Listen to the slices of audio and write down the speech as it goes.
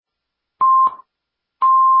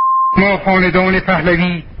ما خاندان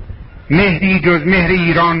پهلوی مهری جز مهر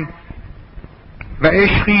ایران و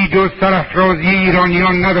عشقی جز سرافرازی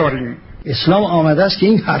ایرانیان نداریم. اسلام آمده است که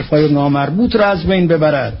این حرفای نامربوط را از بین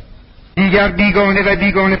ببرد. دیگر بیگانه و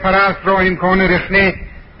بیگانه پرست را امکان رخنه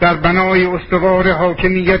در بنای استوار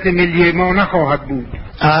حاکمیت ملی ما نخواهد بود.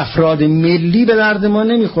 افراد ملی به درد ما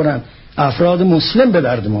نمیخورند، افراد مسلم به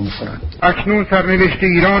درد ما میخورند. اکنون سرنوشت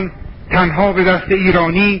ایران تنها به دست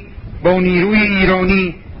ایرانی با نیروی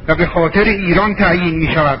ایرانی و به خاطر ایران تعیین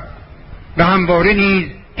می شود و همواره نیز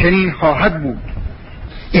چنین خواهد بود.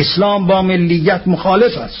 اسلام با ملیت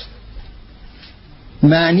مخالف است.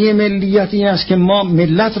 معنی ملیت این است که ما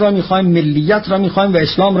ملت را میخوایم، ملیت را میخوایم و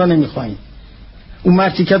اسلام را نمیخوایم. اون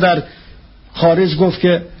مردی که در خارج گفت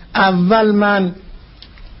که اول من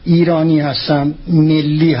ایرانی هستم،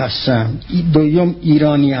 ملی هستم، دوم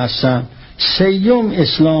ایرانی هستم، سوم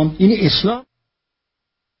اسلام، این اسلام.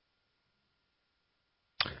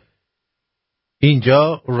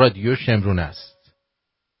 اینجا رادیو شمرون است.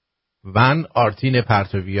 من آرتین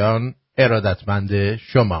پرتویان ارادتمند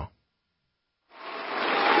شما.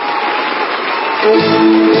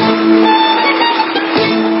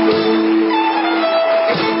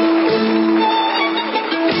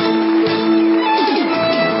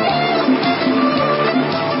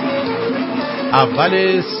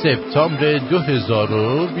 اول سپتامبر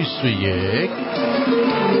 2021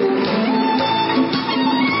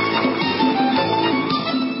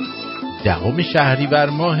 دهم شهریور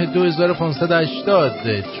ماه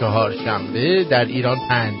 2580 چهارشنبه، در ایران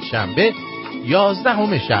پنجشنبه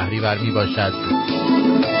 11 شهریور می باشد.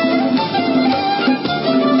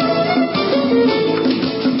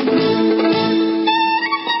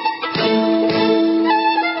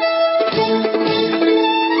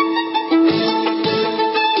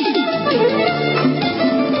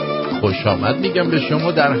 خوش آمد میگم به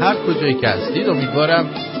شما در هر کجایی که هستید. امیدوارم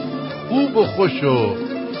خوب و خوش و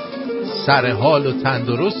سر حال و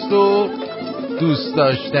تندرست و دوست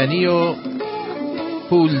داشتنی و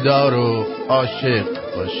پولدار و عاشق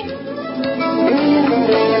باشید.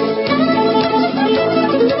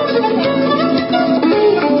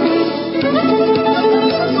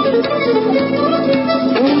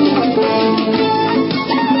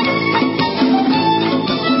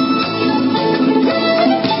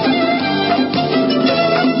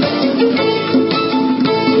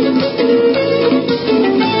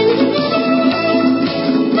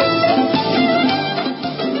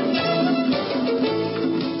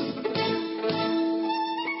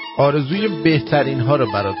 آرزوی بهترین ها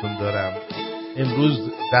رو براتون دارم. امروز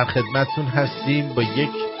در خدمتتون هستیم با یک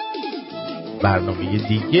برنامه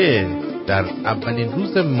دیگه در اولین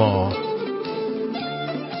روز ماه.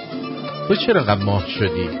 تو چرا قد ماه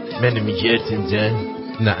شدی؟ من میگی ارتین جان؟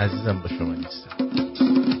 نه عزیزم، با شما نیستم.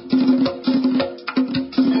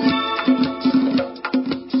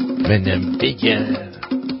 منم بگم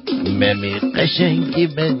ممی قشنگی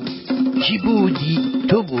من کی بودی؟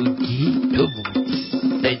 تو بودی؟ تو بودی؟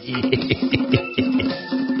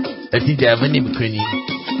 از این دعوا نمی کنی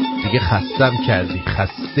دیگه، خستم کردی،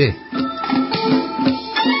 خسته.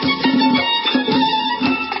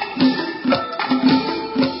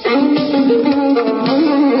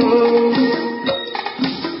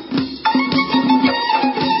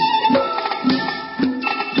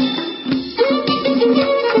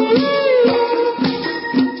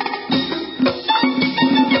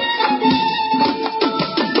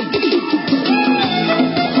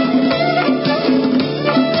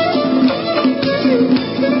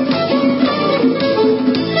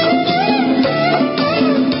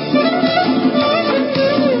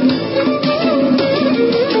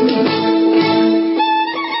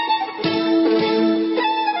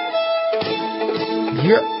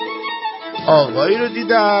 آقایی رو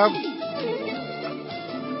دیدم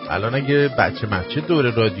الان. اگه بچه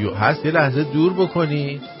دور رادیو هست یه لحظه دور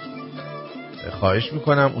بکنی، خواهش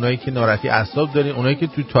میکنم. اونایی که ناراحتی اعصاب دارین، اونایی که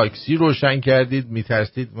تو تاکسی روشن کردید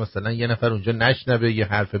میترسید مثلا یه نفر اونجا نشنوه یه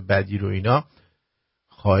حرف بدی رو اینا،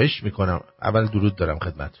 خواهش میکنم اول درود دارم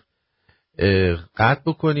خدمتتون، قطع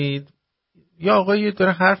بکنید. یا آقایی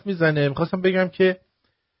داره حرف میزنه، میخواستم بگم که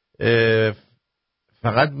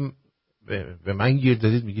فقط به من گیر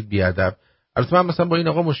دادید میگید بیادب. البته من مثلا با این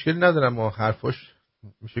آقا مشکلی ندارم و حرفاش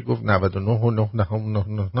میشه گفت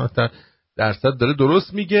 99.9% داره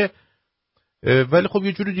درست میگه، ولی خب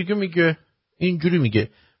یه جوری دیگه میگه، اینجوری میگه.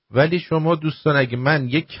 ولی شما دوستان اگه من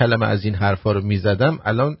یک کلمه از این حرفا رو میزدم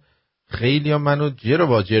الان خیلی ها منو جر و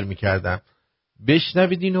واجر میکردم.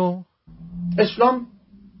 بشنوید اینو. اسلام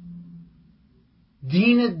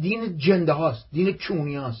دین جنده هاست، دین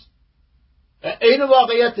کونی هاست. این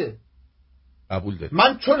واقعیته. قبول دارم.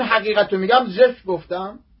 من چون حقیقت رو میگم زشت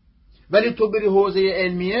گفتم، ولی تو بری حوزه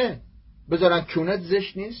علمیه بذارن کونت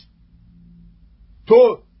زشت نیست.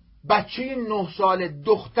 تو بچه 9 ساله،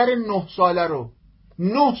 دختر 9 ساله رو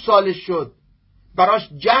 9 سالش شد براش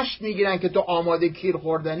جشن میگیرن که تو آماده کیر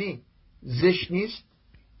خوردنی، زشت نیست؟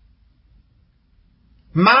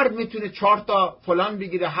 مرد میتونه 4 تا فلان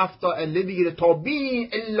بگیره، 7 تا اله بگیره تا بی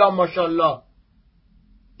الا ماشاءالله،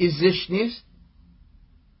 این زشت نیست؟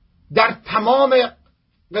 در تمام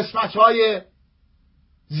قسمت های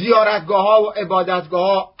زیارتگاه ها و عبادتگاه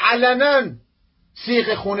ها علنا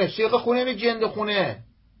سیغ خونه جند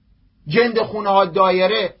خونه ها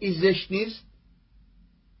دایره، این زشت نیست؟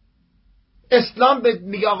 اسلام به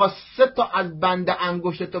میگه آقا 3 تا از بند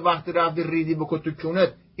انگشت تو وقتی رفتی ریدی بکن تو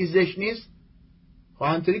کونت، این زشت نیست؟ خب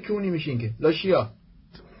همطوری کونی میشین که لاشیا.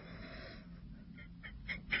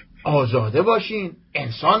 آزاده باشین،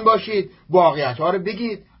 انسان باشید، واقعیت ها رو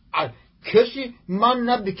بگید. من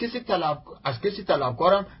نه به کسی از کسی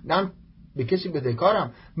طلبکارم، نه به کسی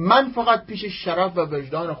بدهکارم. من فقط پیش شرف و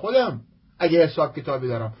وجدان خودم اگه حساب کتابی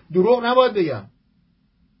دارم. دروغ نباید بگم.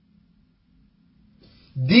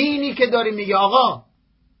 دینی که داری میگه آقا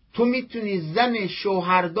تو میتونی زن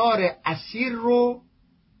شوهردار اسیر رو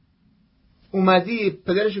اومدی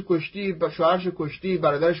پدرش کشتی، شوهرش کشتی،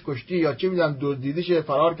 برادرش کشتی، یا چه میدونم دزدیدش،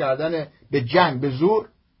 فرار کردن به جنگ به زور،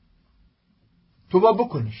 تو با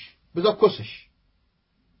بکنیش، بذار کسش.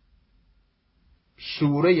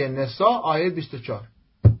 سوره نساء آیه 24.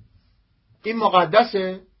 این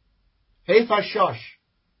مقدسه. حیف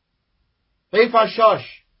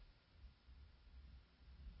شاش.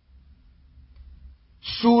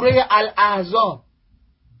 سوره الاحزاب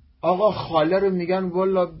آقا خاله رو میگن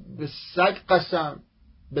والا به سگ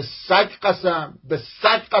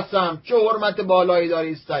قسم چه حرمت بالایی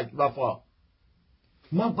داری سگ وفا.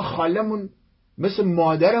 ما به خالمون مثل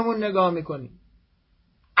مادرمون نگاه میکنیم،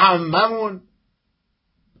 عممون،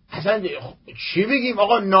 اصلا چی بگیم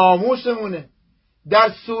آقا، ناموسمونه.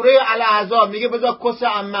 در سوره الاحزاب میگه بذار کس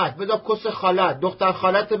عمت، بذار کس خالت، دختر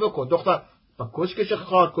خالت بکن، دختر با کسکش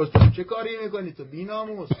خار کس، چه کاری میکنی تو بی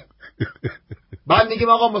ناموس؟ بعد میگیم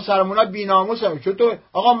آقا مسلمونا بی ناموس هم. چون تو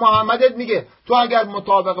آقا محمدت میگه تو اگر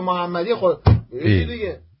مطابق محمدی خود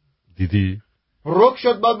دیدی رک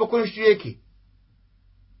شد باید بکنیش تو یکی.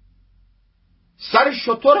 سر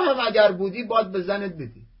شطور هم اگر بودی باید به زنت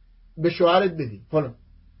بدی، به شوهرت بدی فلان.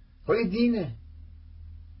 این دینه.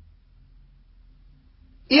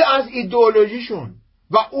 این از ایدئولوژیشون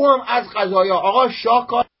و او هم از قضایا. آقا شاه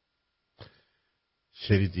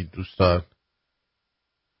شنیدید دوستان؟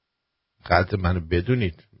 قدر منو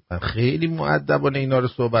بدونید، من خیلی مؤدبانه اینا رو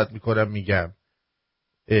صحبت میکنم. میگم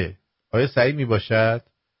آیا صحیح میباشد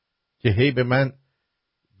که هی به من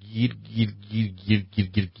گیر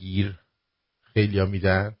خیلی ها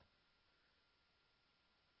میدن؟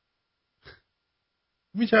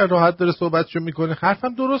 میشه راحت داره صحبتشو میکنه،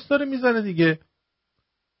 حرفم درست داره میزنه دیگه.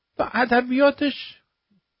 و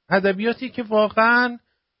ادبیاتی که واقعا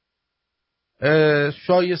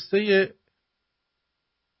شایسته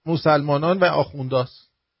مسلمانان و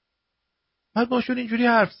آخونداست، بعد باشون اینجوری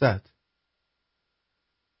حرف زد.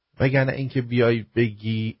 وگرنه اینکه بیای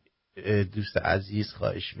بگی دوست عزیز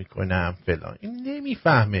خواهش میکنم فلان، این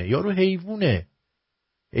نمیفهمه. یارو حیوونه،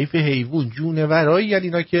 حیف حیوون. جونورایی یعنی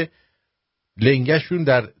اینا که لنگشون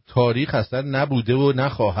در تاریخ اصلا نبوده و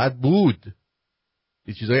نخواهد بود.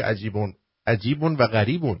 یه چیزای عجیبون و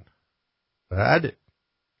غریبون. بله.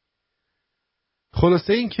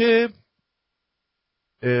 خلاصه این که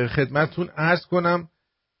خدمتون عرض کنم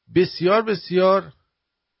بسیار بسیار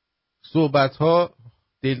صحبت‌ها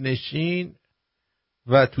دلنشین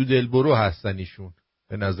و تو دلبرو هستن ایشون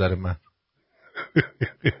به نظر من.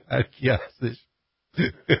 هر کی هستش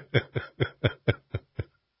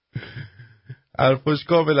حرفاش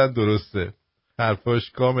کاملا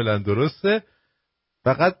درسته.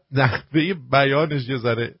 فقط نحوه بیانش یه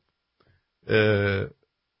ذره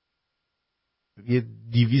یه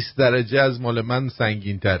 200 درجه از مال من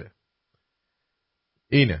سنگین تره.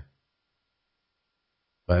 اینه.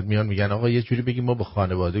 بعد میان میگن آقا یه جوری بگیم ما به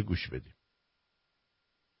خانواده گوش بدیم.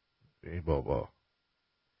 ای بابا،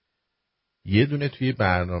 یه دونه توی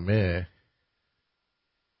برنامه،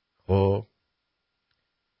 خب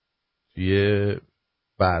توی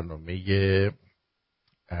برنامه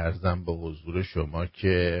عرضم به حضور شما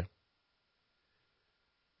که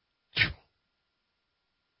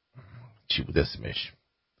چی بود اسمش،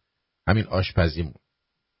 همین آشپزیمون،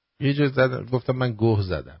 یه جا زدم گفتم من گوه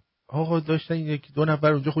زدم. آقا داشتن یکی دو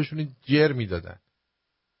نفر اونجا خودشون جر میدادن.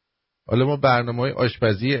 حالا ما برنامه‌های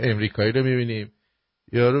آشپزی امریکایی رو میبینیم،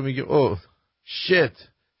 یارو میگه اوه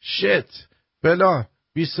شت فلان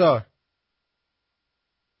بیسار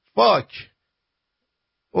فاک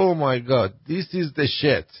Oh my god, this is the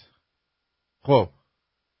shit. خب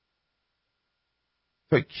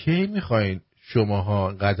تا کی میخواین شماها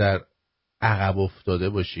انقدر عقب افتاده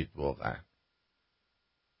باشید واقعا؟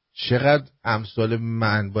 چقدر امثال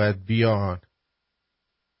من باید بیان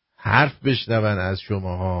حرف بشنون از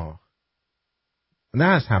شماها، نه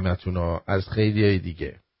از همتونا، از خیلی های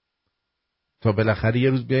دیگه، تا بالاخره یه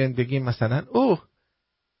روز بیاین بگیم مثلا اوه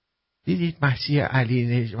دیدید مسیح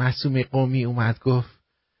علی معصوم قومی اومد گفت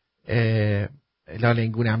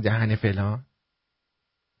لالنگونم دهن فلان،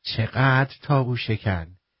 چقدر تابو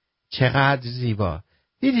شکن، چقدر زیبا،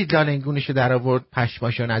 دیدید لالنگونشو در آورد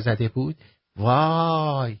پشماشو نزده بود،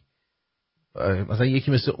 وای. مثلا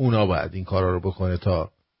یکی مثل اونا باید این کارا رو بکنه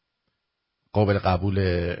تا قابل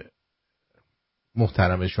قبول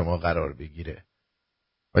محترم شما قرار بگیره.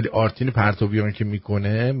 ولی آرتین پرتویان که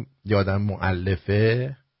میکنه یادم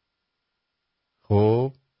مؤلفه.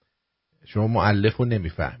 خب شما مؤلف رو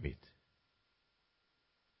نمیفهمید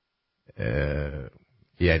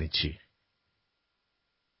یعنی چی؟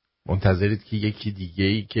 منتظرید که یکی دیگه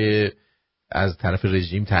ای که از طرف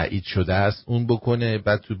رژیم تایید شده است اون بکنه،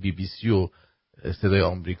 بعد تو بی بی سی و صدای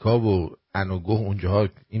آمریکا و انوگوه اونجاها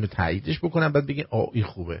اینو تاییدش بکنن، بعد بگین این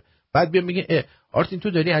خوبه، بعد بیان بگین آرتین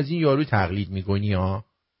تو داری از این یارو تقلید میکنی ها؟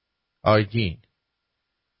 آرتین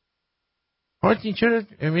چرا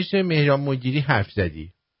مثل مهران مدیری حرف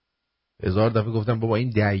زدی؟ 1000 دفعه گفتم بابا این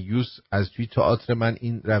دیوس از توی تئاتر من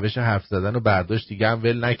این روش حرف زدن رو برداشت دیگه هم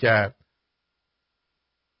ول نکرد.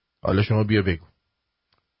 حالا شما بیا بگو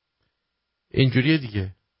اینجوریه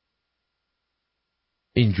دیگه،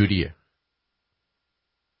 اینجوریه.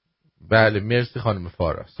 بله مرسی خانم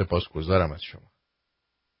فارا، سپاسگزارم از شما.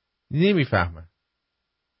 نمیفهمم.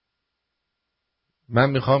 من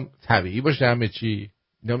میخوام طبیعی باشه همه چی،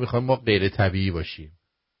 اینا میخوام ما غیر طبیعی باشیم.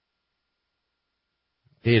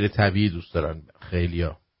 غیر طبیعی دوست دارن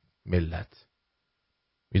خیلیا ملت،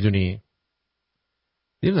 میدونی؟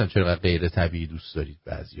 نمیدونم چرا غیر طبیعی دوست دارید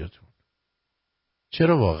بعضیاتون.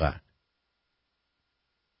 چرا واقعا؟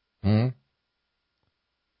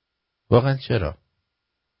 واقعا چرا؟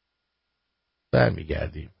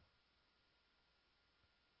 برمیگردیم.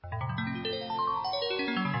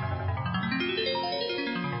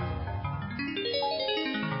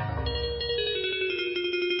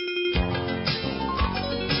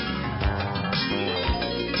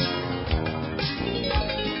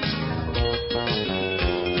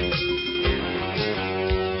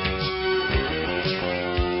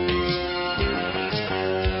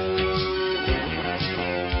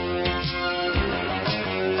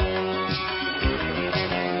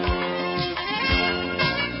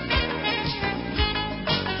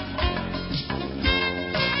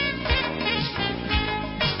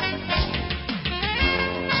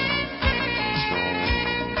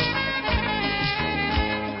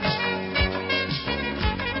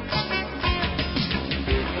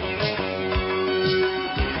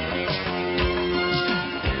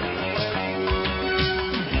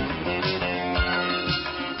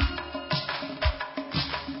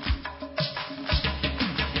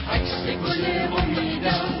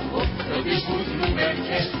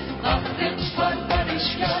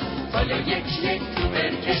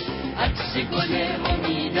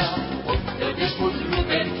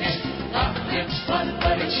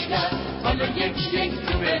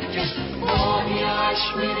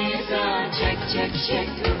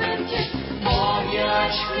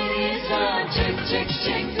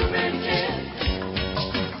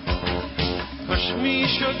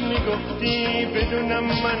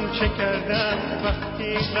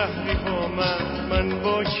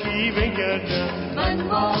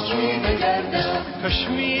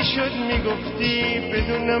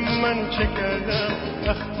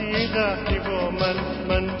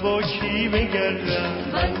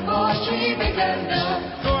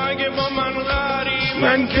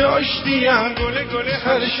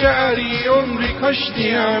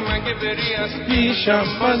 اگه بری از پیشم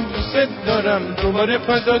من دوست دارم، دوباره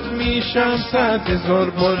فدات میشم 100,000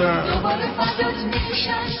 بارم، دوباره فدات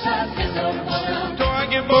میشم 100,000 بارم. تو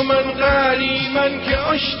اگه با من قری من که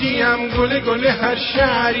آشتیم، گل هر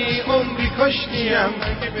شهری عمری کاشتیم.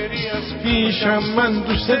 اگه بری از پیشم من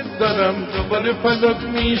دوست دارم، دوباره فدات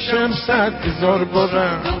میشم 100,000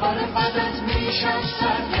 بارم، دوباره فدات میشم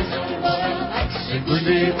 100,000 بارم. عکس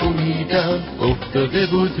گل امیدم افتاده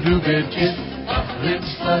بود رو برکه،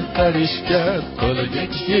 پرپرش کرد حالا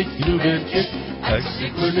یک رو برکه. عکس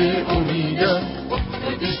گل امیدم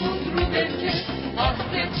افتاده بود رو برکه،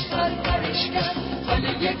 پرپرش کرد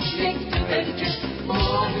حالا یک رو برکه.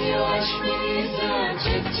 ماهیاش میزن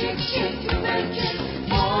چک رو برکه،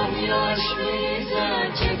 ماهیاش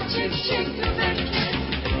میزن چک رو برکه.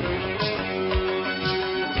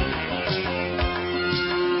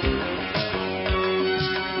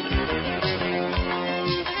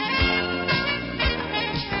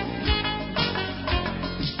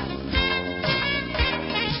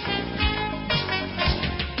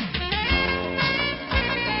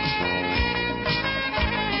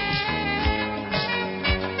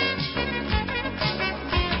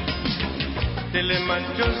 دل من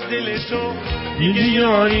جز دل تو دیگه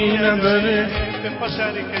یاری نداره. به پا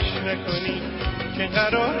ترکش نکنی که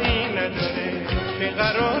قراری نداره، که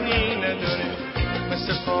قراری نداره.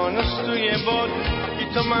 مثل فانوس توی باد بی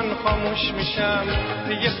تو من خاموش میشم،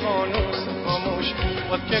 دیگه فانوس خاموش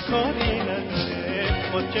باد که کاری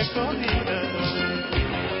نداره، باد که کاری نداره.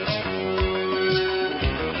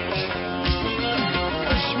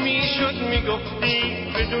 میشد میگفتی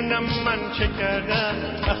بدونم من چه کردم،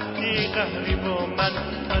 وقتی قهری با من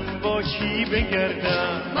با کی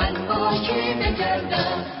بگردم، من با کی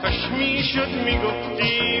بگردم. کاش میشد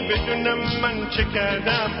میگفتی بدونم من چه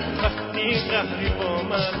کردم، وقتی قهری با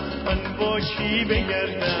من با کی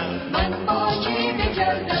بگردم، من با کی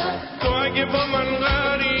بگردم. تو اگه با من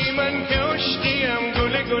قهری من که عشقیم،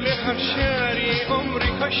 گله گله هر شهری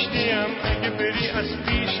عمری کاشتیم. اگه بری از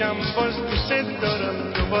پیشم باز دوست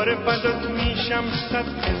دارم، دوباره فدات میشم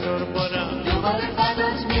 100,000 بارم، دوباره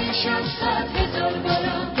فدات میشم 100,000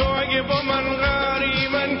 بارم. تو اگه با من قهری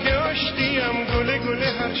من که آشتیم، گله گله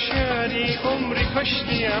هر شهری عمری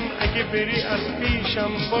کاشتیم. اگه بری از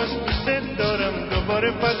پیشم باز دوست دارم،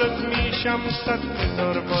 دوباره فدات میشم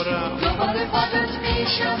 100,000 بارم، دوباره فدات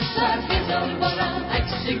میشم 100,000 بارم.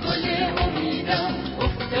 عکس گل امیدم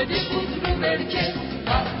افتاده بود رو برکه،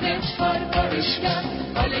 قهرت پرپرش کرد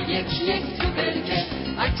حالا یک یک تو برکه.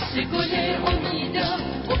 عکس گل امیدم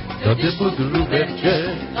افتاده بود رو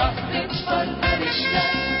برکه، قهرت پرپرش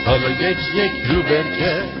کرد حالا یک یک رو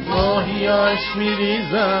برکه. ماهیاش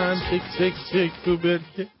میریزن تک تک تک رو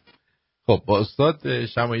برکه. خب با استاد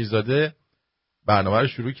شماعی زاده برنامه رو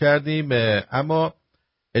شروع کردیم، اما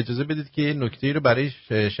اجازه بدید که نکته رو برای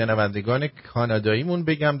شنوندگان کاناداییمون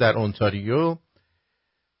بگم. در اونتاریو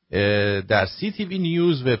در CTV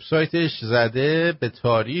نیوز وبسایتش زده به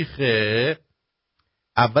تاریخ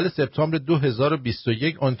اول سپتامبر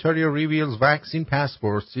 2021 Ontario reveals vaccine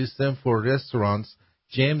passport system for restaurants,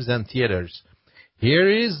 gyms and theaters. Here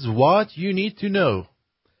is what you need to know.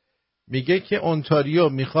 میگه که اونتاریو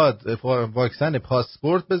میخواد واکسن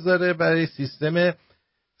پاسپورت بذاره برای سیستم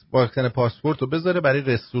واکسن پاسپورت رو بذاره برای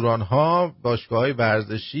رستوران ها، باشگاه های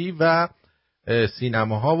ورزشی و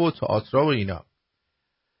سینماها و تئاترها و اینا.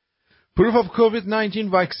 Proof of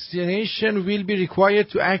COVID-19 vaccination will be required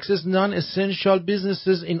to access non-essential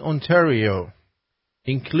businesses in Ontario,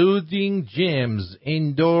 including gyms,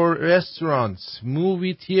 indoor restaurants,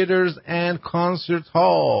 movie theaters, and concert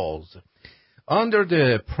halls, under the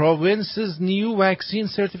province's new vaccine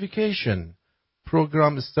certification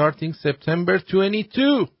program starting September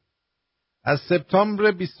 22. از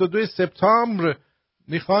سپتامبر 22 سپتامبر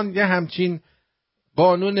میخوان یه همچین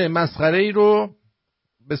قانون مسخره‌ای رو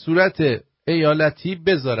به صورت ایالتی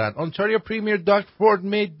بذارن. Ontario Premier Doug Ford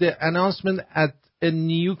made the announcement at a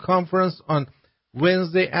new conference on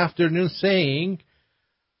Wednesday afternoon, saying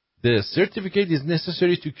the certificate is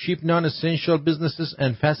necessary to keep non-essential businesses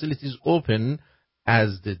and facilities open as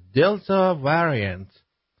the Delta variant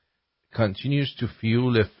continues to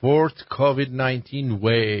fuel a fourth COVID-19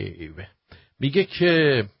 wave. میگه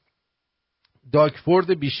که داگ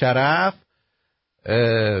فورد بیشرف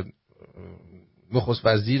نخست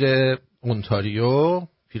وزیر اونتاریو،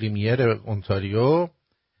 پریمیر اونتاریو،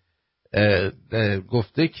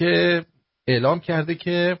 گفته که اعلام کرده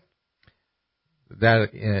که در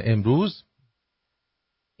امروز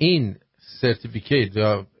این سرتیفیکیت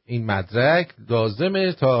یا این مدرک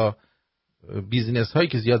لازمه تا بیزینس هایی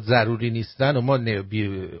که زیاد ضروری نیستن و ما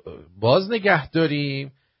باز نگه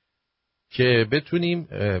داریم که بتونیم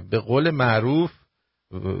به قول معروف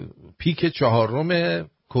پیک 4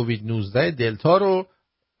 کووید 19 دلتا رو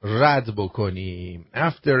رد بکنیم.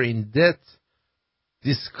 After in-depth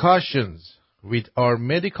discussions with our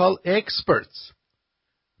medical experts,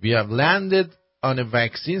 we have landed on a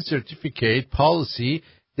vaccine certificate policy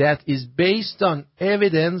that is based on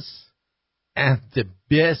evidence and the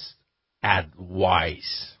best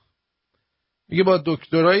advice. میگه با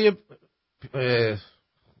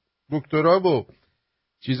دکترا و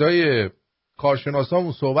چیزای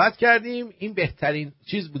کارشناسامون صحبت کردیم، این بهترین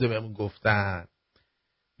چیز بوده بهمون گفتن.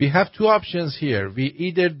 We have two options here. We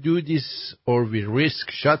either do this or we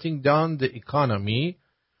risk shutting down the economy,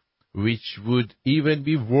 which would even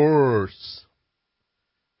be worse.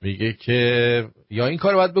 میگه که یا این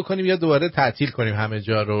کار رو باید بکنیم یا دوباره تعطیل کنیم همه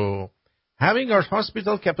جا رو. Having our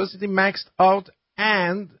hospital capacity maxed out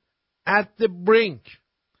and at the brink.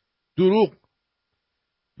 دروغ.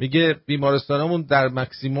 میگه بیمارستانمون در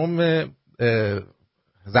مکسیموم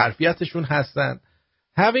ظرفیتشون هستن.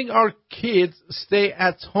 Having our kids stay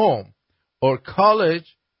at home or college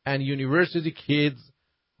and university kids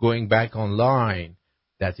going back online.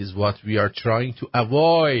 That is what we are trying to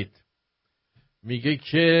avoid. میگه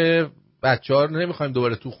که بچه‌ها رو نمیخوایم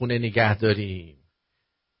دوباره تو خونه نگه داریم.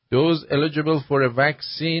 Those eligible for a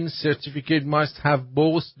vaccine certificate must have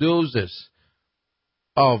both doses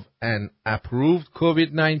of an approved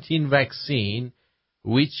COVID-19 vaccine,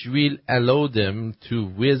 which will allow them to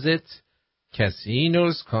visit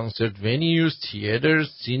casinos, concert venues, theaters,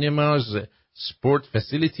 cinemas, sport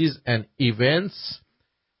facilities and events,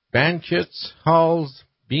 banquet halls,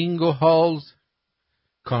 bingo halls,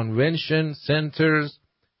 convention centers,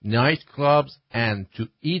 nightclubs, and to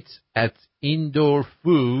eat at indoor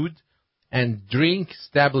food and drink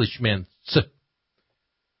establishments.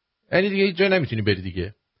 یعنی دیگه هیچ جا نمیتونی بری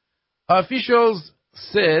دیگه. Officials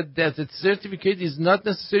said that the certificate is not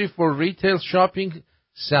necessary for retail shopping,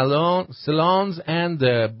 salons and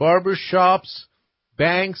barber shops,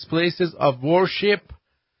 banks, places of worship,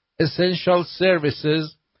 essential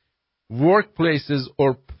services, workplaces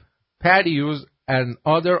or patios and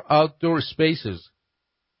other outdoor spaces.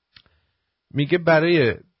 میگه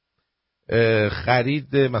برای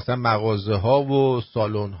خرید مثلا مغازه ها و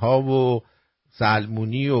سالن ها و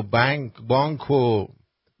سلمونی و بانک و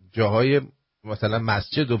جاهای مثلا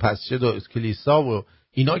مسجد و پسجد و کلیسا و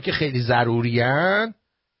اینا که خیلی ضروری هن،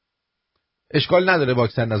 اشکال نداره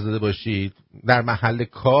واکسن نزده باشید. در محل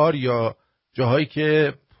کار یا جاهایی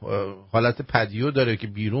که حالت پدیو داره که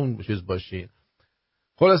بیرون چیز باشید.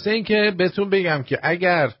 خلاصه این که بهتون بگم که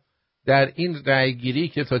اگر در این رأیگیری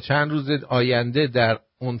که تا چند روز آینده در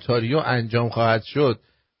اونتاریو انجام خواهد شد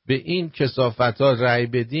به این کثافت‌ها رأی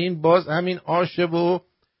بدین، باز همین آشه و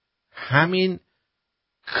همین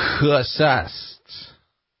کاسه است.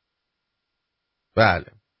 بله.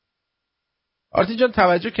 آرتین جان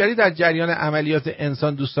توجه کردی در جریان عملیات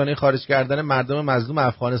انسان دوستانه خارج کردن مردم مظلوم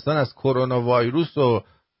افغانستان از کرونا ویروس و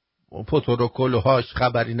پروتکل‌هاش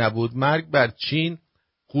خبری نبود؟ مرگ بر چین،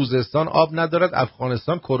 خوزستان آب ندارد،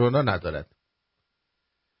 افغانستان کرونا ندارد.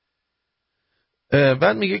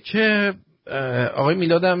 بعد میگه که آقای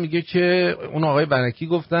میلاد هم میگه که اون آقای بنکی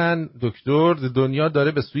گفتن دکتر دنیا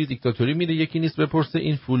داره به سوی دیکتاتوری میره، یکی نیست بپرسه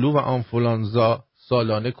این فلو و آنفولانزا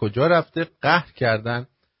سالانه کجا رفته، قهر کردن.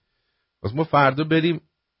 پس ما فردا بریم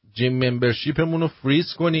جیم ممبرشیپمون رو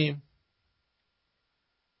فریز کنیم،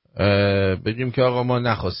 بگیم که آقا ما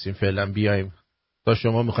نخواستیم فعلا بیایم تا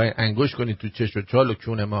شما میخواین انگوش کنید تو چش و چال و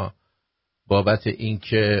کون ما بابت این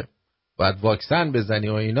که باید واکسن بزنی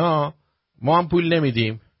و اینا، ما هم پول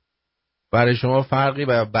نمیدیم. برای شما فرقی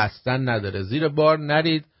با بستن نداره. زیر بار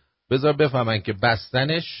نرید، بذار بفهمن که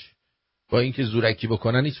بستنش با اینکه زورکی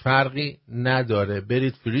بکنن هیچ فرقی نداره.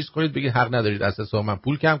 برید فریز کنید، بگید حق ندارید از حساب من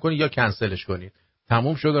پول کم کنید یا کنسلش کنید.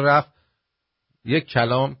 تموم شد و رفت. یک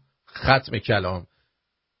کلام، ختم کلام.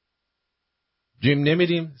 جیم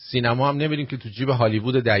نمیریم، سینما هم نمیریم که تو جیب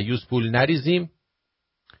هالیوود دیوز پول نریزیم.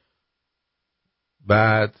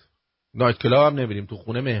 بعد نایت کلاب هم نمیریم، تو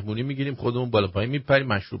خونه مهمونی میگیریم، خودمون بالا پایین میپریم،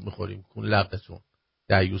 مشروب میخوریم. کون لقتون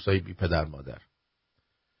دیوزهای بی پدر مادر.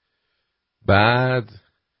 بعد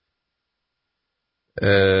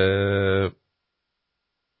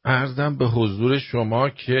عرضم به حضور شما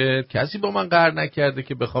که کسی با من قهر نکرده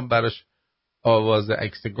که بخوام براش آواز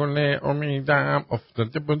عکس گل امیدم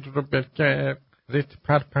افتاده بود رو برکه ریت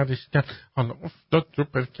پرپرش کرد، حالا افتاد رو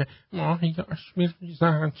برکه ماهی اش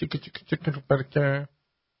میریزن چیک چیک چیک رو برکه.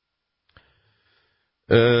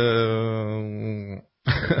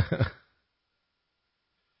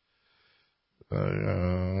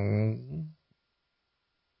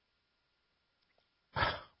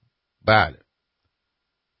 بله.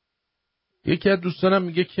 یکی از دوستانم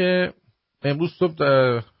میگه که امروز صبح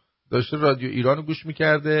داشته رادیو ایران رو گوش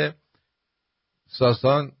میکرده.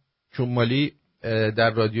 ساسان چومالی در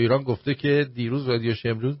رادیو ایران گفته که دیروز رادیو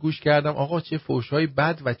شمرون گوش کردم، آقا چه فحش‌های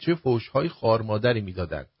بد و چه فحش‌های خارمادری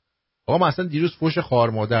میدادن. آقا ما اصلا دیروز فحش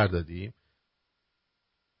خارمادر دادیم؟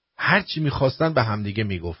 هر چی میخواستن به همدیگه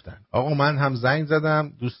میگفتن. آقا من هم زنگ زدم،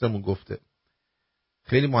 دوستمون گفته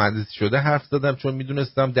خیلی مهندسی شده حرف زدم، چون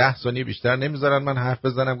میدونستم 10 ثانیه بیشتر نمیذارن من حرف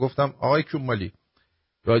بزنم. گفتم آقای کومالی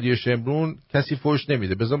رادیو شمرون کسی فحش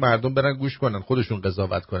نمیده، بذار مردم برن گوش کنن خودشون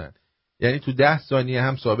قضاوت کنن. یعنی تو 10 ثانیه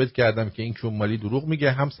هم ثابت کردم که این کومالی دروغ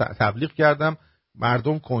میگه، هم تبلیغ کردم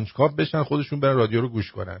مردم کنجکاو بشن خودشون برن رادیو رو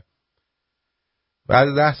گوش کنن.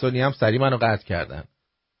 بعد 10 ثانیه هم سری منو قطع کردن.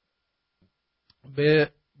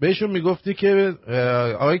 بهشون میگفتی که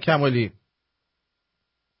آقای کمالی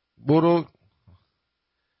برو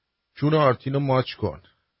چون آرتینو ماچ کن.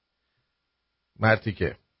 مرتی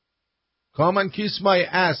که come and kiss my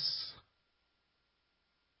ass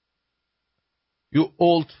you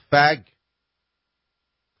old fag.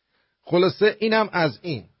 خلاصه اینم از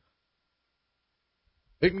این.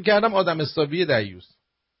 فکر میکردم آدم حسابی دیوز.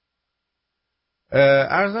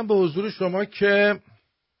 عرضم به حضور شما که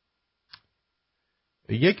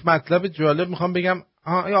یک مطلب جالب میخوام بگم.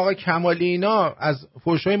 آقای کمالی اینا از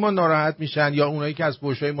فحشای ما ناراحت میشن، یا اونایی که از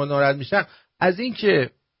فحشای ما ناراحت میشن از این که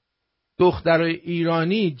دخترای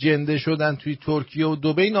ایرانی جنده شدن توی ترکیه و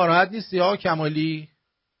دبی ناراحت نیستی ها کمالی؟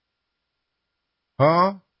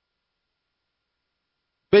 ها؟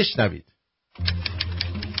 بشنوید.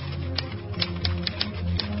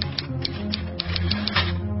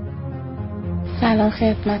 سلام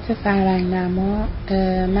خدمت فرهنگنما.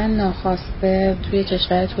 من ناخواسته توی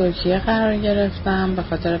کشور ترکیه قرار گرفتم به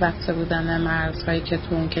خاطر بسته بودن مرزهایی که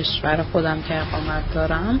تو اون کشور خودم که اقامت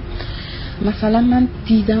دارم. مثلا من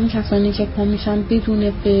دیدم کسانی که پا میشن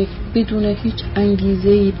بدون فکر، بدون هیچ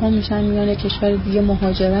انگیزه‌ای پا میشن میان کشور دیگه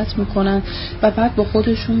مهاجرت میکنن و بعد با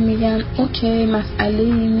خودشون میگن اوکی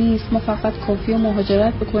مسئله‌ای نیست، ما فقط کافیه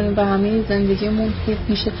مهاجرت بکنیم و همه زندگیمون خوب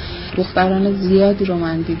میشه. دختران زیادی رو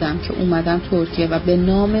من دیدم که اومدن ترکیه و به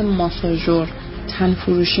نام ماساژور تن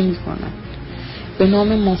فروشی میکنن، به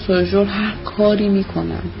نام ماساژور هر کاری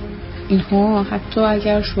میکنن. اینها حتی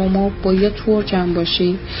اگر شما با یه ترکم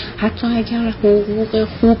باشی، حتی اگر حقوق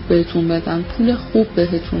خوب بهتون بدن، پول خوب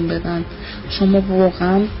بهتون بدن، شما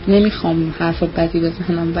واقعا نمیخوام حرف بدی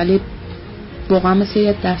بزنم ولی واقعا مثل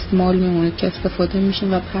یه دستمال میمونید که استفاده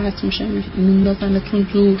میشین و پرت میشه، میندازنتون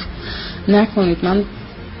دور. نکنید. من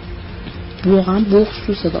واقعا بغض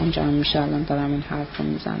تو صدام جمع میشه الان دارم این حرف رو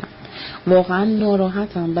میزنم. واقعا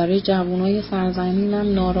ناراحتم، برای جوانای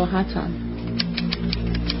سرزمینم ناراحتم.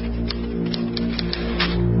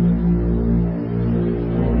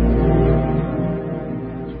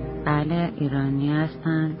 بله ایرانی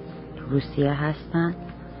هستن، روسیه هستن،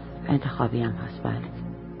 انتخابی هم هست. بله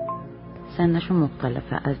سنشون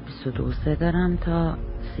مختلفه، از 22 دارم تا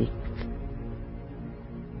 30.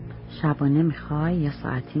 شبانه میخوای یا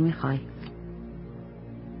ساعتی میخوای؟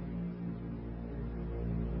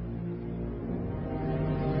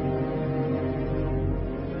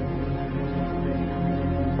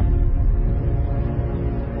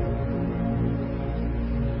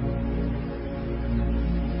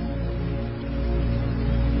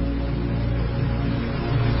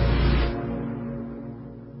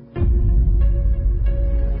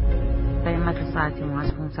 ساعتی ما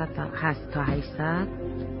از 500 تا 800.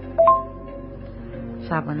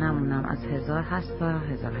 شبانه‌مونم از 1000 هست تا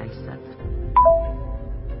 1800.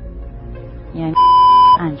 یعنی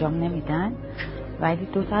انجام نمیدن، ولی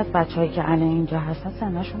دو تا از بچه‌هایی که الان اینجا هستن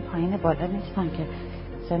سنشون پایین، بالا نیستن که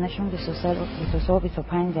سنشون 23 و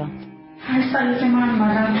 25 هستن. هر سالی که من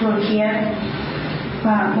اومدم ترکیه و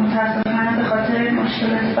متاسفانه به خاطر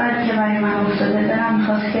مشکلات بعد که برای من افتاده دارم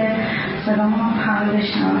میخواست که صدامو همه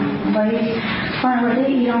بشنوم. با یک خانواده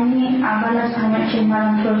ایرانی اول از همه که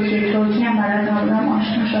اومدم ترکیه هم بلد نبودم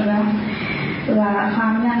آشنا شدم و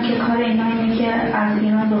فهمیدم که کار اینا اینه که از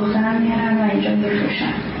ایران دخترم میارن و اینجا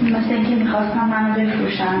بفروشن، مثل اینکه میخواستم منو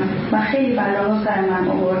بفروشن و خیلی بلاها سر من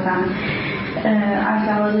آوردن، از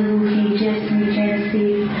لحاظ روحی، جسمی،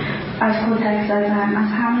 جنسی، از کتک زدن،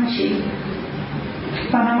 از همه چی.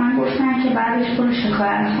 و به من گفتن که بعدش برو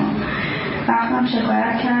شکایت کن. رفتم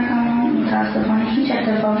شکایت کردم و متاسفانه هیچ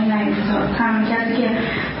اتفاقی نیفتاد. تنها کسی که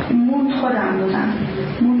موند خودم بودم،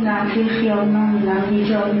 موندم توی خیابونا، موندم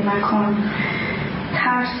بیجایی مکان،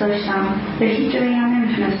 ترس داشتم، به هیچ جایی هم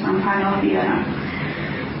نمیتونستم پناه بیارم.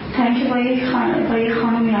 تا اینکه با یک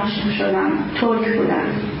خانومی آشنا شدم، ترک بودن،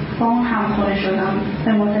 با اون همخوانه شدم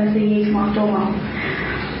به مدت 1 ماه 2 ماه.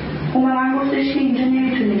 اون به من گفتش که اینجا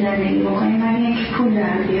نمیتونی زندگی بکنی مگه اینکه پول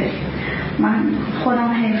در بیاری. من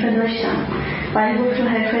خودم حرفه داشتم ولی گفت تو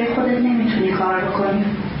حرفه خودت نمیتونی کار بکنی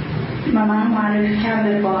و من معرفی کرد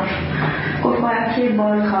به بار. گفت باید توی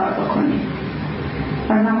بار کار بکنی.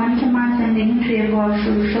 و زمانی که من زندگیم توی بار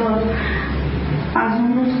شروع شد، از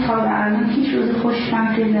اون روز تا به الان هیچ روز خوشی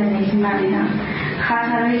من توی زندگی ندیدم.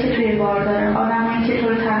 خطرهایی که توی بار داره، آدمایی که تو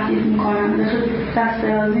رو تهدید میکنن، به تو دست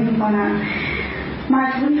درازی میکنن،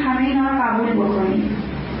 مجبوری همه اینا رو قبول بکنی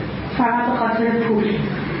فقط به خاطر پول.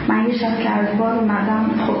 من یه شب که از بار اومدم،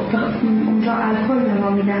 خب اونجا الکل به ما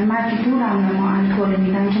میدن، مجبورم به ما الکل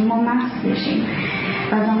میدن که ما مست بشیم.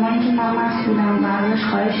 و زمانی که من مست بودم و ازش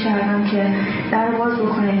خواهش کردم که در باز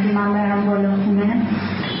بکنه که من برم بالا خونه،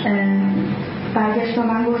 برگشت به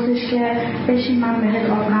من گفتش که بشین من بهت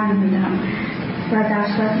آبغن میدم. و در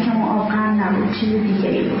صورتی که ما آبغن نبود، چیز دیگه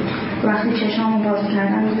ای بود. وقتی چشامو باز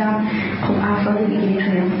کردم دیدم خب افراد دیگه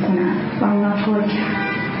توی خونن و اونا ترک.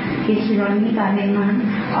 یک ایرانی برای من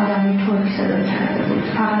آدمی ترک صدا کرده بود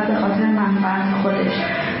فقط به خاطر منفعت خودش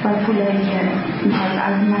و پولایی که میخواد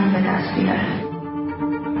از من به دست بیاره.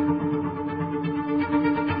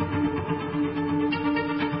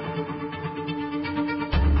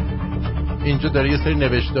 اینجا داره یه سری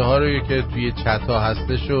نوشته ها رو که توی چت ها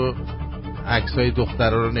هستش و عکسای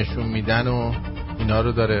دخترها رو نشون میدن و اینا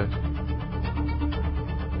رو داره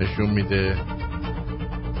نشون میده.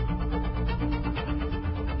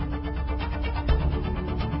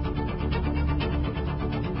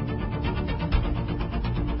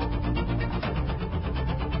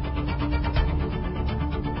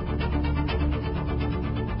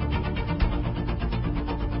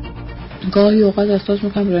 گاهی اوقات احساس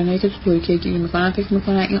میکنم برنایی که تو ترکیه گیر میکنن فکر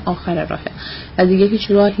میکنن این آخر راهه و دیگه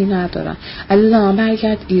هیچ راهی ندارن. عزیزم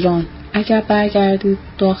برگرد ایران. اگر برگردی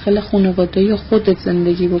داخل خانواده خودت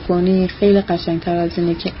زندگی بکنی خیلی قشنگتر از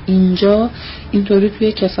اینه که اینجا اینطوری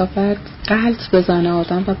توی کثافت غلط بزنه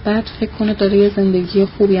آدم و بعد فکر کنه داره یه زندگی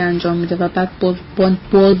خوبی انجام میده و بعد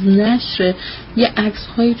بازنشر یه عکس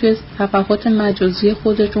هایی توی صفحات مجازی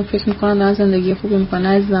خودشون فکر میکنن دارن زندگی خوبی میکنن.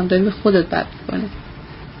 عزیزم داری به خودت بد میکنی.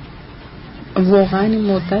 واقعا این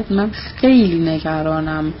مدت من خیلی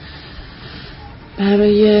نگرانم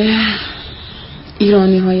برای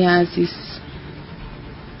ایرانی های عزیز.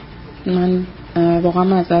 من واقعا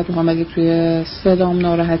معذرت میخوام اگه توی صدام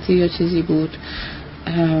ناراحتی یا چیزی بود.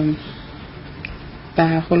 به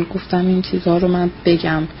هر حال گفتم این چیزها رو من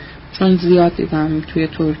بگم چون زیاد دیدم توی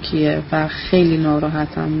ترکیه و خیلی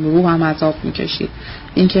ناراحتم، روحم عذاب میکشید.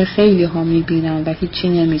 اینکه خیلی ها میبینن و هیچی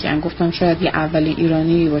نمیگن. گفتم شاید یه اولین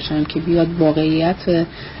ایرانی باشم که بیاد واقعیت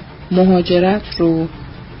مهاجرت رو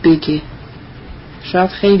بگه. شاید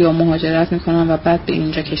خیلی ها مهاجرت میکنن و بعد به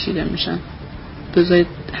اینجا کشیده میشن. بذارید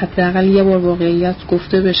حداقل یه بار واقعیت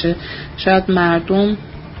گفته بشه، شاید مردم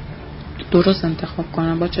درست انتخاب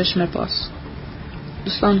کنن با چشم باز.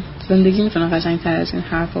 دوستان زندگی میتونه قشنگ‌تر از این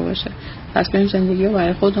حرفا باشه، پس بریم زندگی رو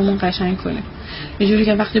برای خودمون قشنگ کنیم. یه جوری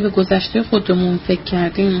که وقتی به گذشته خودمون فکر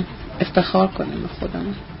کردیم افتخار کنیم به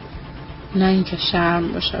خودمون، نه اینکه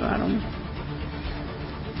شرم باشه برامون.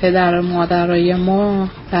 پدر و مادرای ما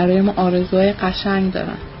برای ما آرزوهای قشنگ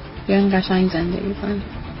دارن، بیاین قشنگ زندگی کنیم.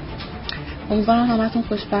 امیدوارم همتون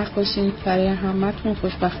خوشبخت باشین. برای همتون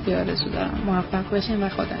خوشبختی آرزو دارم. موفق باشین و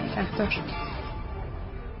خدا نگهدار.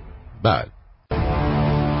 بله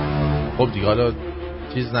خب دیگه حالا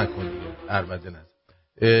چیز نکنید، عربده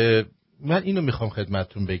نزد. من اینو میخوام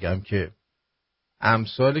خدمتتون بگم که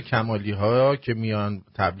امثال کمالی ها که میان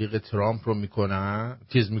تبلیغ ترامپ رو میکنن،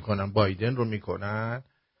 چیز میکنن، بایدن رو میکنن،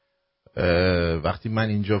 وقتی من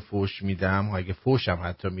اینجا فوش میدم و اگه فوشم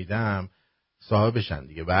حتی میدم صاحبشن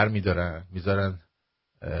دیگه، بر میدارن میذارن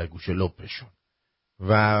گوشه لپشون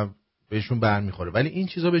و بهشون بر میخوره. ولی این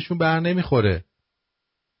چیزا بهشون بر نمیخوره.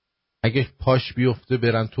 اگه پاش بیفته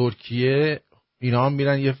برن ترکیه، اینا هم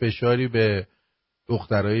میرن یه فشاری به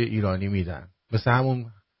دخترای ایرانی میدن، مثل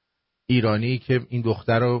همون ایرانی که این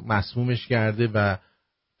دختر رو مسمومش کرده و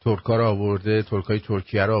ترکا رو آورده، ترکای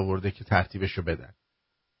ترکیه رو آورده که ترتیبش رو بدن.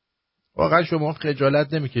 واقعا شما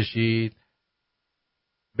خجالت نمیکشید؟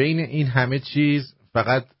 بین این همه چیز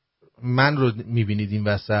فقط من رو میبینید این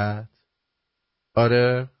وسط؟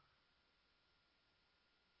 آره؟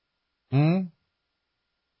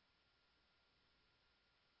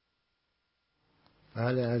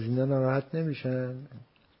 بله، از اینا ناراحت نمیشن.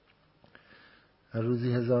 هر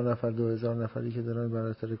روزی 1000 نفر 2000 نفری که دارن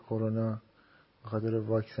برای خاطر کرونا، به خاطر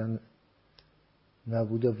واکسن،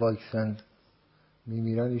 نبود واکسن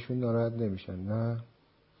میمیرن، ایشون ناراحت نمیشن؟ نه،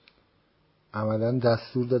 عملا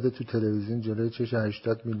دستور داده تو تلویزیون جلوی چش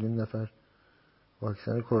 80 میلیون نفر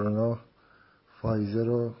واکسن کرونا فایزر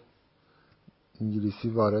و انگلیسی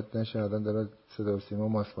وارد نشه. الان داره صدا و سیما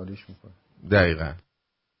ماسمالیش میکنه.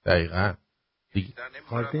 دقیقاً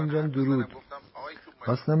آرتین جان درود.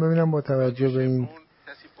 خواستم ببینم با توجه به این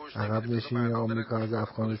عقب نشینی آمریکا از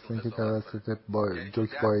افغانستان که توسط جوک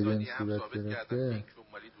بایدن صورت گرفته،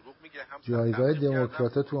 جایگاه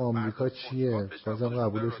دموکرات‌ها تو آمریکا چیه؟ بازم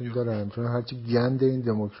قبولشون دارن؟ چون هرچی گند این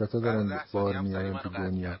دموکرات‌ها دارن بار میارن تو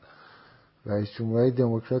دنیا. رئیس جمهورهای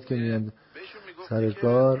دموکرات که میان سر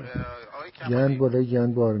کار گند بالای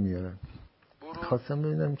گند بار میارن. خواستم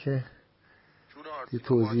ببینم که یه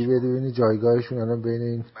توضیح بده ببینی جایگاهشون الان بین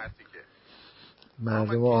این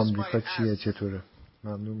مردم آمریکا چیه، چطوره؟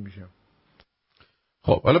 ممنون میشم.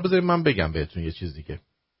 خب حالا بذارید من بگم بهتون یه چیز دیگه.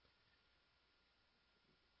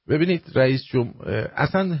 ببینید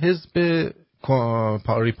اصلا حزب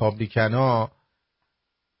ریپابلیکن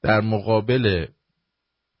در مقابل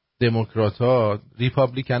دموکرات ها،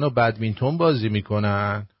 ریپابلیکن ها بدمینتون بازی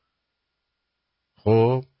میکنن.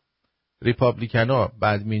 خب ریپابلیکن ها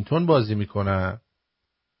بدمینتون بازی میکنن،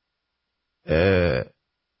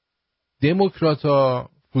 دموکرات ها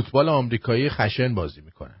فوتبال آمریکایی خشن بازی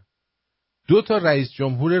میکنن. 2 تا رئیس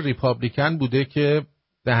جمهور ریپابلیکن بوده که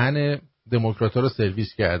دهن دموکرات ها رو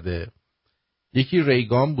سرویس کرده. یکی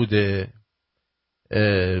ریگان بوده،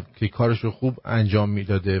 که کارشو خوب انجام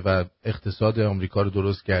میداده و اقتصاد آمریکا رو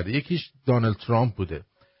درست کرده، یکیش دونالد ترامپ بوده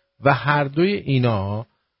و هر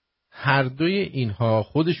دوی اینها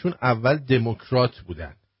خودشون اول دموکرات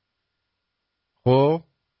بودن. خب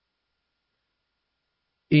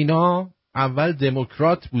اینا اول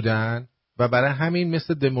دموکرات بودن و برای همین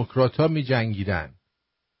مثل دموکرات‌ها می‌جنگیدن.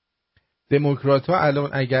 دموکرات‌ها الان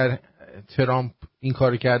اگر ترامپ این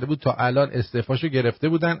کار کرده بود تا الان استعفاشو گرفته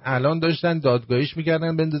بودن، الان داشتن دادگاهیش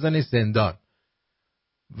می‌کردن بندازن زندان.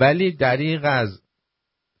 ولی دریغ از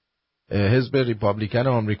حزب ریپابلیکن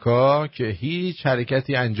آمریکا که هیچ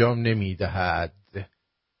حرکتی انجام نمی‌دهد.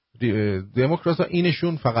 دموکرات‌ها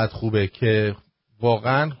اینشون فقط خوبه که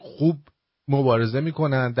واقعا خوب مبارزه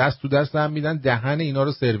میکنن، دست تو دست هم میدن، دهن اینا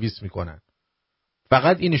رو سرویس میکنن.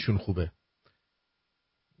 فقط اینشون خوبه،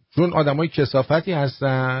 چون آدمای کثافتی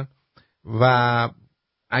هستن و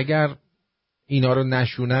اگر اینا رو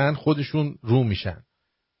نشونن خودشون رو میشن.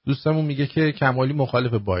 دوستمون میگه که کمالی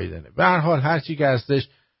مخالف بایدنه. به هر حال هر چی که هستش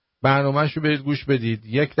برنامه‌شو برید گوش بدید.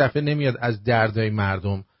 یک دفعه نمیاد از دردای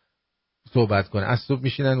مردم صحبت کنه. از صبح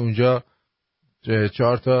میشینن اونجا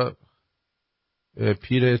 4 تا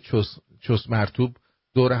پیر چس مرتوب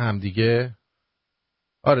دور هم دیگه.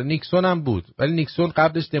 آره نیکسون هم بود، ولی نیکسون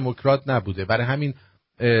قبلش دموکرات نبوده، برای همین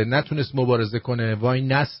نتونست مبارزه کنه، وای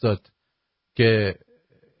نستاد که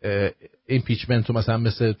ایمپیچمنت رو مثلا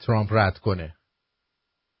مثل ترامپ رد کنه.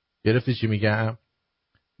 گرفتی چی میگم؟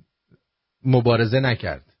 مبارزه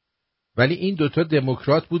نکرد. ولی این دوتا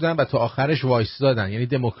دموکرات بودن و تا آخرش وایستادن، یعنی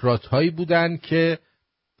دموکرات هایی بودن که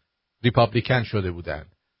ریپابلیکن شده بودن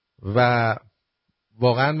و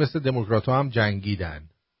واقعا مثل دموکرات ها هم جنگیدن،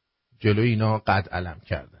 جلوی اینا قد علم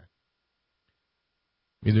کردن.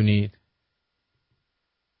 میدونید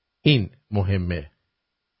این مهمه.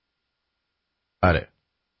 آره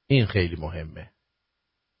این خیلی مهمه.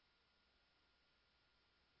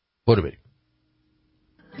 برو بریم.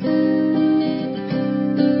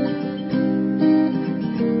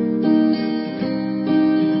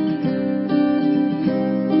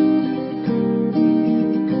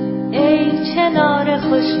 کنار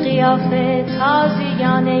خوش قیافه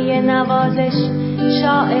تازیانه نوازش،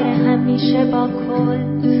 شاعر همیشه با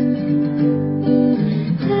کلت،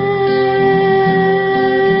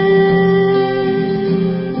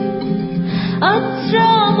 عطر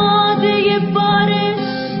آماده بارش،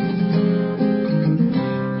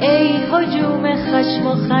 ای هجوم خشم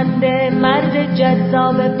و خنده، مرد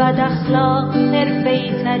جذاب بد اخلاق،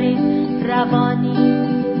 حرفه‌ای ترین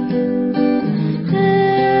روانی،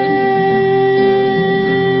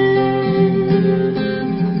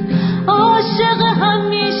 عاشق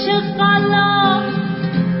همیشه خلاق،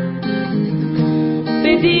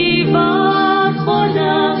 به دیوار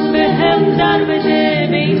خوردم به هم در بده،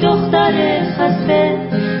 به این دختر خسته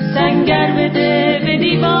سنگر بده، به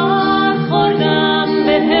دیوار خوردم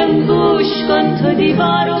به هم گوش کن، تو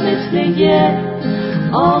دیوارو مثل یه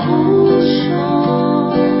آغوش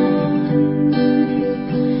کن،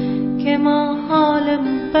 که ما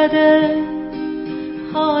حالم بده،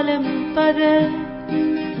 حالم بده،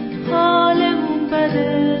 حالمون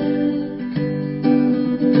بده،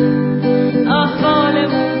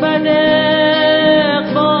 احوالمون بده،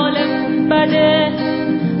 اقبالمون بده،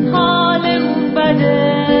 حالمون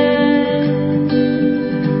بده،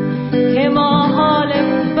 که ما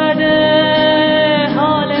حالمون بده،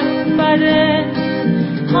 حالمون بده،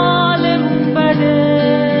 حالمون بده،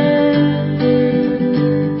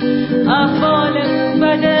 احوالمون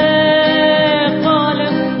بده،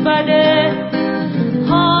 اقبالمون بده،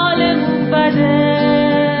 حالمون بده.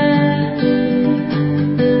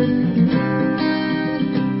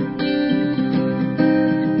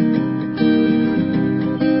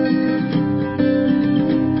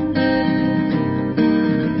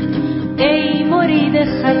 ای مرید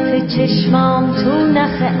خط چشمام تو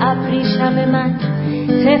نخ ابریشم من،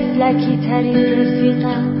 طفلکی ترین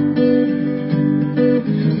رفیقم،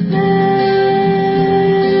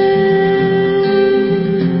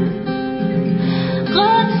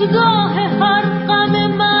 قطعگاه هر غم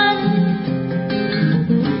من،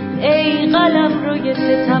 ای قلم روی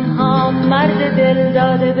ستم ها، مرد دل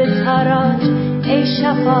داده به تاراج، ای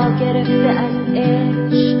شفا گرفته از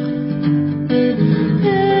عشق،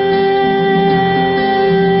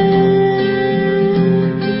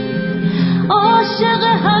 عاشق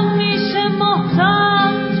همیشه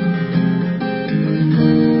محتاج،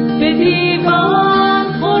 به دیوار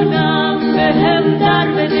خوردم به هم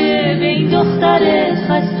در بده، به این دختر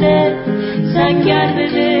خسته سنگر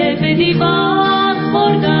بده، به دیوار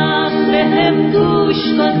خوردم به هم گوش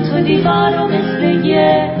کن، تو دیوارو مثل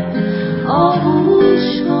یه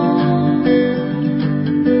آغوش کن،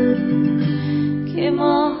 که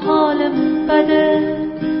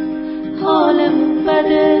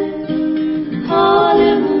بده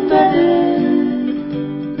حالمون بده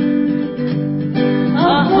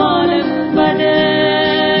حالمون بده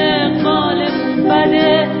حالمون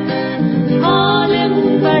بده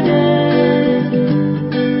حالمون بده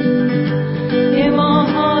ما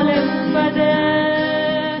حالمون بده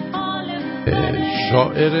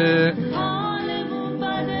شاعر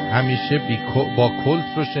همیشه با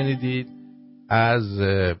کلت رو شنیدید از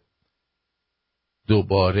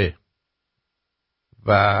دوباره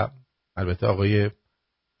و البته آقای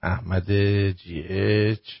احمد جی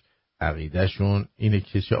اچ عقیدهشون اینه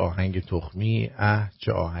که چه آهنگ تخمی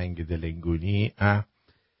چه آهنگ دلنگونی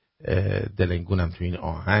دلنگونم تو این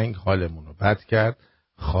آهنگ حالمون رو بد کرد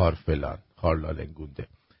خار فلان خار لالنگونده.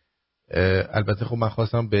 البته خب من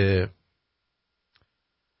خواستم به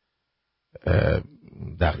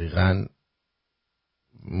دقیقاً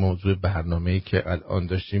موضوع برنامه‌ای که الان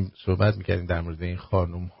داشتیم صحبت می‌کردیم در مورد این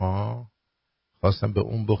خانوم‌ها خواستم به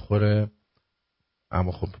اون بخوره،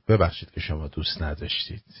 اما خب ببخشید که شما دوست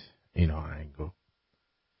نداشتید این آهنگو.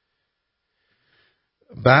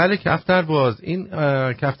 بله کفترباز، این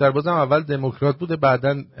کفترباز هم اول دموکرات بوده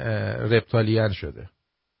بعداً رپتالیان شده،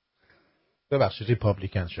 ببخشید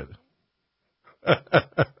ریپابلیکن شده.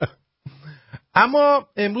 اما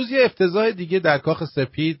امروز یه افتضاح دیگه در کاخ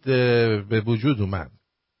سپید به وجود اومد.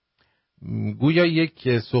 گویا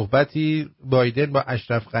یک صحبتی بایدن با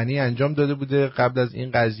اشرف غنی انجام داده بوده قبل از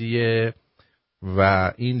این قضیه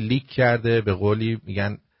و این لیک کرده، به قولی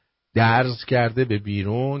میگن درز کرده به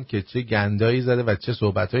بیرون که چه گندایی زده و چه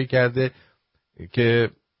صحبتایی کرده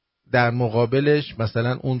که در مقابلش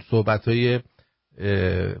مثلا اون صحبتای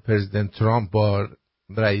پرزیدنت ترامپ با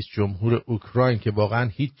رئیس جمهور اوکراین که واقعا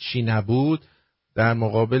هیچ چی نبود، در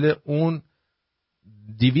مقابل اون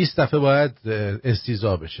 200 دفعه باید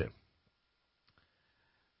استیضاح بشه.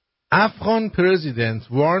 Afghan president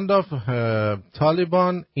warned of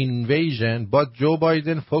Taliban invasion, but Joe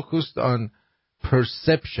Biden focused on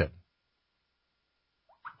perception.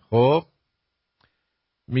 خب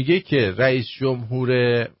میگه که رئیس جمهور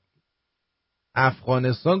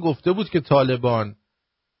افغانستان گفته بود که طالبان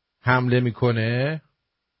حمله میکنه،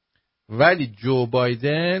 ولی جو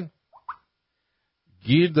بایدن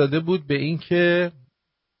گیر داده بود به این که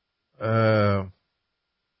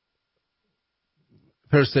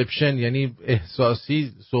پرسپشن یعنی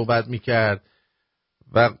احساسی صحبت میکرد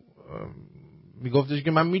و میگفتش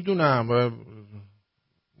که من میدونم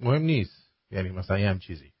مهم نیست، یعنی مثلا یه هم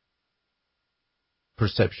چیزی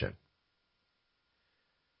perception.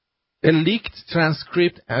 A leaked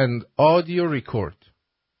transcript and audio record.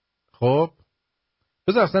 خب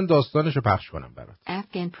بذار اصلا داستانشو پخش کنم برات.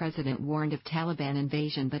 Afghan president warned of Taliban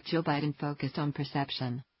invasion but Joe Biden focused on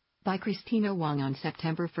perception. By Christina Wong on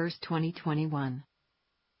September 1, 2021.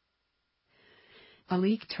 A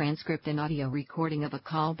leaked transcript and audio recording of a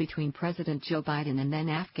call between President Joe Biden and then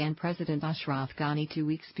Afghan President Ashraf Ghani 2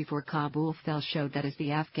 weeks before Kabul fell showed that as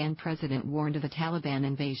the Afghan president warned of a Taliban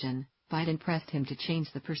invasion, Biden pressed him to change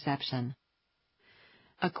the perception.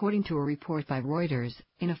 According to a report by Reuters,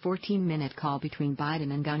 in a 14-minute call between Biden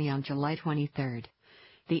and Ghani on July 23,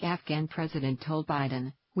 the Afghan president told Biden,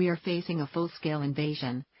 "We are facing a full-scale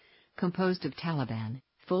invasion, composed of Taliban,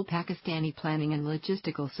 full Pakistani planning and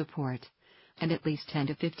logistical support, and at least 10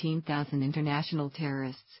 to 15,000 international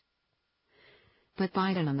terrorists." But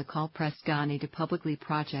Biden on the call pressed Ghani to publicly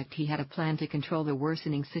project he had a plan to control the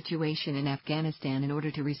worsening situation in Afghanistan in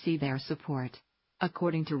order to receive their support,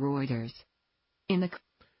 according to Reuters. In the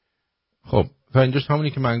خب تا اینجاش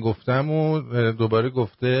همونی که من گفتم و دوباره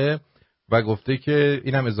گفته و گفته که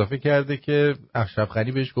اینم اضافه کرده که اشرف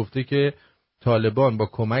غنی بهش گفته که طالبان با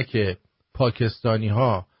کمک پاکستانی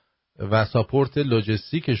ها و ساپورت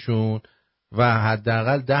لوجستیکشون و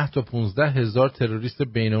حداقل 10 تا 15 هزار تروریست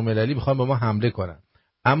بین‌المللی میخوان به ما حمله کنن.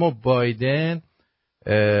 اما بایدن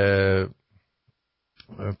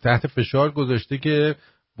تحت فشار گذاشته که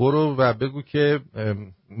برو و بگو که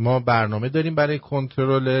ما برنامه داریم برای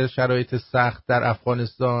کنترل شرایط سخت در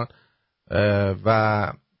افغانستان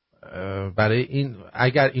و برای این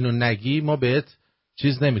اگر اینو نگی ما بهت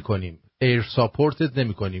چیز نمی کنیم، ایر ساپورتت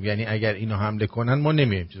نمی کنیم، یعنی اگر اینو حمله کنن ما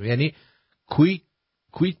نمیم، یعنی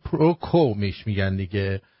کویت پرو کو میگن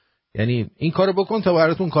دیگه، یعنی این کارو بکن تا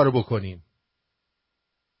براتون کارو بکنیم.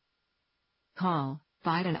 call,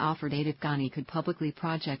 Biden offered aid if Ghani could publicly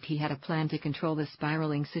project he had a plan to control the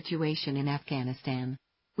spiraling situation in Afghanistan.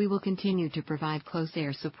 "We will continue to provide close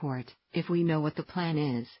air support, if we know what the plan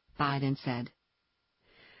is," Biden said.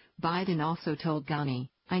 Biden also told Ghani,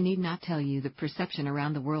 "I need not tell you the perception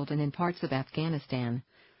around the world and in parts of Afghanistan,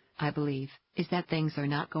 I believe, is that things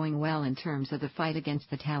are not going well in terms of the fight against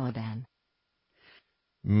the Taliban."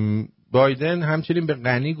 بایدن همچنین به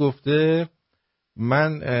غنی گفته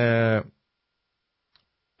من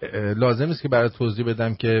لازم است که برای توضیح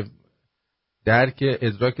بدم که درک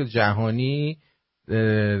ادراک جهانی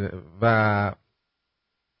و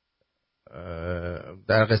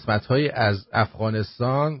در قسمت‌های از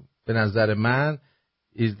افغانستان به نظر من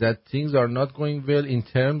is that things are not going well in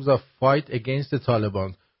terms of fight against the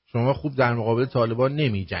Taliban. شما خوب در مقابل طالبان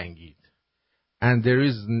نمی جنگید. And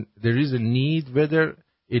there is a need, whether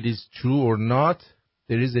it is true or not,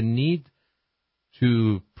 there is a need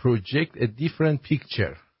to project a different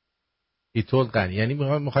picture. He told غنی. یعنی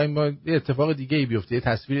می‌خوایم یه اتفاق دیگه ای بیفته، یه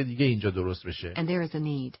تصویر دیگه اینجا درست بشه. And there is a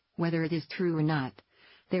need, whether it is true or not,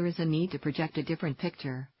 there is a need to project a different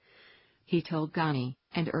picture. He told Ghani,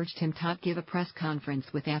 and urged him to give a press conference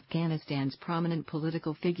with Afghanistan's prominent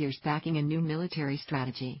political figures backing a new military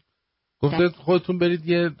strategy. گفته خودتون برید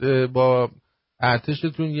یه با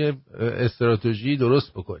ارتشتون یه استراتژی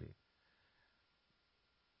درست بکنید.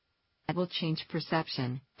 That will change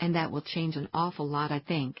perception, and that will change an awful lot, I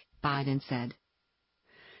think, Biden said.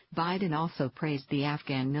 Biden also praised the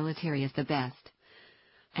Afghan military as the best,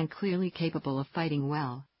 and clearly capable of fighting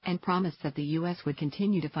well, and promised that the U.S. would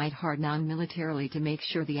continue to fight hard non-militarily to make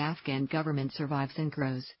sure the Afghan government survives and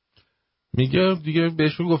grows. میگه دیگه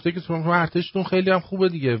بهشون گفته که شما ارتشتون خیلی هم خوبه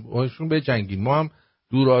دیگه، باشون بجنگید، ما هم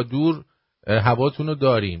دورادور هواتون رو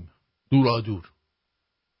داریم، دورادور.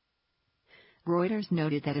 Reuters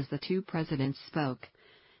noted that as the two presidents spoke,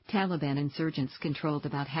 Taliban insurgents controlled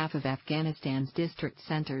about half of Afghanistan's district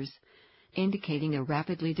centers, indicating a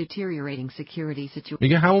rapidly deteriorating security situation.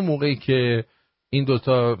 میگه همون موقعی که این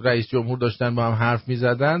دوتا رئیس جمهور داشتن با هم حرف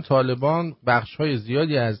میزدن، طالبان بخش‌های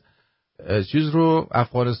زیادی از چیز رو،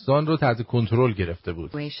 افغانستان رو تحت کنترل گرفته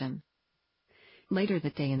بود. Later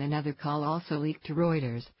that day in another call also leaked to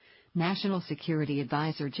Reuters, National Security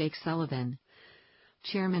Advisor Jake Sullivan,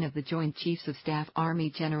 Chairman of the Joint Chiefs of Staff Army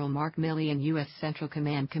General Mark Milley and U.S. Central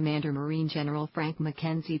Command Commander Marine General Frank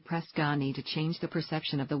McKenzie pressed Ghani to change the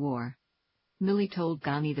perception of the war. Milley told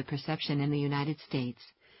Ghani the perception in the United States,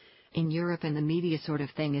 in Europe and the media sort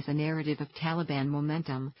of thing is a narrative of Taliban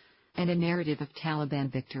momentum, and a narrative of Taliban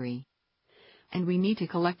victory. And we need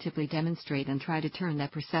to collectively demonstrate and try to turn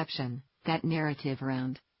that perception, that narrative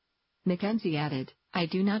around. McKenzie added, I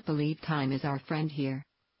do not believe time is our friend here.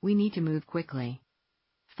 We need to move quickly.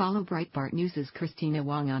 Follow Breitbart News' Christina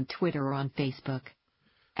Wong on Twitter or on Facebook.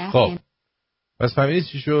 خب پس فهمیدید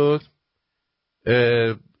چی شد؟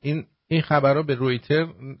 این خبرها به رویتر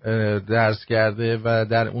درس کرده و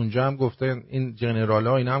در اونجا هم گفتن، این جنرال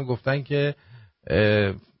ها اینا هم گفتن که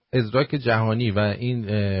ادراک جهانی و این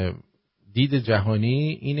دید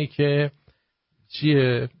جهانی اینه که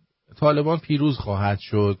چیه؟ طالبان پیروز خواهد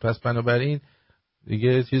شد، پس بنابراین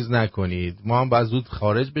دیگه چیز نکنید، ما هم باید زود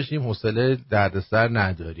خارج بشیم، حوصله دردسر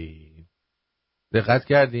نداریم. دقت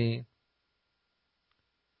کردین؟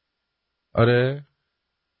 آره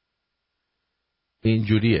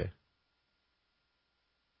اینجوریه.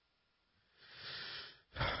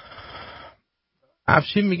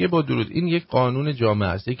 افشین میگه با درود، این یک قانون جامعه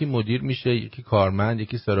است، یکی مدیر میشه، یکی کارمند،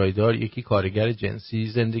 یکی سرایدار، یکی کارگر جنسی.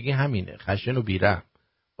 زندگی همینه، خشن و بیرحم.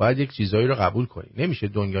 باید یک چیزایی رو قبول کنی، نمیشه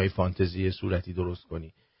دنیای فانتزی صورتی درست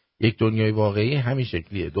کنی. یک دنیای واقعی همین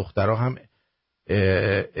شکلیه. دخترها هم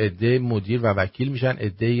عده مدیر و وکیل میشن،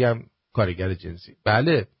 عده‌ای هم کارگر جنسی.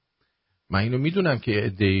 بله من اینو میدونم که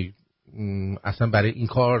عده‌ای اصلا برای این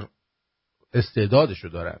کار استعدادشو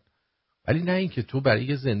دارن، ولی نه این که تو برای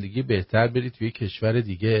یه زندگی بهتر بری توی کشور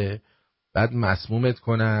دیگه، بعد مسمومت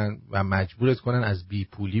کنن و مجبورت کنن از بی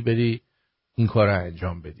پولی بری این کار رو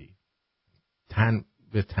انجام بدی، تن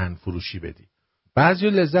به تن فروشی بدی. بعضی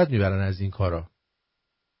لذت میبرن از این کارا،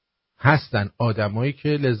 هستن آدمایی که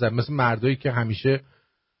لذت، مثل مردایی که همیشه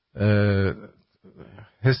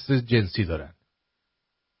حس جنسی دارن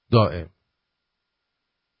دائم،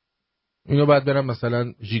 اینو بعد برن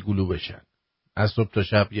مثلا ژیگولو بشن، از صبح تا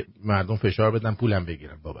شب مردم فشار بدن پولم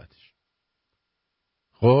بگیرن بابتش.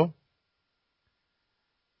 خب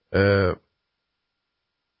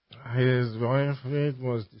his wife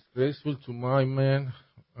was disgraceful to my man.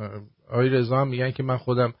 آقای رضا میگن که من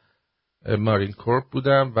خودم مارین کورپ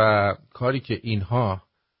بودم و کاری که اینها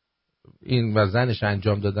این و زنش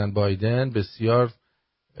انجام دادن بایدن بسیار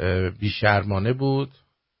بیشرمانه بود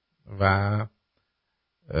و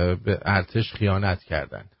به ارتش خیانت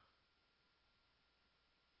کردن.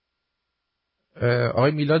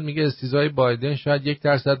 آقای میلاد میگه استیضاح بایدن شاید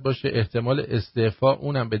 1% باشه، احتمال استعفا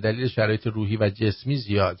اونم به دلیل شرایط روحی و جسمی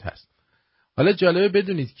زیاد هست. حالا جالبه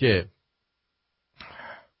بدونید که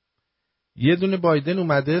یه دونه بایدن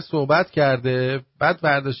اومده صحبت کرده، بعد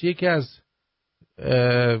برداشت یکی از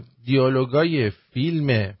دیالوگای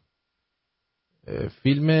فیلم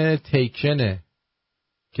فیلم تیکنه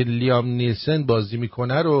که لیام نیلسن بازی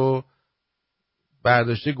میکنه رو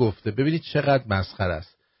برداشته گفته. ببینید چقدر مسخره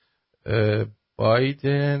است.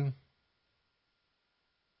 بایدن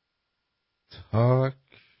تاک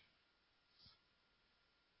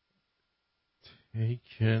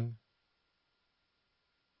تیکن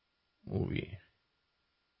مووی.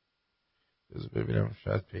 بذار ببینم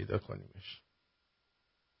شاید پیدا کنیمش.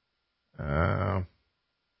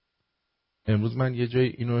 امروز من یه جای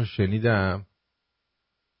اینو شنیدم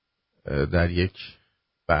در یک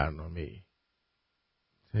برنامه.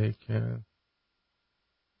 تیکن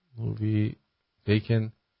مووی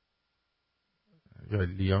تیکن یا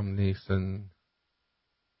لیام نیسن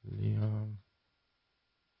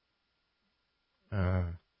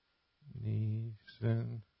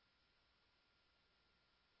نیسن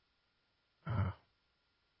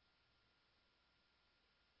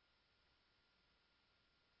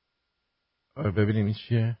ببینیم این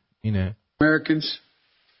چیه؟ اینه. Americans,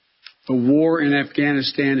 the war in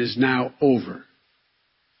Afghanistan is now over.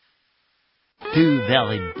 2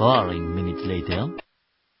 very boring minutes later.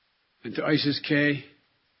 And to ISIS-K,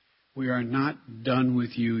 we are not done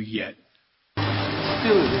with you yet.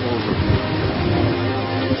 Still over.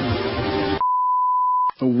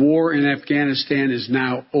 The war in Afghanistan is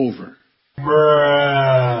now over.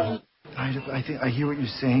 I hear what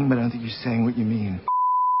you're saying, but I don't think you're saying what you mean.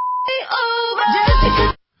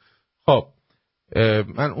 خب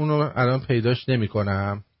من اونو الان پیداش نمی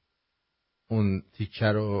کنم اون تیکه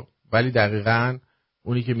رو، ولی دقیقاً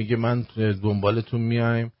اونی که میگه من دنبالتون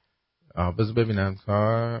میایم. بذار ببینم.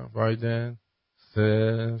 بایدن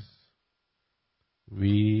says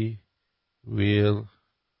we will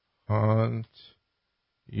hunt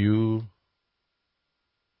you.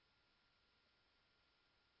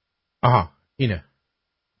 آها اینه.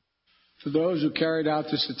 To those who carried out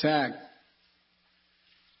this attack,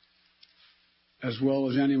 as well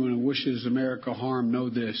as anyone who wishes America harm, know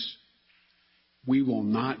this: we will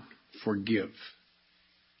not forgive.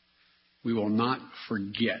 We will not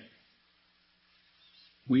forget.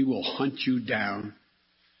 We will hunt you down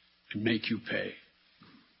and make you pay.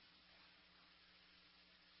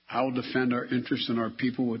 I will defend our interests and our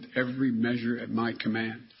people with every measure at my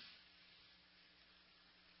command.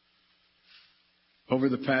 Over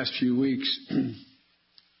the past few weeks,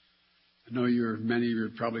 I know many of you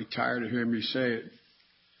are probably tired of hearing me say it.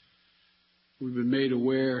 We've been made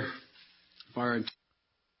aware of our...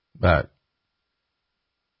 بعد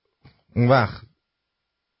اون وقت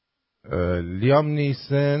لیام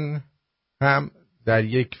نیسن هم در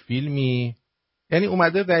یک فیلمی، یعنی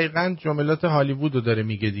اومده دقیقاً جملات هالیوود رو داره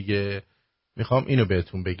میگه دیگه. میخوام اینو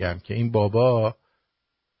بهتون بگم که این بابا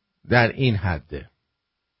در این حده.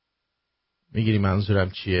 میگیری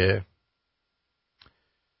منظورم چیه؟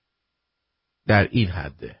 در این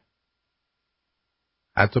حده.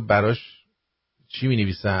 حتی براش چی می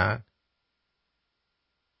نویسن؟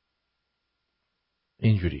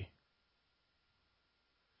 اینجوری.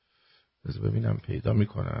 بذار ببینم پیدا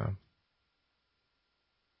میکنم.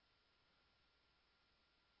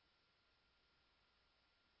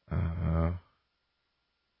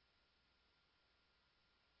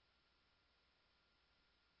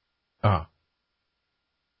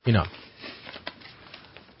 اینا.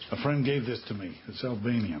 A friend gave this to me. It's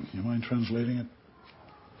Albanian. You mind translating it?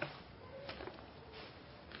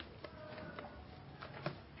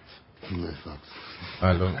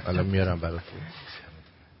 الان میارم براتون.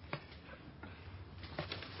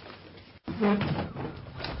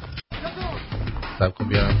 سب کن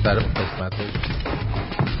بیارم سر قسمتش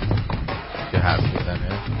که حرف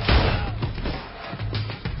میزنه.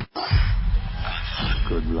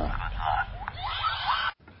 Good luck.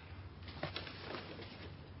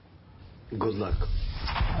 Good luck.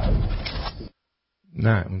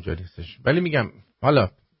 نه اونجا نیستش، ولی میگم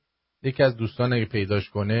حالا یکی از دوستان اگه پیداش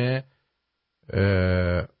کنه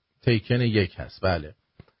تیکن 1 هست. بله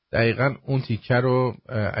دقیقاً اون تیکه رو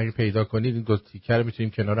اگه پیدا کنید، این دو تیکه رو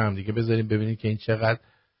میتونیم کنار هم دیگه بذاریم ببینید که این چقدر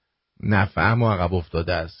نفهم و عقب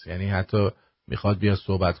افتاده است. یعنی حتی میخواد بیا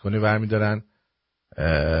صحبت کنه برمیدارن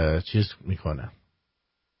چیز میکنن،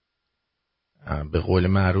 به قول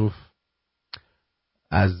معروف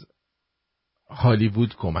از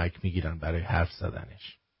هالیوود کمک میگیرن برای حرف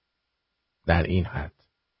زدنش. در این حد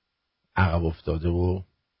عقب افتاده و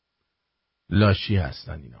لاشی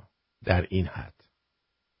هستن اینا. در این حد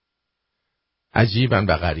عجیبن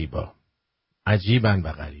و غریبا. عجیبن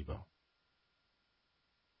و غریبا.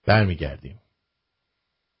 برمیگردیم.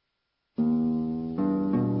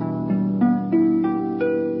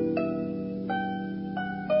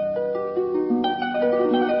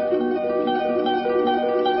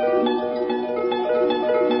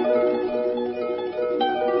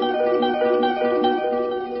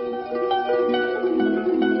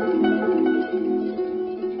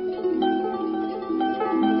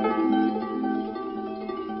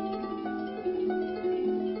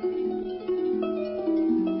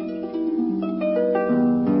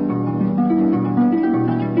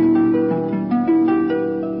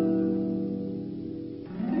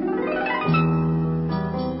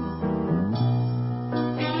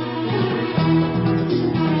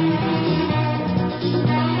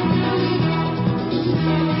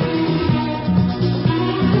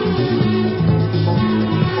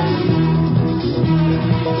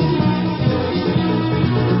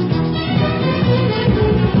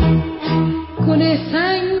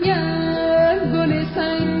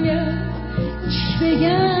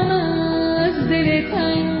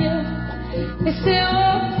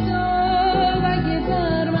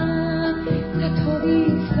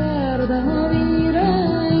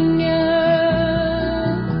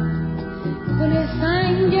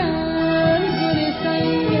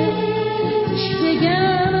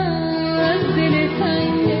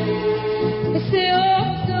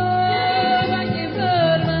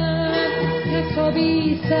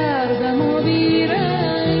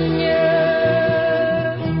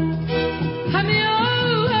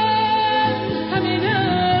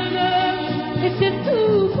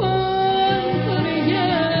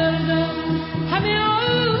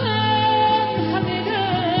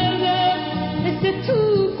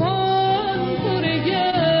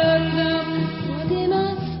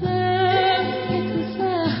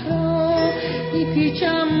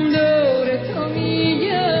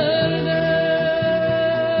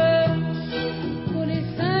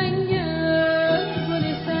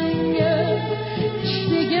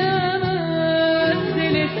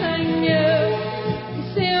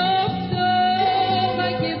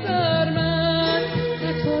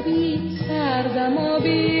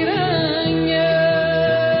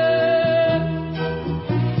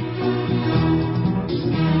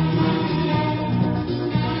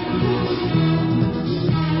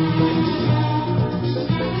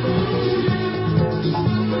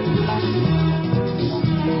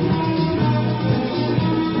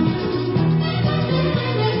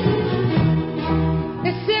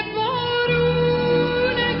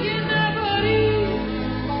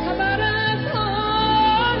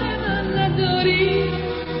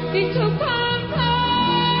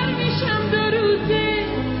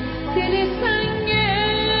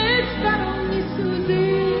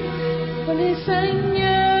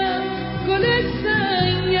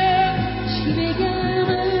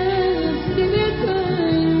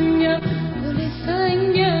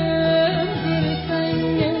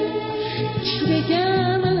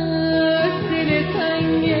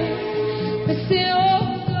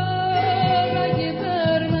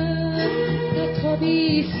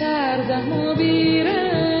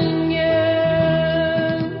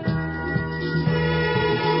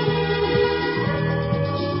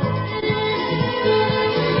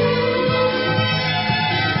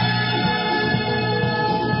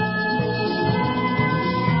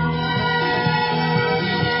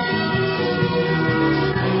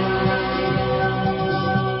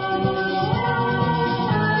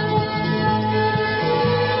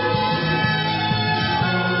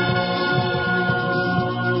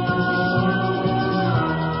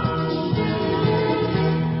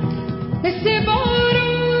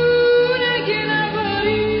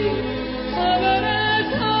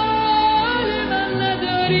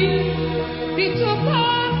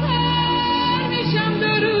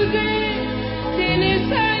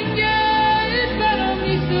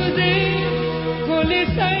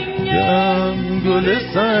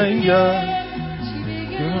 گل سنگم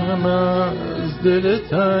گم از دل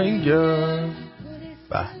تنگم.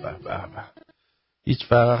 به به به به،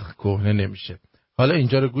 هیچ وقت کهنه نمیشه. حالا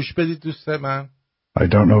اینجا رو گوش بدید دوست من. I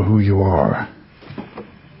don't know who you are.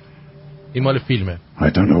 این مال فیلمه. I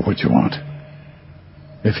don't know what you want.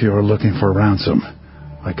 If you are looking for ransom,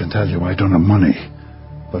 I can tell you I don't have money.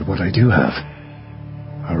 But what I do have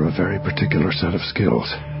are a very particular set of skills.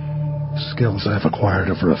 Skills I've acquired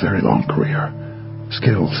over a very long career.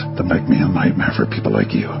 Skills that make me a nightmare for people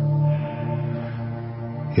like you.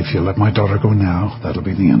 If you let my daughter go now, that'll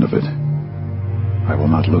be the end of it. I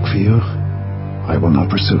will not look for you. I will not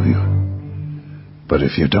pursue you. But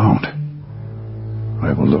if you don't,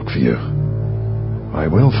 I will look for you. I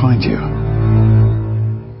will find you.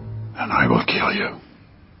 And I will kill you.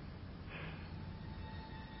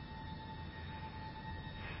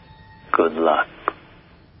 Good luck.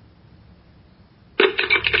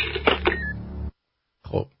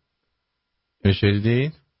 خب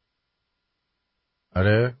شنیدین؟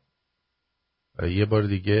 آره یه بار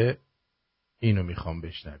دیگه اینو میخوام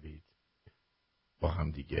بشنوید با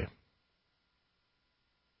هم دیگه.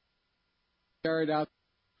 Carried out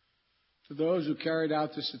to those who carried out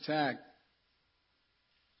this attack,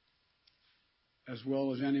 as well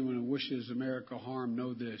as anyone who wishes America harm,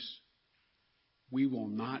 know this: we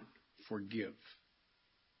will not forgive.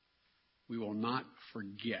 We will not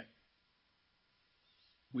forget.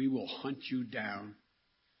 We will hunt you down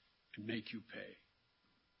and make you pay.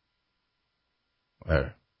 Where?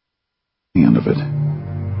 The end of it.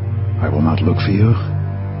 I will not look for you.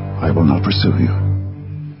 I will not pursue you.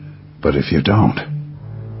 But if you don't,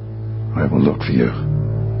 I will look for you.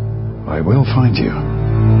 I will find you.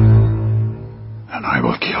 And I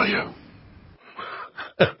will kill you.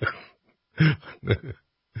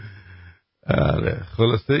 آره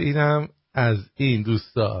خلاصه اینم از این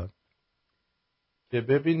دوستان که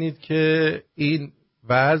ببینید که این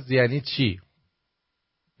وضع یعنی چی.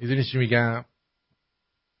 میدونی چی میگم؟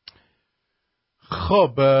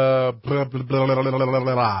 خب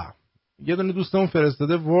یه دونه دوستمون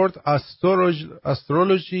فرستاده ورد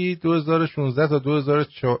استرولوژی 2016 تا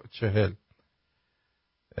 2040.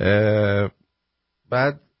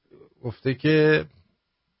 بعد گفته که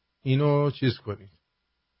اینو چیز کنید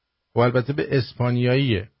و البته به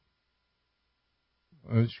اسپانیاییه.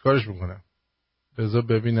 چیکارش میکنم؟ بذار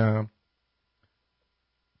ببینم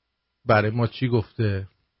برای ما چی گفته.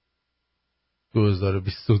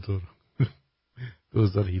 2022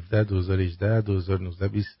 2017 2018 2019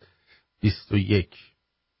 2021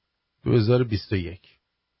 2021.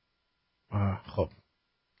 خب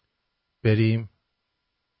بریم.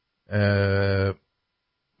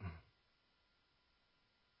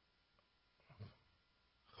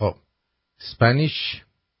 خب اسپانیش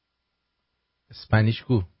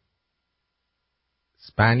کو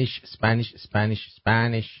اسپانیش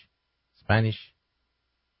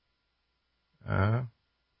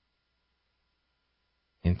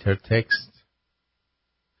اینترتکست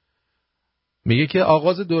میگه که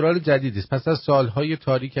آغاز دوران جدیدی است. پس از سالهای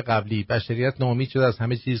تاریک قبلی بشریت ناامید شده، از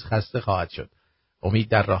همه چیز خسته خواهد شد. امید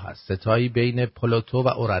در راه است، ستایی بین پلوتو و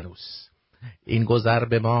اورانوس. این گذر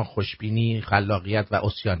به ما خوشبینی، خلاقیت و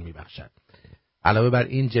عصیان میبخشد. علاوه بر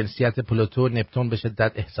این جنسیت پلوتو نپتون به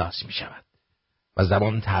شدت احساس میشود و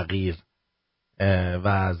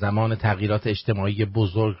زمان تغییرات اجتماعی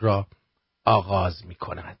بزرگ را آغاز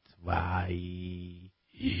میکند. وای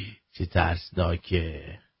چه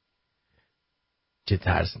ترسناکه.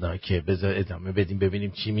 بذار ادامه بدیم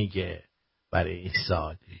ببینیم چی میگه برای این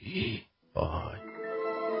سال. وای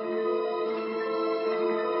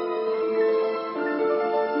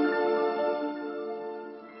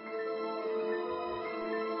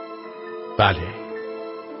بله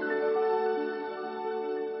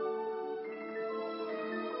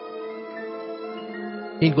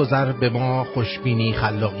این گذر به ما خوشبینی،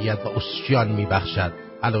 خلاقیت و عصیان میبخشد.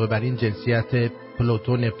 علاوه بر این جنسیت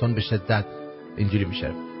پلوتو نپتون به شدت اینجوری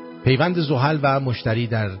میشه. پیوند زحل و مشتری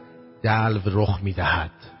در دلو رخ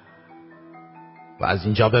میدهد و از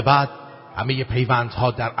اینجا به بعد همه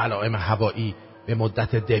پیوندها در علائم هوایی به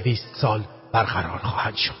مدت 200 سال برقرار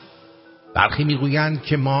خواهند شد. برخی میگویند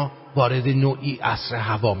که ما وارد نوعی عصر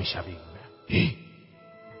هوا میشویم.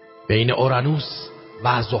 بین اورانوس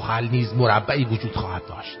و زحل نیز مربعی وجود خواهد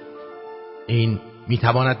داشت. این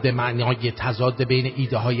میتواند به معنای تضاد بین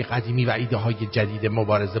ایده های قدیمی و ایده های جدید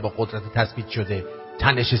مبارزه با قدرت تثبیت شده،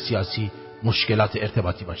 تنش سیاسی، مشکلات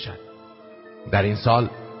ارتباطی باشد. در این سال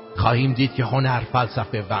خواهیم دید که هنر،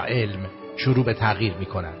 فلسفه و علم شروع به تغییر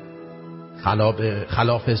میکنند،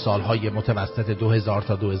 خلاف سالهای متوسط 2000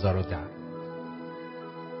 تا 2010.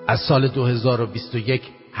 از سال 2021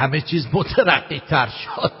 همه چیز مترقی‌تر،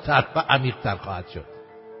 شادتر و عمیق‌تر خواهد شد.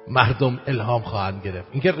 مردم الهام خواهند گرفت.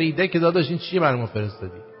 این که ریده که داداش این چیه برای ما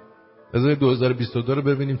فرستادی؟ بذار 2022 رو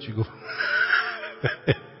ببینیم چی گفت.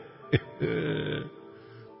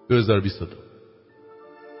 2022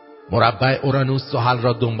 مربع اورانوس زحل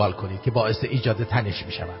را دنبال کنید که باعث ایجاد تنش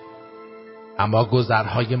می شود، اما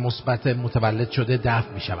گذرهای مثبت متولد شده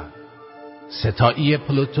دفع می شود. ستایی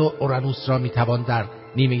پلوتو اورانوس را می توان در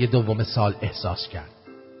نیمه دوم سال احساس کرد.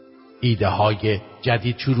 ایده های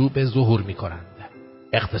جدید شروع به ظهور می کنند.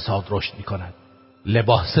 اقتصاد رشد می کند.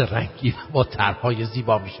 لباس رنگی با طرحهای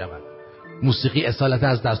زیبا می شود. موسیقی اصالت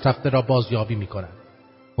از دست رفته را بازیابی می کند.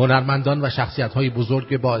 هنرمندان و شخصیت های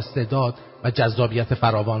بزرگ با استعداد و جذابیت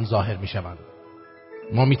فراوان ظاهر می شوند.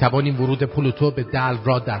 ما می توانیم ورود پلوتو به دلو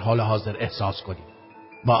را در حال حاضر احساس کنیم.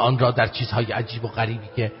 ما آن را در چیزهای عجیب و غریبی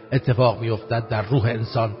که اتفاق می افتد در روح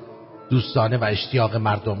انسان، دوستانه و اشتیاق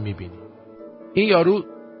مردم می بینیم. این یارو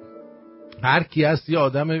هر کی هست یه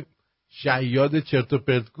آدم شیاد چرت و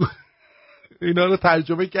پرت گو. اینا رو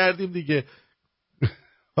ترجمه کردیم دیگه.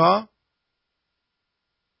 ها؟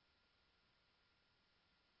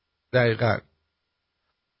 دقیقاً.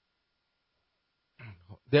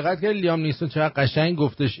 دقت کرد لیام نیستون چقدر قشنگ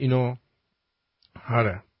گفتش اینو.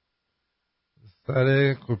 آره.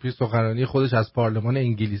 سر کپی سخنرانی خودش از پارلمان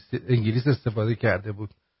انگلیس استفاده کرده بود.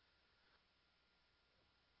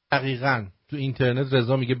 دقیقاً تو اینترنت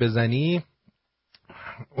رضا میگه بزنی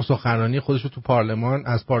سخنرانی خودش رو تو پارلمان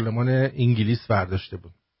از پارلمان انگلیس برداشته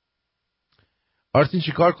بود. آرتین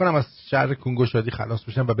چیکار کنم از شهر کنگوشادی خلاص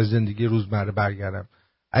بشم و به زندگی روزمره برگردم؟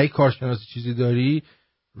 اگه کارشناسی چیزی داری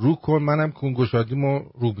رو کن، منم کنگوشادیمو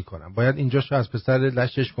رو میکنم. باید اینجاشو از پسر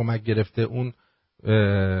لشش کمک گرفته، اون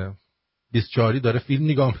 24 داره فیلم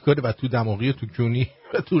نگاه میکنه و تو دماغی و تو کونی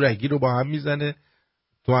و تو رگی رو با هم میزنه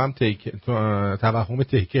تو هم توهم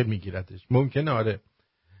تیکر میگیرتش. ممکنه آره.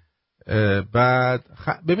 بعد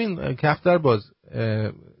ببین کفتر باز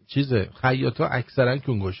خیاطا اکثرا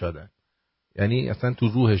کنگوشادن، یعنی اصلا تو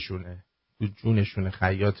روحشونه، تو جونشونه.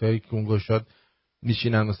 خیاطای کنگوشاد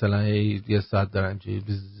میشینن مثلا یه ساعت دارن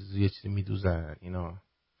یه چیزی میدوزن اینا.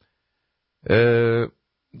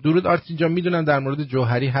 درود آرتین جان، میدونم در مورد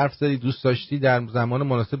جوهری حرف زدی، دوست داشتی در زمان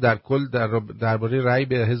مناسب در کل درباره رأی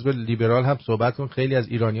به حزب لیبرال هم صحبت کن. خیلی از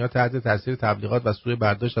ایرانی‌ها تحت تاثیر تبلیغات و سوء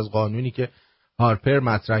برداشت از قانونی که هارپر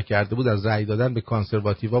مطرح کرده بود از رأی دادن به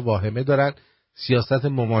کانسرواتیوها واهمه دارن. سیاست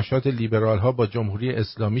مماشات لیبرال‌ها با جمهوری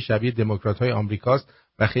اسلامی شبیه دموکرات‌های آمریکاست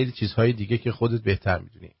و خیلی چیزهای دیگه که خودت بهتر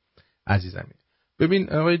میدونی عزیزم. ببین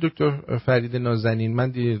آقای دکتر فرید نازنین، من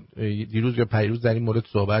دیروز یا پیروز در این مورد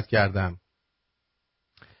صحبت کردم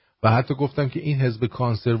و حتی گفتم که این حزب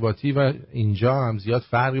کانسرواتیو و اینجا هم زیاد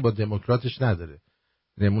فرقی با دموکراتش نداره.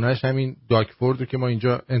 نمونهش همین داکفورد که ما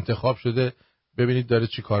اینجا انتخاب شده، ببینید داره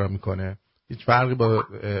چی کارا میکنه، هیچ فرقی با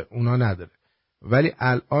اونا نداره. ولی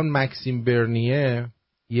الان مکسیم برنیه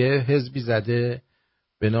یه حزبی زده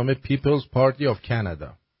به نام People's Party of Canada.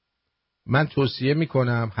 من توصیه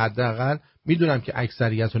میکنم، حداقل میدونم که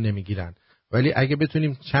اکثریت رو نمیگیرن، ولی اگه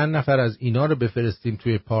بتونیم چند نفر از اینا رو بفرستیم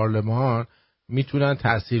توی پارلمان میتونن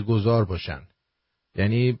تاثیرگذار باشن.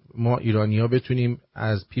 یعنی ما ایرانی‌ها بتونیم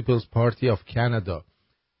از People's Party of Canada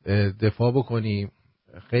دفاع بکنیم.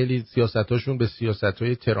 خیلی سیاستاشون به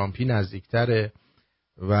سیاستای ترامپی نزدیکتره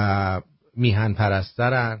و میهن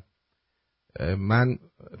پرسترن. من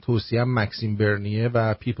توصیم مکسیم برنیه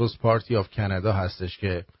و People's Party of Canada هستش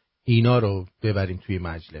که اینا رو ببریم توی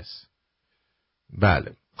مجلس.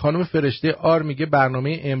 بله. خانم فرشته آر میگه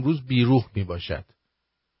برنامه امروز بیروح میباشد.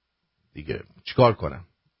 دیگه چیکار کنم؟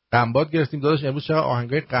 غمباد گرفتیم داداش، امروز چقدر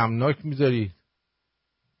آهنگای غمناک میذاری؟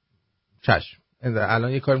 چشم.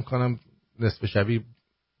 الان یه کار میکنم نصف شبی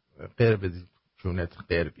غیر بدید چونت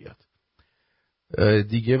غیر بیاد.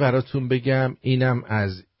 دیگه براتون بگم اینم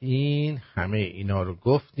از این، همه اینا رو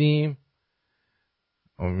گفتیم.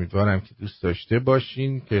 امیدوارم که دوست داشته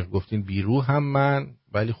باشین که گفتین بیروح هم من،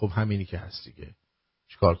 ولی خب همینی که هست دیگه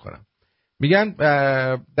چیکار کنم. میگن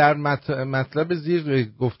در مطلب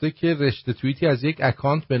زیر گفته که رشته توییتی از یک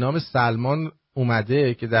اکانت به نام سلمان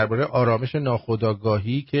اومده که درباره آرامش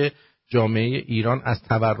ناخودآگاهی که جامعه ایران از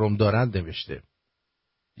تورم دارند نوشته.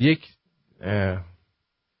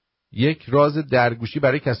 یک راز درگوشی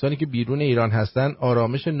برای کسانی که بیرون ایران هستن،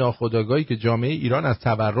 آرامش ناخودآگاهی که جامعه ایران از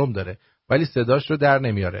تورم داره ولی صداش رو در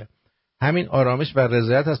نمیاره. همین آرامش و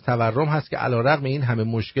رضایت از تورم هست که علیرغم این همه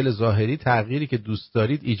مشکل ظاهری تغییری که دوست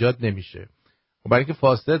دارید ایجاد نمیشه. خب برای که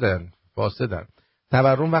فاسدن.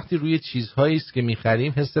 تورم وقتی روی چیزهایی است که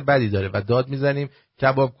میخریم حس بدی داره و داد میزنیم.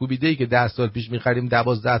 کباب کوبیده‌ای که 10 سال پیش میخریم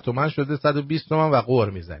 12 تومن شده 120 تومن و قهر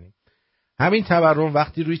میزنیم. همین تورم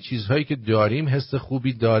وقتی روی چیزهایی که داریم حس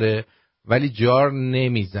خوبی داره ولی جار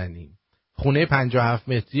نمیزنیم. خونه 57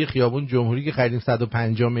 متری خیابون جمهوری که خریدیم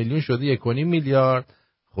 150 میلیون شده 1.5 میلیارد،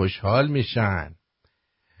 خوشحال میشن.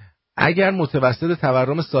 اگر متوسط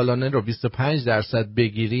تورم سالانه رو 25%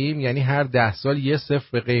 بگیریم، یعنی هر 10 سال یه صفر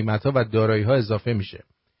به قیمت‌ها و دارایی‌ها اضافه میشه.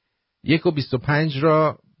 1.25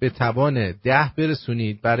 را به توان 10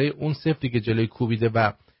 برسونید، برای اون صفری که جلوی کوبیده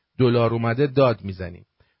و دلار اومده داد میزنیم.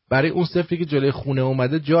 برای اون صفری که جلوی خونه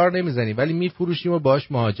اومده جار نمیزنیم ولی میفروشیم و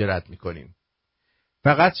باهاش مهاجرت میکنیم.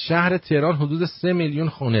 فقط شهر تهران حدود 3 میلیون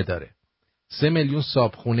خونه داره. 3 میلیون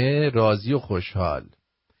صابخونه راضی و خوشحال.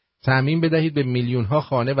 تامین بدهید به میلیون ها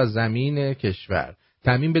خانه و زمین کشور.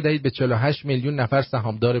 تامین بدهید به 48 میلیون نفر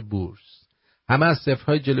سهامدار بورس. همه از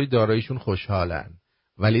صفرهای جلوی داراییشون خوشحالن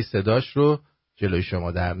ولی صداش رو جلوی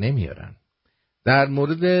شما در نمیارن. در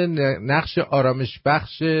مورد نقش آرامش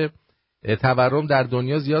بخش تورم در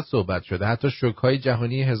دنیا زیاد صحبت شده. حتی شوک‌های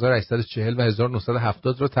جهانی 1840 و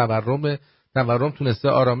 1970 رو تورم تونسته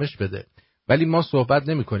آرامش بده. ولی ما صحبت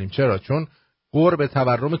نمی‌کنیم. چرا؟ چون قرب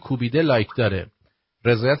تورم کوبیده لایک داره.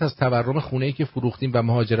 رضایت از تورم خونه‌ای که فروختیم و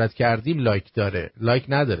مهاجرت کردیم لایک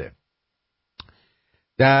نداره.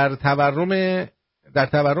 در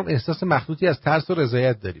تورم احساس مخلوطی از ترس و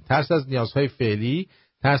رضایت داریم. ترس از نیازهای فعلی،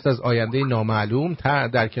 ترس از آینده نامعلوم،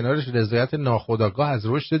 در کنارش رضایت ناخودآگاه از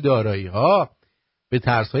رشد دارایی‌ها. به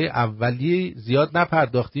ترس‌های اولی زیاد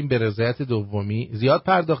پرداختیم، به رضایت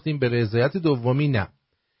دومی نه.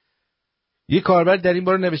 یک کاربر در این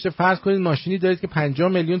باره نوشته فرض کنید ماشینی دارید که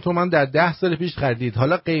 50 میلیون تومان در 10 سال پیش خریدید.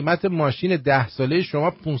 حالا قیمت ماشین 10 ساله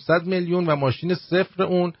شما 500 میلیون و ماشین صفر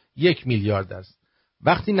اون 1 میلیارد است.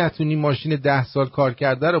 وقتی نتونی ماشین 10 سال کار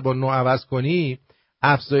کرده رو با نو عوض کنی،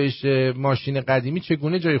 افزایش ماشین قدیمی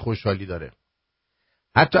چگونه جای خوشحالی داره؟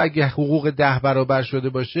 حتی اگه حقوق 10 برابر شده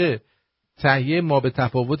باشه، تهیه ما به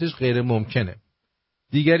تفاوتش غیر ممکنه.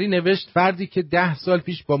 دیگری نوشت فردی که 10 سال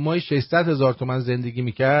پیش با مای 600,000 تومان زندگی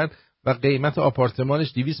میکرد و قیمت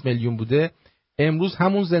آپارتمانش 200 میلیون بوده، امروز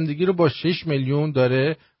همون زندگی رو با 6 میلیون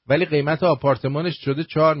داره ولی قیمت آپارتمانش شده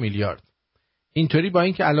 4 میلیارد. اینطوری با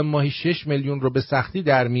اینکه الان ماهی 6 میلیون رو به سختی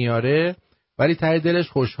در میاره ولی ته دلش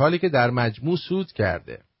خوشحاله که در مجموع سود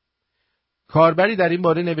کرده. کاربری در این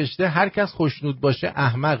باره نوشته هر کس خوشنود باشه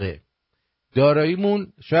احمقه.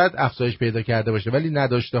 داراییمون شاید افزایش پیدا کرده باشه ولی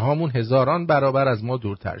نداشته هامون هزاران برابر از ما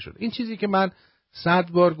دورتر شد. این چیزی که من 100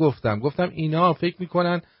 بار گفتم اینا فکر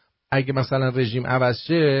میکنن اگه مثلا رژیم عوض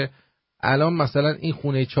شه الان مثلا این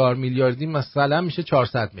خونه 4 میلیاردی مثلا میشه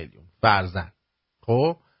 400 میلیون فرضاً.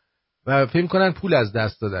 خب و فکر میکنن پول از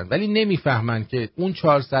دست دادن ولی نمیفهمن که اون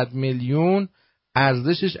 400 میلیون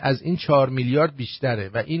ارزشش از این 4 میلیارد بیشتره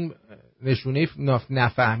و این نشونه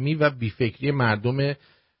نفهمی و بیفکری مردم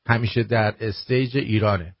همیشه در استیج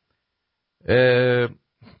ایرانه.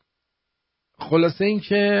 خلاصه این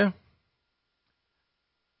که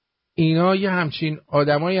اینا یه همچین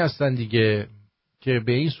آدمایی هستن دیگه که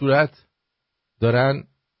به این صورت دارن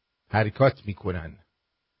حرکات میکنن.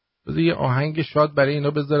 بذار یه آهنگ شاد برای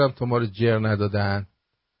اینا بذارم تا ما رو جر ندادن.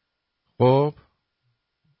 خب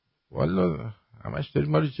والا همش دارید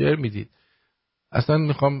ما رو جر میدید. اصلا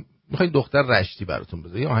میخواین دختر رشتی براتون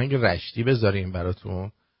بذارم، یه آهنگ رشتی بذاریم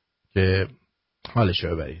براتون که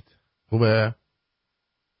حالشو ببرید. خوبه؟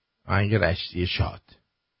 آهنگ رشتی شاد.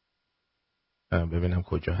 ببینم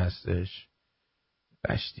کجا هستش.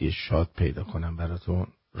 رشتی شاد پیدا کنم براتون.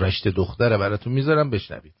 رشت دختره براتون میذارم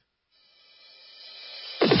بشنوید.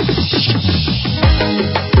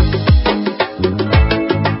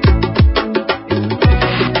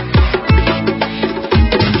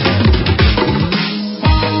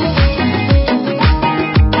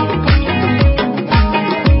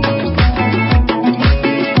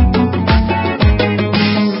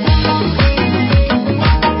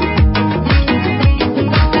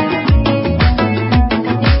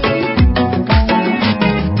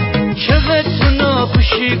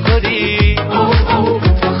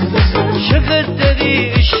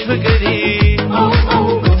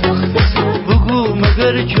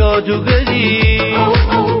 جادوگری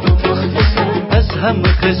از هم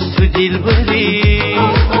قصد و دلبری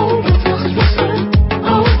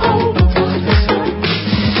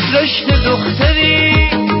رشت دختری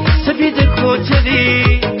سپید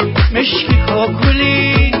کوتری مشکی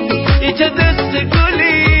کاکولی ایت دست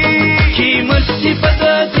گلی کی مستی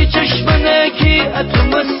فداتی چشمنه کی اتو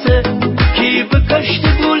مسته کی بکشت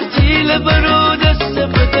گل تیل برو دست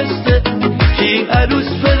بدسته کی عروس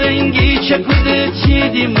فرنگی چکوده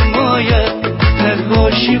چیدی ممایه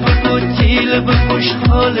نقاشی بگو تیل بگوش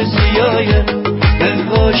خال زیایه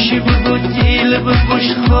نقاشی بگو تیل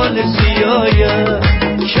بگوش خال زیایه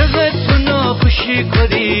چقدر تو ناخوشی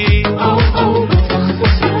کاری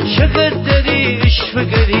چقدر داری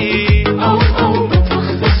عشقگری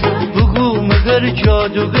بگو مگر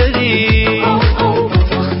جادوگری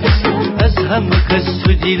از همه کس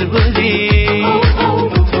تو دل بری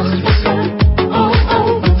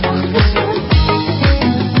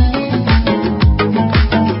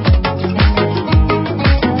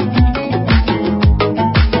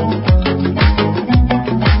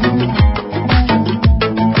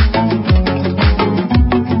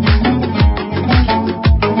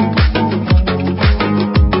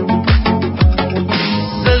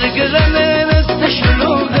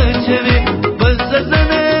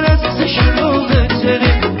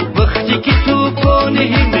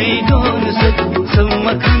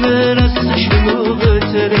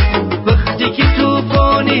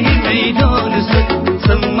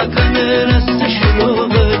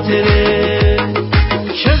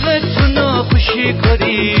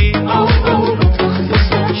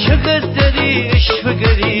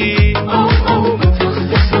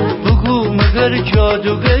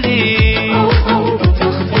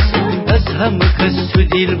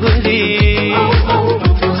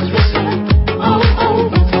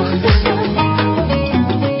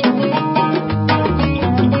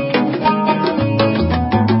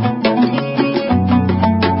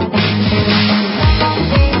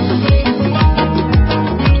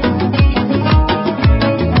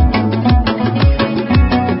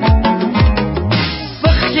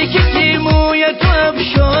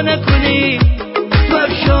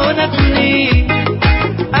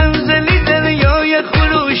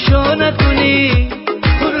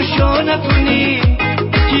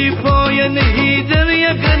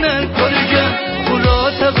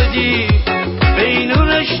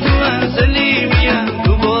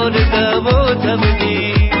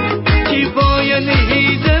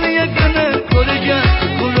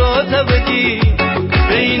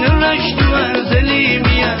بین رشت و انزلی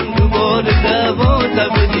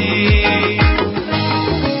تبدی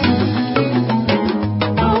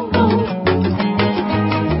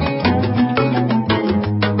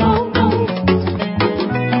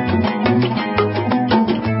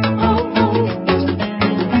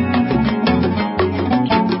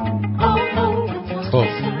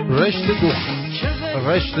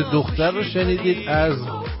رشت دختر رو شنیدید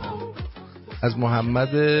از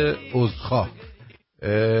محمد عذرخواه.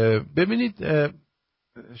 ببینید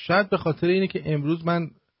شاید به خاطر اینه که امروز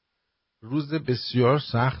من روز بسیار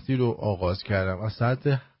سختی رو آغاز کردم. از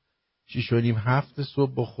ساعت 6:30-7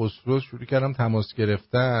 صبح با خسرو شروع کردم تماس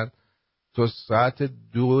گرفتن تا ساعت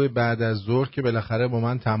 2 بعد از ظهر که بالاخره با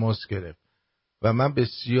من تماس گرفت و من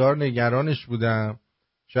بسیار نگرانش بودم.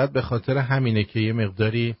 شاید به خاطر همینه که یه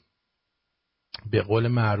مقداری به قول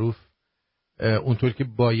معروف اونطور که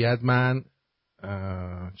باید من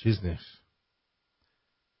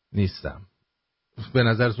نیستم. به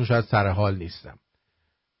نظرتون شاید سر حال نیستم.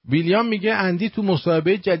 ویلیام میگه اندی تو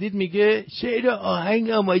مصاحبه جدید میگه شعر آهنگ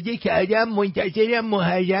آماده کردم منتظرم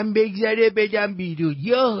محرم بگذره بدم بیرون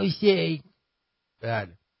یا حسین.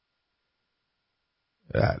 بله.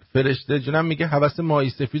 فرشته جونم میگه هوس ماهی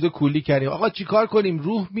سفید و کولی کردیم. آقا چیکار کنیم؟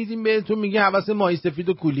 روح میدیم بهتون میگه هوس ماهی سفید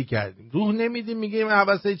و کولی کردیم. روح نمیدیم میگه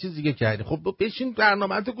هوس یه چیز دیگه کردیم. خب بشین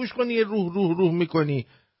برنامه‌تو گوش کنی. یه روح میکنی.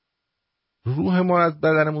 روح ما از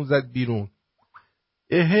بدنمون زد بیرون.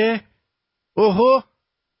 اوهو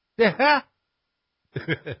ده.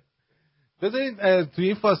 بذارید توی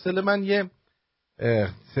این فاصله من یه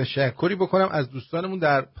تشکری بکنم از دوستانمون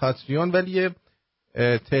در پاتریون، ولی یه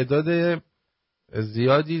تعداد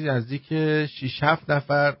زیادی نزدیک 6-7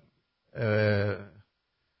 نفر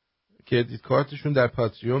کردیت کارتشون در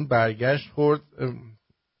پاتریون برگشت خورد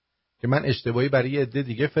که من اشتباهی برای یه عده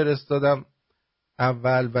دیگه فرستادم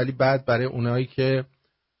اول، ولی بعد برای اونایی که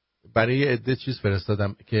برای یه عده چیز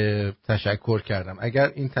فرستادم که تشکر کردم.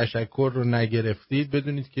 اگر این تشکر رو نگرفتید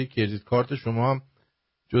بدونید که کردیت کارت شما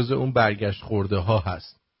جز اون برگشت خورده ها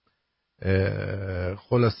هست.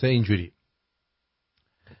 خلاصه اینجوری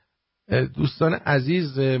دوستان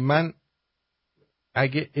عزیز، من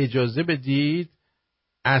اگه اجازه بدید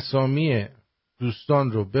اسامی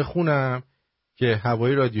دوستان رو بخونم که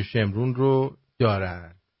هوای رادیو شمرون رو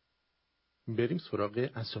دارن. بریم سراغ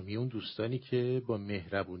اسامی اون دوستانی که با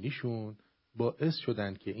مهربونیشون باعث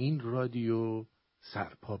شدن که این رادیو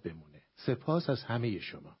سرپا بمونه. سپاس از همه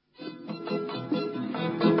شما.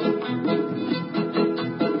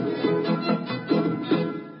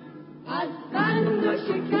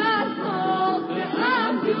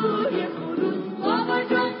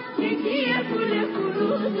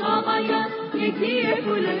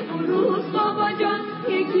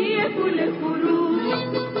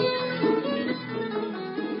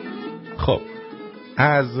 خب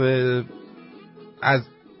از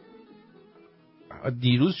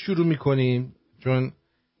دیروز شروع میکنیم، چون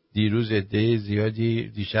دیروز عده زیادی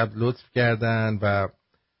دیشب لطف کردن و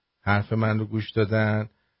حرف من رو گوش دادن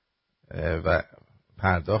و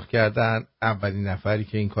پرداخت کردن. اولین نفری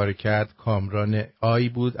که این کار کرد کامران آی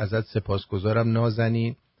بود، ازت سپاسگزارم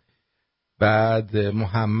نازنین. بعد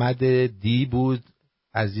محمد دی بود،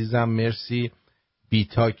 عزیزم مرسی.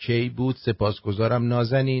 بیتا کی بود، سپاسگزارم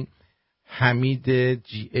نازنین. حمید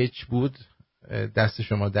جی اچ بود، دست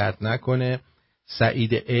شما درد نکنه.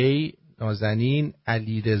 سعید ای نازنین.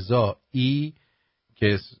 علی رضا ای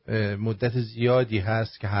که مدت زیادی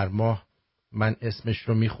هست که هر ماه من اسمش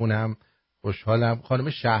رو میخونم، خوشحالم. خانم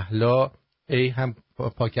شهلا ای هم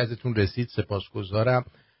پاکتتون رسید، سپاسگزارم.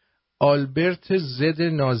 آلبرت زد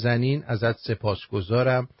نازنین، ازت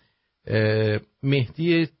سپاسگزارم.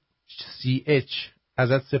 مهدی سی اچ،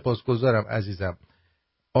 ازت سپاسگزارم عزیزم.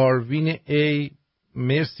 آروین ای،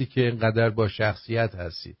 مرسی که اینقدر با شخصیت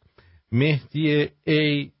هستید. مهدی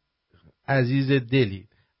ای عزیز دلی.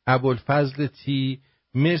 ابوالفضل تی،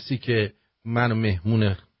 مرسی که منو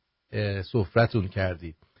مهمون سفرتون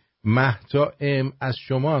کردید. مهتا ام، از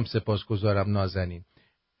شما هم سپاسگزارم نازنین.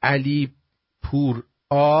 علی پور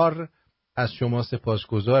آر، از شما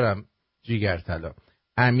سپاسگزارم جیگرطلا.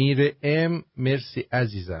 امیر ام، مرسی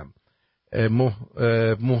عزیزم.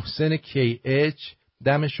 محسن کی اچ،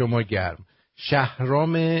 دم شما گرم.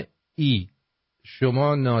 شهرام ای،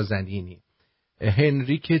 شما نازنینی.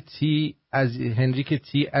 هنریک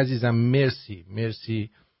تی عزیزم، مرسی.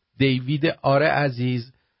 دیوید آره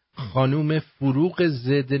عزیز. خانوم فروغ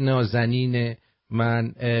زد نازنین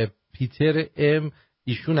من. پیتر ام،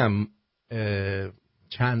 ایشونم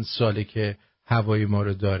چند ساله که هوای ما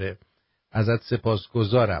رو داره، ازت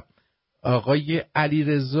سپاسگزارم. آقای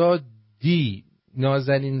علیرضا دی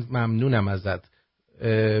نازنین، ممنونم ازت.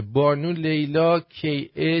 بانو لیلا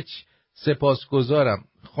کی اچ، سپاسگزارم.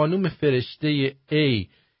 خانم فرشته A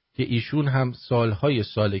که ایشون هم سالهای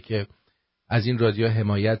ساله که از این رادیو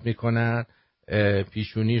حمایت میکنن،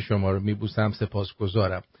 پیشونی شما رو میبوسم،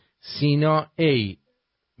 سپاسگزارم. سینا A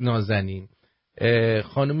نازنین،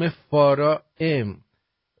 خانم فارا ام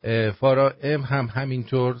هم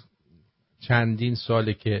همینطور چندین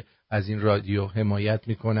ساله که از این رادیو حمایت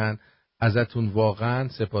میکنن، ازتون واقعا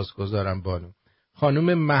سپاسگزارم بانو.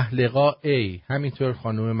 خانم محلقا A همینطور،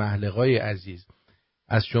 خانم محلقای عزیز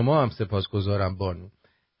از شما هم سپاسگزارم بانو.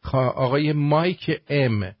 آقای مایک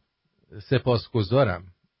ام سپاسگزارم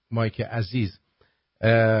مایک عزیز.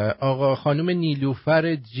 آقا خانم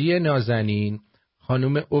نیلوفر جی نازنین،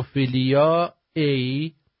 خانم اوفیلیا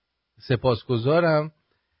ای سپاسگزارم.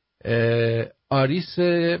 آریس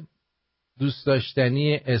دوست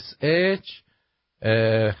داشتنی اس اچ،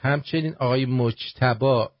 همچنین آقای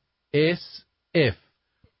مجتبی اس اف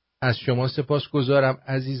از شما سپاسگزارم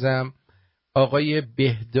عزیزم. آقای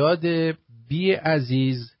بهداد بی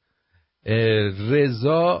عزیز،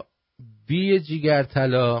 رضا بی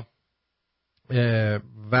جیگرطلا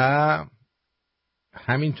و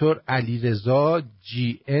همینطور علی رضا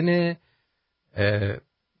جی ان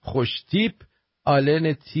خوشتیپ،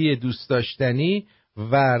 آلن تی دوست داشتنی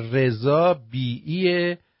و رضا بی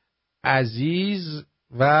ای عزیز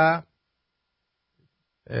و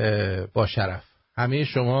با شرف. همه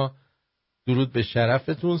شما درود به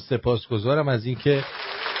شرفتون، سپاسگزارم از اینکه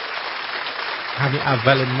همین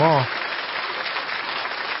اول ماه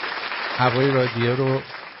هوای رادیو رو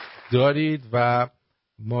دارید و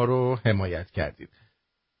ما رو حمایت کردید.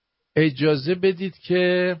 اجازه بدید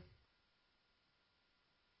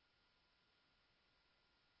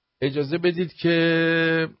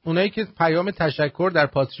که اونایی که پیام تشکر در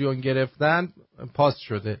پاتریون گرفتن پاس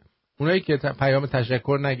شده، اونایی که پیام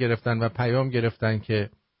تشکر نگرفتن و پیام گرفتن که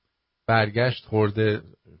برگشت خورده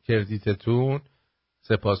کردیتتون،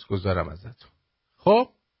 سپاسگزارم ازتون. خب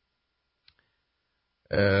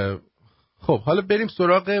حالا بریم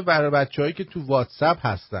سراغ بچه‌هایی که تو واتساپ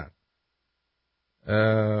هستن.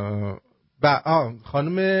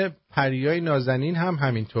 خانم پریای نازنین هم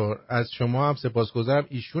همینطور از شما هم سپاسگزارم.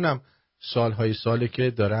 ایشون هم سالهای ساله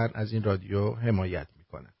که دارن از این رادیو حمایت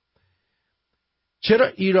میکنن. چرا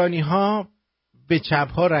ایرانی ها به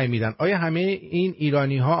چپ ها رای میدن؟ آیا همه این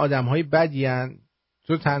ایرانی ها آدم های بدی هن؟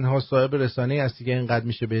 تو تنها صاحب رسانه هستی که اینقدر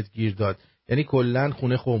میشه بهت گیر داد، یعنی کلن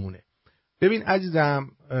خونه خومونه. ببین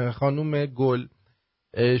عزیزم، خانم گل،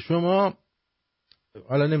 شما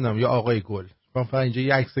حالا نمیدونم یا آقای گل، ما فقط اینجا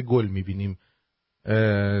یه عکس گل میبینیم،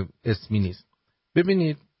 اسمی نیست.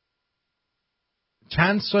 ببینید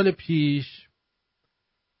چند سال پیش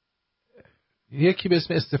یکی به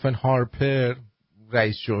اسم استفن هارپر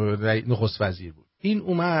رئیس نخست وزیر بود. این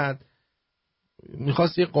اومد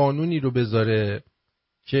میخواست یه قانونی رو بذاره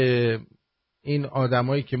که این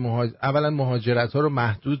آدمایی که اولا مهاجرت ها رو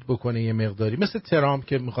محدود بکنه یه مقداری، مثل ترامپ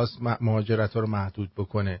که میخواست مهاجرت ها رو محدود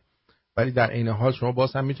بکنه، ولی در عین حال شما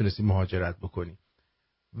باز هم میتونستی مهاجرت بکنی.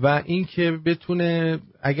 و این که بتونه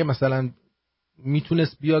اگه مثلا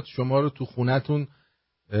میتونست بیاد شما رو تو خونتون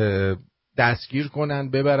دستگیر کنن،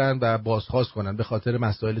 ببرن و بازخواست کنن به خاطر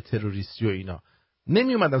مسائل تروریستی و اینا.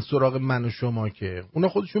 نمی اومدن سراغ من و شما که اونا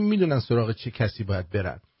خودشون میدونن سراغ چه کسی باید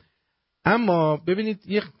برن. اما ببینید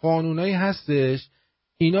یه قانونایی هستش،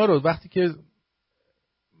 اینا رو وقتی که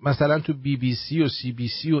مثلا تو بی بی سی و سی بی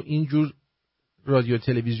سی و اینجور رادیو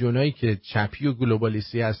تلویزیونایی که چپی و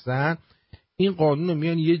گلوبالیستی هستن، این قانون رو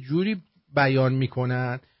میان یه جوری بیان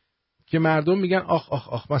میکنن که مردم میگن آخ آخ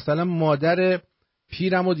آخ، مثلا مادر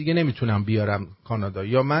پیرم رو دیگه نمیتونم بیارم کانادا،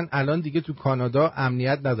 یا من الان دیگه تو کانادا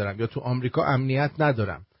امنیت ندارم، یا تو آمریکا امنیت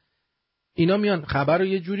ندارم. اینا میان خبر رو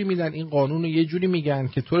یه جوری میدن، این قانون رو یه جوری میگن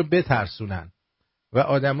که تو رو بترسونن و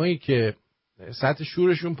آدمایی که سطح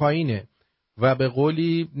شعورشون پایینه و به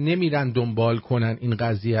قولی نمیرن دنبال کنن این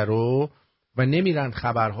قضیه رو و نمیرن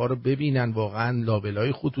خبرها رو ببینن، واقعا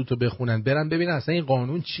لابلای خطوط رو بخونن، برن ببینن اصلا این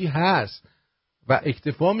قانون چی هست و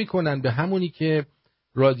اکتفا میکنن به همونی که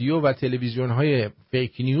رادیو و تلویزیون های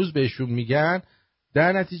فیک نیوز بهشون میگن.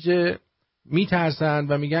 در نتیجه میترسن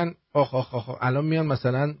و میگن آخ آخ آخ، الان میان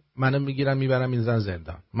مثلا منو میگیرن میبرن این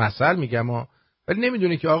زندان، مثلا میگم ولی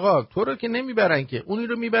نمیدونه که آقا تو رو که نمیبرن، که اونی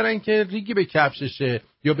رو میبرن که ریگی به کفششه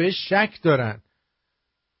یا بهش شک دارن.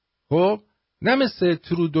 خب نه مثل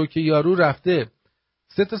ترودو که یارو رفته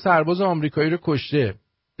 3 سرباز آمریکایی رو کشته،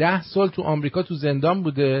 10 سال تو آمریکا تو زندان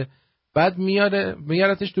بوده، بعد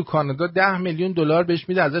میارتش تو کانادا 10 میلیون دلار بهش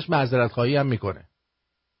میده، ازش معذرت خواهی هم میکنه.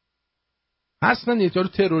 اصلا یه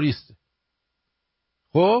تروریست.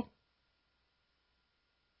 خب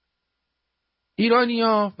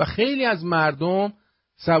ایرانیا و خیلی از مردم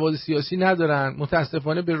سواد سیاسی ندارن.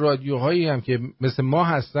 متاسفانه به رادیوهایی هم که مثل ما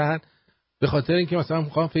هستن، به خاطر اینکه مثلا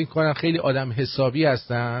میخوام فکر کنن خیلی آدم حسابی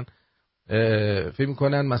هستن، فکر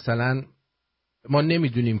میکنن مثلا ما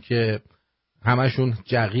نمیدونیم که همشون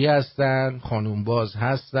جغی هستن، خانوم باز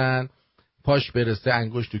هستن، پاش برسه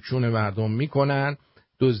انگشت تو کون مردم میکنن،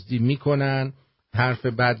 دزدی میکنن، حرف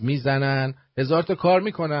بد میزنن، هزار تا کار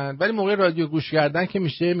میکنن، ولی موقع رادیو گوش کردن که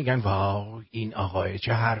میشه میگن واو این آقای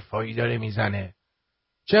چه حرفایی داره میزنه.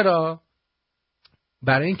 چرا؟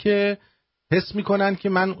 برای اینکه حس میکنن که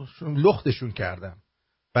من لختشون کردم،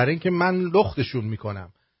 برای اینکه من لختشون میکنم،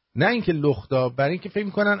 نه اینکه لختا، برای اینکه فکر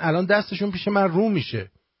میکنن الان دستشون پیش من رو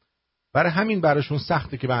میشه. برای همین براشون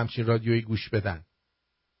سخته که به همچین رادیویی گوش بدن.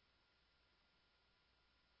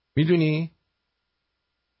 میدونی؟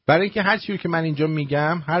 برای اینکه هر چیزی که من اینجا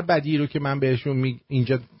میگم، هر بدی رو که من بهشون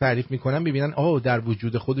اینجا تعریف میکنم، ببینن در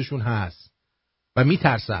وجود خودشون هست و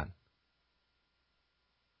میترسن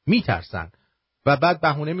و بعد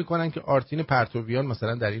بهونه میکنن که آرتین پرتویان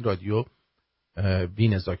مثلا در این رادیو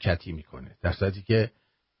بی‌نزاکتی میکنه، در صورتی که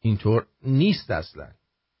اینطور نیست. اصلا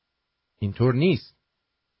اینطور نیست.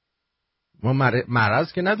 ما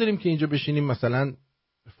مرض که نداریم که اینجا بشینیم مثلا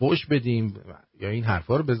فوش بدیم یا این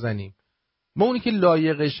حرفا رو بزنیم. ما اونی که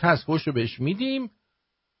لایقش هست فوش رو بهش میدیم،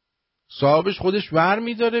 صاحبش خودش ور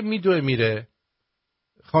میداره میدوه میره.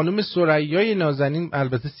 خانم ثریای نازنین،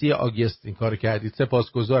 البته 3 آگوست این کار کردید،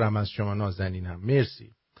 سپاسگزارم از شما نازنینم،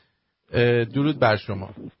 مرسی. درود بر شما.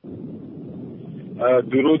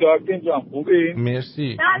 درود آرتین جان، خوبی؟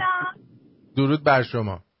 مرسی. سلام. درود بر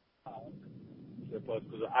شما.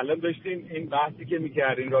 سپاسگزارم. الان داشتیم این بحثی که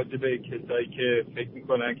میکردین راجع به کسایی که فکر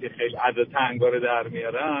میکنن که خیلی ادا تنگار در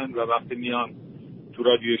میارن و وقتی میان تو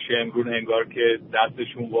رادیو شمرون انگار که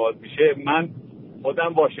دستشون باز میشه. من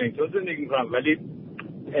خودم واشنگتن زندگی میکنم ولی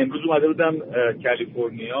امروز اومده بودم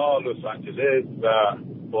کالیفرنیا، لس آنجلس و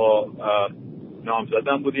با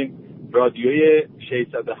نامزدم بودیم. رادیوی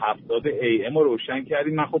 670 AM رو روشن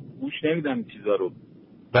کردیم. من خب گوش نمیدم این چیزا رو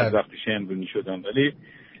از وقتی شمرونی شدم، ولی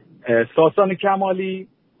ساسان کمالی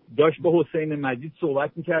داشت با حسین مجید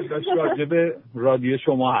صحبت میکرد، داشت راجع به رادیو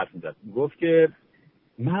شما حرف میزد. گفت که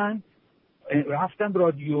من رفتم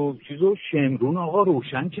رادیو چیزو شمرون آقا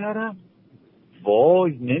روشن کردم،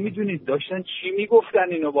 وای نمیدونید داشتن چی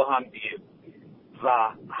میگفتن اینا با هم دیگه و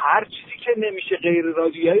هر چیزی که نمیشه غیر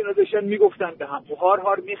رادیویی اینا داشتن میگفتن به هم،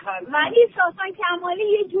 هار میخند. ولی ساسان کمالی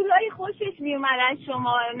یه جورایی خوشش میومد از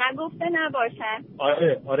شما، نگفته نباشن.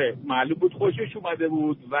 آره معلوم بود خوشش اومده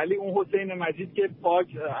بود، ولی اون حسین مجید که پاک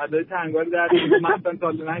ادای تنگاری در من اصلا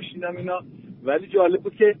تا نشیدم اینا، ولی جالب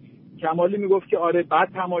بود که کمالی میگفت که آره بعد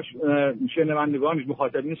شنوندگانش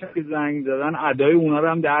مخاطبینش که زنگ زدن ادای اونا رو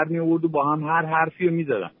هم در می آورد و با هم هر حرفی رو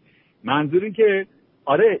میزدن. منظور این که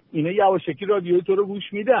آره اینا یواشکی رادیو تو رو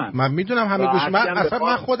گوش میدن. من میدونم همه گوش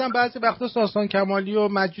من خودم بعضی وقتا ساسان کمالی و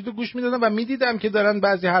مجید رو گوش میدادم و میدیدم که دارن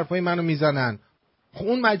بعضی حرفای منو میزنن.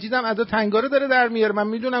 اون مجیدم ادا تنگاره داره در میاره، من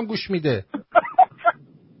میدونم گوش میده.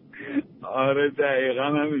 آره دقیقاً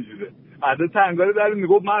همینجوره. ادا تنگاره در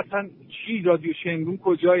میگفت من اصلا چی رادیو شمرون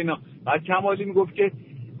کجا اینا. بعد کمالی میگفت که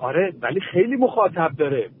آره ولی خیلی مخاطب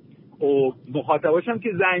داره. و مخاطباش هم که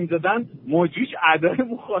زنگ زدن موجیش ادای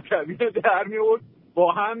مخاطبی در میورد،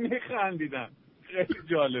 با هم میخندیدن. خیلی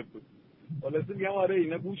جالب بود. خلاصه میگم آره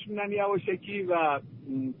اینا گوش میدن یواشکی و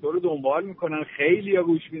تو رو دنبال میکنن، خیلی ها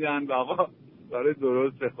گوش میدن و آقا آره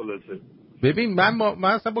درسته. خلاصه ببین من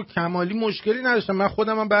اصلا با کمالی مشکلی نداشتم، من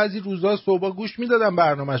خودم هم بعضی روزا صبح گوش میدادم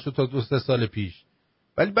برنامه‌اش رو تا 2-3 سال پیش،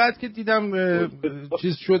 ولی بعد که دیدم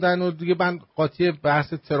چیز شدن و دیگه من قاطی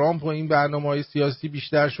بحث ترامپ و این برنامه‌های سیاسی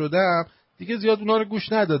بیشتر شدم دیگه زیاد اونا رو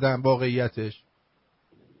گوش ندادم واقعیتش.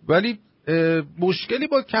 ولی مشکلی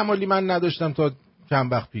با کمالی من نداشتم تا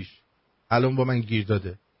چند وقت پیش، الان با من گیر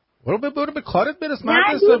داده. برو به کارت برس مرد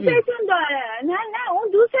حسابی. نه دوستتون داره، نه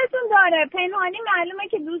اون دوستتون داره، پنهانی معلومه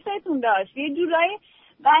که دوستتون داشت یه جورایی.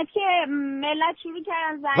 بعد که ملت شروع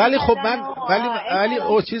کردن زنگ ولی خب ولی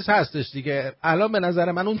او چیز هستش دیگه، الان به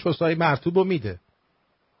نظر من اون چوسای مرطوبو میده،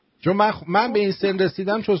 چون من به این سن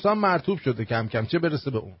رسیدم چوسام مرطوب شده کم کم، چه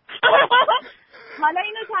برسه به اون. حالا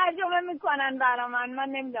اینو ترجمه میکنن برا من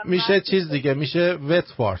نمیدونم میشه چیز دیگه، میشه وت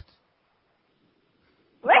فارت.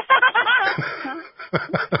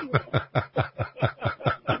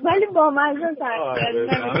 ولی با مزه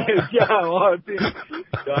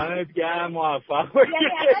دانت گرم موفق باشی.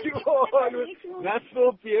 نه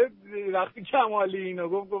صبحیه وقتی کمالی اینو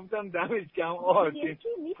گفتم دمش گرم آرتین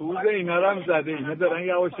پوز اینا رو هم زده، اینا دارن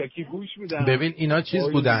یواشکی گوش میدن. ببین اینا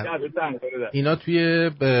چیز بودن، اینا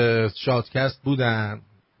توی شادکست بودن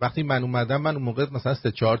وقتی من اومدم، من اون موقع مثلا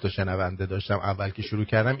 3-4 تا شنونده داشتم اول که شروع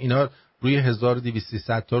کردم، اینا روی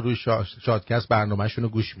 1200 تا روی شادکست برنامه‌شون رو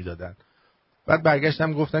گوش میدادن. بعد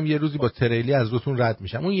برگشتم گفتم یه روزی با تریلی از روتون رد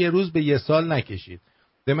میشم. اون یه روز به 1 سال نکشید.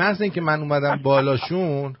 به محض اینکه من اومدم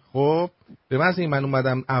بالاشون، خب به محض اینکه من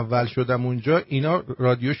اومدم اول شدم اونجا، اینا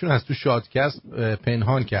رادیوشون از تو شادکست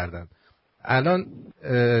پنهان کردن. الان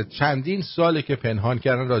چندین ساله که پنهان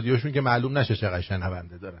کردن رادیوشون که معلوم نشه چقدر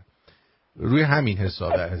شنونده دارن. روی همین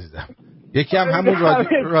حسابه عزیزم. یکی هم همون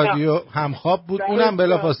رادیو همخواب بود، اونم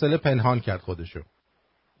بلافاصله پنهان کرد خودشو.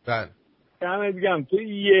 بله. دمت گرم، تو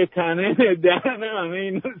یه تنه دهن همه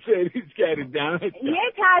اینو سرویس کردی. دمت گرم.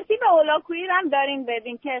 یه ترتیب اولاکویی هم داریم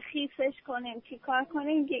بدیم که خیسش کنیم، چی کار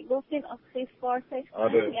کنیم، گفتین خیس فارسش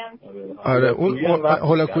کنیم. آره اون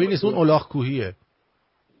اولاکویی نیست، اون اولاکوییه.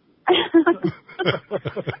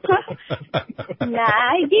 نه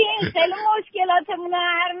این خیلی مشکلاتمون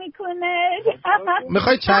حل میکنه.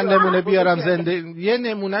 میخوای چند نمونه بیارم زنده؟ یه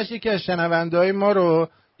نمونهش یکی از شنونده‌های ما رو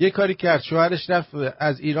یه کاری کرد، شوهرش رفت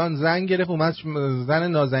از ایران زن گرفت، اومد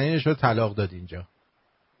زن نازنینش رو طلاق داد اینجا.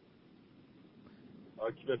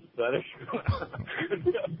 آکی به سرش.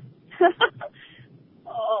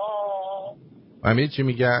 همین چی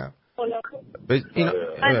میگم؟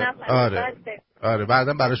 آره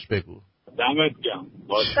بعدم براش بگو. دمت گرم.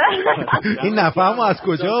 این نفهمو از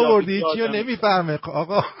کجا آوردی؟ چیو نمیفهمه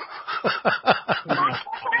آقا.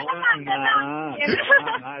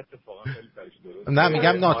 نه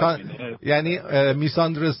میگم ناتان، یعنی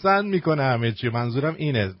میساندرستند میکنه همه چی. منظورم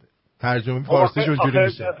اینه ترجمه فارسیش اونجوری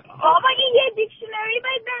میشه. بابا این یه دیکشنری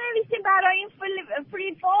باید بنویسی برای این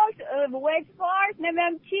فری فارس، ویت فارس،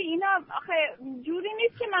 نمیدونم چی اینا. آخه جوری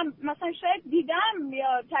نیست که من مثلا شاید دیدم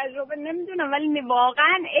یا تجربه نمیدونم، ولی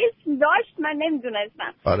واقعا اسم داشت من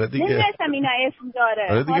نمیدونستم. آره دیگه. نمیدونستم اینا اسم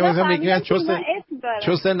داره. آره دیگه مثلا میگن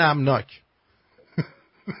چوس نمناک.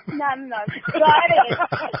 نمناک. داره.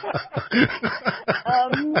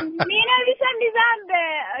 می نویسم میزم به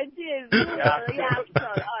چیز.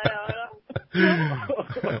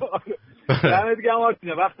 دمت گرم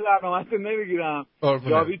آرتین، وقت برنامه رو نمیگیرم.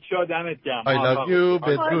 جاوید شاه دمت گرم. I love you.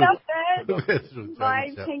 بدرود. Bye.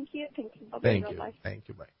 Thank you. Thank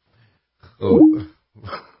you. Bye.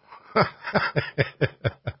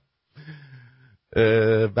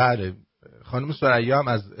 بله خانم ثریا هم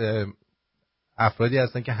از افرادی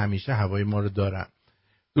هستن که همیشه هوای ما رو دارن.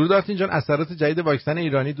 درود آرتین جان، اثرات جدید واکسن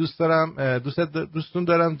ایرانی دوستون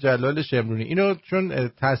دارم جلال شمرونی. اینو چون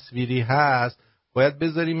تصویری هست باید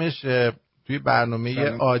بذاریمش توی برنامه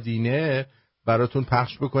آدینه براتون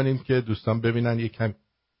پخش بکنیم که دوستان ببینن، یکم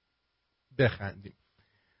بخندیم.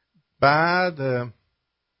 بعد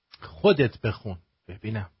خودت بخون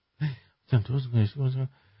ببینم.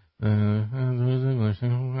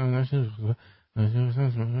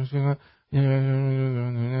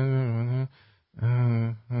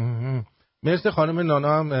 مرسی خانم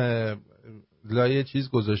نانا هم لایه چیز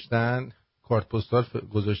گذاشتن، کارت پستال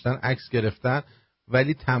گذاشتن، عکس گرفتن،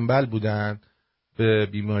 ولی تنبل بودن به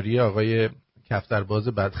بیماری آقای کفترباز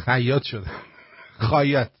بعد خیاط شدن.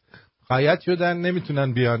 خیاط شدن،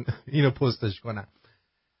 نمیتونن بیان اینو پستش کنن.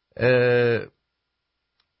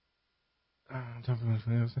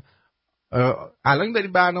 الان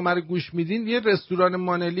برید برنامه رو گوش میدین، یه رستوران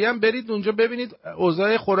مانلی هم برید اونجا ببینید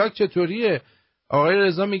اوضاع خوراک چطوریه. آقای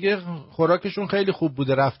رضا میگه خوراکشون خیلی خوب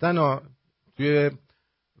بوده، رفتن توی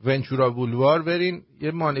ونچورا بولوار برین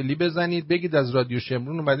یه مانلی بزنید، بگید از رادیو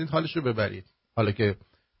شمرون اومدید، حالش رو ببرید، حالا که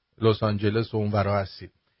لس آنجلس و اونورا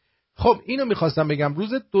هستید. خب اینو میخواستم بگم،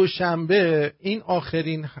 روز دوشنبه این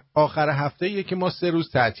آخر هفته‌ایه که ما 3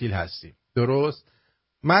 روز تعطیل هستیم، درست؟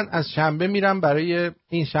 من از شنبه میرم، برای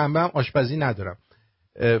این شنبه هم آشپزی ندارم،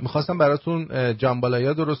 میخواستم براتون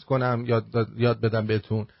جامبالایا درست کنم، یاد بدم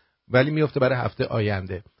بهتون، ولی میفته برای هفته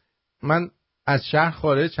آینده. من از شهر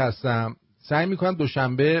خارج هستم، سعی میکنم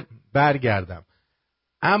دوشنبه برگردم،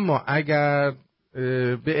 اما اگر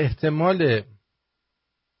به احتمال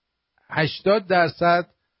 80%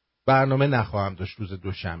 برنامه نخواهم داشت روز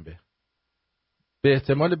دوشنبه، به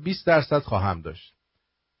احتمال 20% خواهم داشت.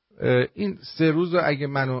 این 3 روز رو اگه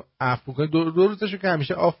منو عفو بکنید، 2 روزشو که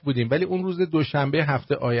همیشه آف بودیم، ولی اون روز دوشنبه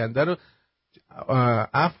هفته آینده رو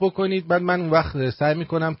عفو بکنید. بعد من اون وقت سعی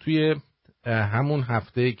میکنم توی همون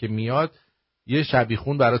هفته که میاد یه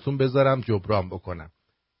شبیخون براتون بذارم جبران بکنم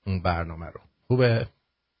اون برنامه رو. خوبه؟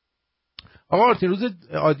 آقا آرتین، روز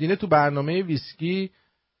آدینه تو برنامه ویسکی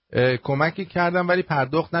کمکی کردم ولی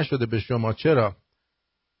پرداخت نشده به شما، چرا؟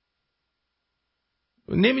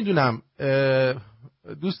 نمیدونم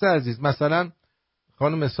دوست عزیز، مثلا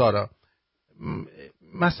خانم سارا،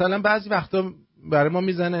 مثلا بعضی وقتا برای ما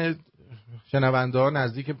میزنه شنونده ها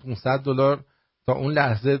نزدیک $500 تا اون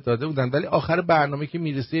لحظه داده بودن، ولی آخر برنامه که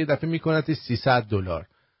میرسه یه دفعه میکنتش $300.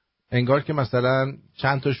 انگار که مثلا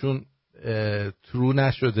چند تاشون ترو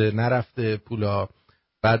نشده، نرفته پولا،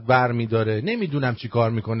 بعد برمیداره. نمیدونم چی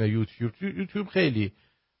کار میکنه یوتیوب خیلی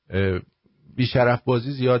بیشرف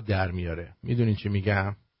بازی زیاد در میاره. میدونین چی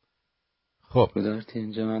میگم؟ خب گذاشت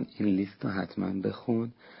اینجا من این لیست رو حتما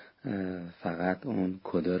بخون، فقط اون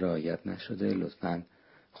کد رعایت نشده، لطفاً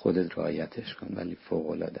خودت رعایتش کن، ولی فوق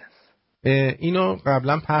العاده است. اینو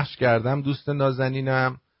قبلا پخش کردم، دوست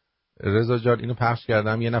نازنینم رضا جان اینو پخش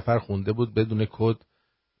کردم، یه نفر خونده بود بدون کد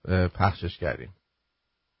پخشش کردیم.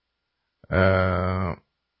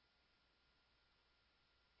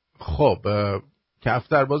 خب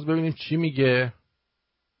کفتر باز ببینیم چی میگه.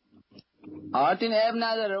 آرتین اب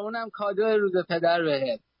نداره، اونم کادو روز پدر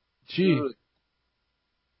بهت. چی؟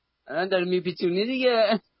 الان داری میپیچونی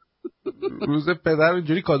دیگه. روز پدر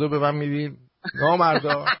اینجوری کادو به من میدین؟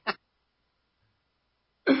 نامردا.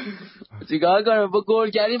 چیکار کنم با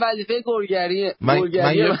گورگری؟ وظیفه گورگریه.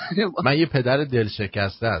 من یه پدر دل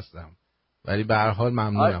شکسته هستم، ولی به هر حال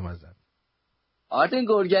ممنونم ازت. آرتین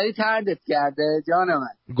گورگری تردت کرده جان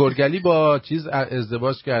من. گورگلی با چیز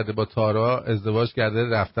ازدواج کرده، با تارا ازدواج کرده،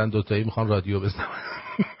 رفتن دوتایی میخوان رادیو بزنن.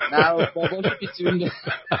 نه بابا پیچونده.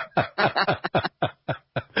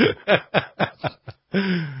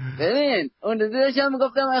 ببین اون روزی داشتم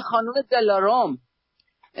میگفتم خانم دلارام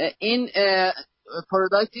این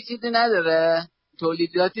پروداکتی چیزی نداره،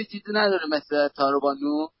 تولیداتی چیزی نداره مثل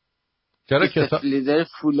تاروبانو. چرا فلیزر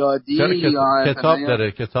فولادی یا کتاب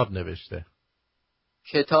داره، کتاب نوشته.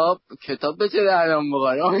 کتاب به چه درم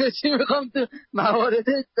بخوره؟ آیا چی میخوام تو موارد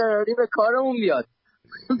اضطراری به کارمون بیاد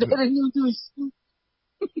برنیم توش.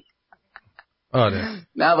 آره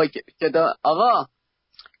نه با کتاب. آقا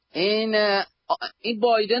این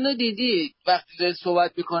بایدن رو دیدی وقتی داره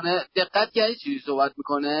صحبت میکنه؟ دقت کردی چجوری صحبت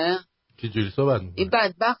میکنه؟ چجوری صحبت میکنه؟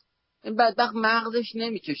 این بدبخت مغزش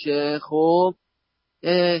نمیکشه. خب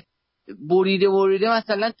بریده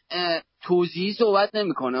مثلا توضیحی صحبت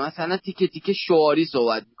نمیکنه، مثلا تیکه تیکه شعاری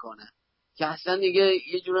صحبت میکنه که اصلا دیگه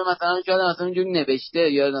یه جوره مثلا شاید مثلا اینجوری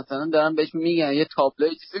نوشته یا مثلا دارن بهش میگن یه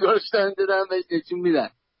تابلوی چیزی گذاشتن دارن بهش نشون میدن.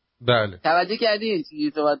 بله توجه کردی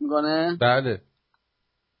چی صحبت میکنه؟ بله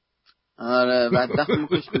آره بدبخت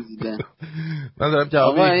مخش گزیده. من دارم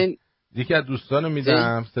جواب یکی از دوستانو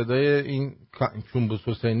میدم، صدای این کمبوس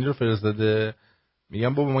حسینی رو فرستاده،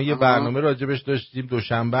 میگم بابا ما یه برنامه راجبش داشتیم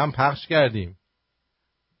دوشنبه هم پخش کردیم،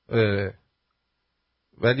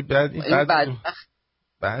 ولی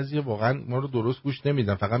بعضی واقعا ما رو درست گوش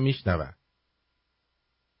نمیدن، فقط میشنون.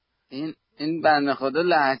 این بنده خدا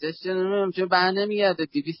لهجهش چه نمیدونم چه بر نمیگرده.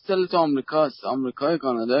 200 سال تو آمریکاست. آمریکای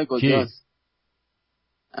کانادا کجاست؟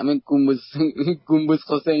 همین کمبوس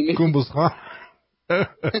حسینی. کمبوس خان.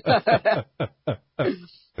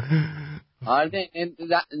 آره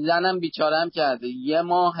زنم بیچارم کرده، یه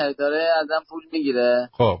ماه داره ازم پول میگیره.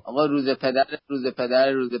 خب آقا روز پدر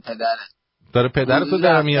داره پدرتو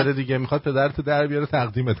در میاره دیگه، میخواد پدرتو در بیاره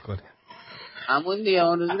تقدیمت کنه. همون دیگه.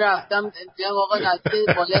 اون روز رفتم دیدم آقا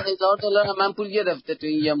نزدیک بالا $1000 من پول گرفته تو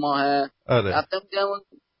این یه ماه. آره.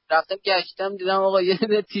 رفتم گشتم دیدم آقا یه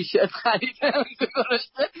تیشرت خریدم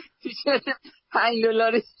تیشرت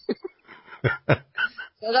 $5.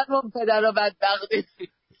 چقدر ما پدر رو بدبختی.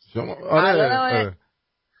 آره.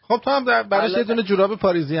 خب تو هم براش یه دونه جوراب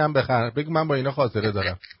پاریزی هم بخر، بگو من با اینا خاطره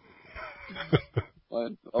دارم.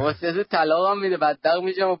 بابا سه طلاق هم میده، بدبخت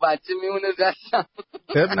میشم و بچه میمونه دستم.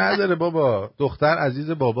 اب نداره بابا، دختر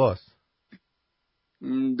عزیز باباست.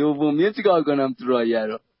 دومیه چیکار کنم تو رایه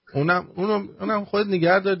رو؟ اونم خودت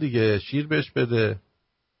نگه دار دیگه، شیر بهش بده،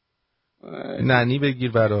 ننی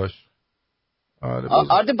بگیر براش.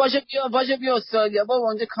 آره باشه بیا استرالیا. بابا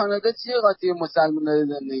اونجا کانادا چیه قاطی مسلمان‌ها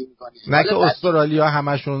زندگی می‌کنی؟ نه که استرالیا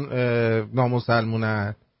همشون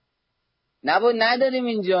نامسلمونن. نه با نداریم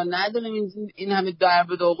اینجا این همه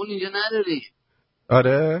درب داغون اینجا نداریم.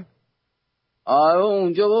 آره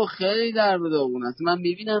اونجا با خیلی درب داغون هست، من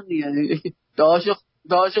میبینم دیگه.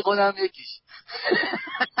 داش خودم یکیش.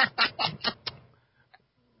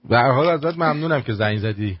 به هر حال ازت ممنونم که زنگ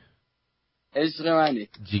زدی، عشق منی،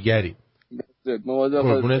 جیگری.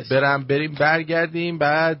 قربونت برم. بریم برگردیم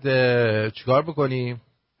بعد چیکار بکنیم؟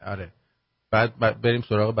 آره بعد بریم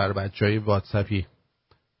سراغ برای بچهای واتساپی.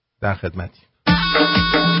 در خدمتی.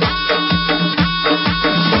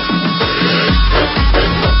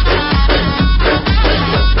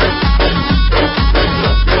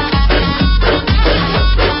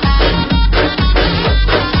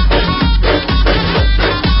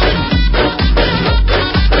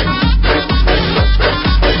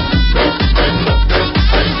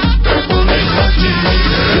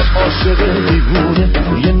 عاشق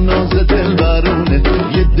دیوونه یه ناز دلبرونه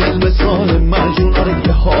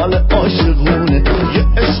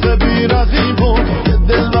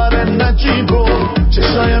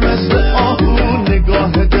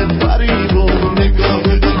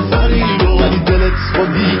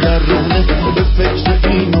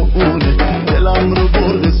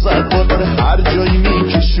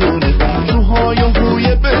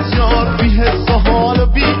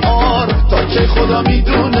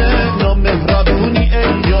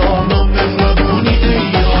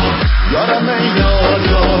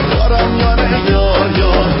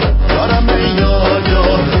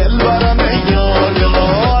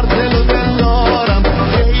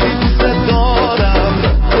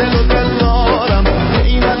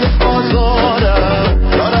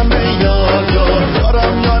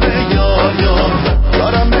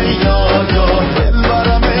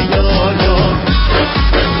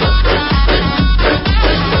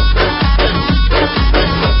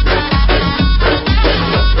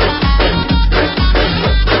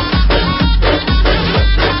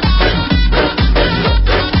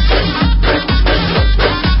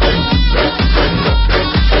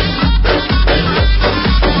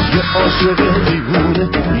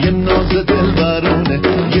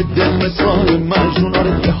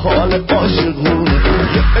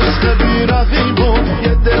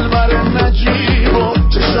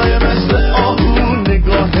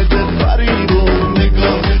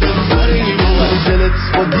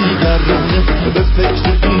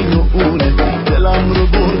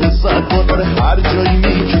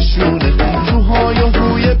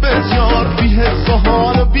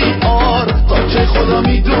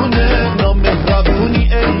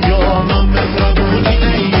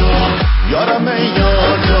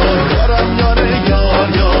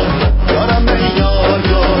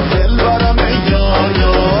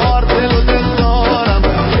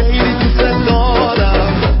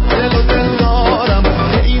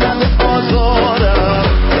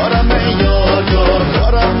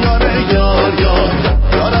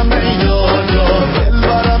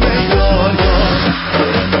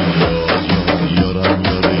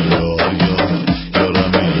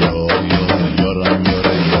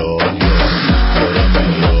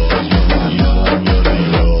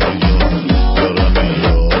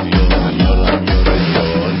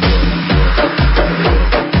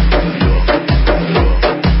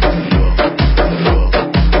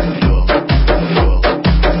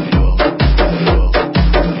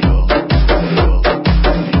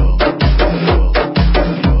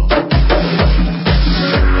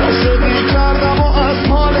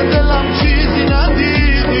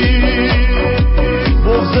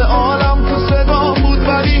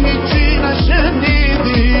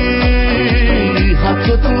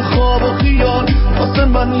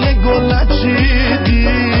یه گل نچیدی.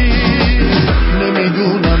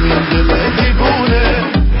 نمیدونم این دل دیوونه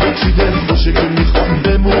چی دل باشه که میخوام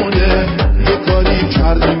بمونه. یه کاری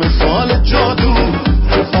کردی مثال جادو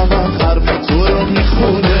که فقط حرف تو رو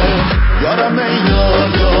میخونه. یارم ای یار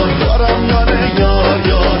یار، یارم یاره یار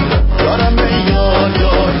یار، یارم ای یار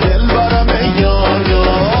یار، دل برم ای یار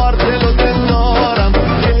یار. دل و دل دارم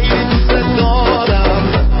خیلی دوست دارم،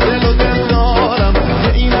 دل و دل دارم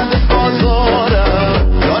که این نده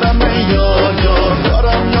بازارم. یارم ای یار یار،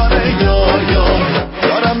 یارم یاره یار یار،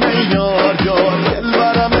 یارم ای یار یار، دل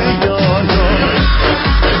برم ای یار یار.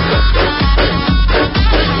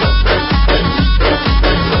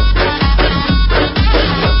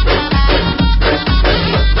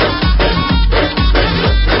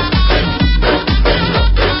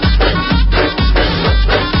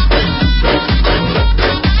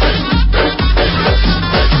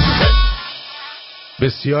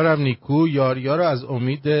 بسیارم نیکو. یاریا رو از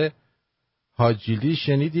امید حاجیلی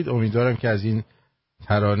شنیدید. امیدوارم که از این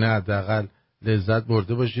ترانه حداقل لذت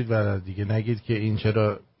برده باشید و دیگه نگید که این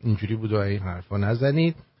چرا اینجوری بود و این حرفا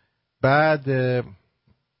نزنید. بعد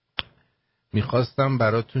میخواستم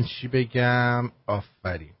براتون چی بگم.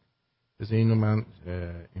 آفرین. بذار اینو من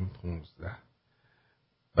این 15.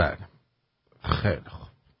 بله خیلی خوب.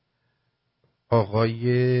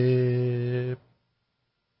 آقای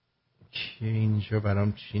که اینجا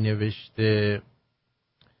برام چی نوشته،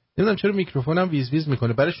 نمیدونم چرا میکروفونم ویز ویز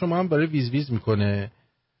میکنه. برای شما هم برای ویز ویز میکنه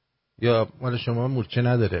یا مال شما مورچه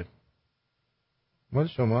نداره؟ مال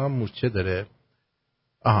شما هم مورچه داره.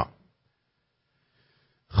 آها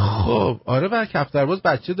خب آره. و کفترباز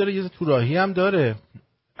بچه داره، یه تو راهی هم داره.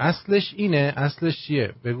 اصلش اینه. اصلش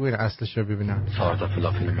چیه؟ بگوین اصلش رو ببینم. 4 تا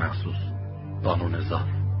فلافل مخصوص، قانون زار،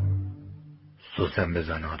 سوسن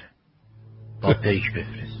بزناره، با پیک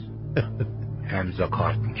بفرست، امضا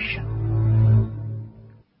کارت میکشم.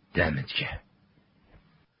 دمت که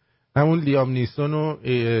همون لیام نیسون رو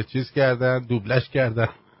چیز کردن، دوبلش کردن.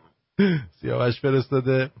 سیاوش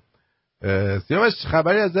فرستاده. سیاوش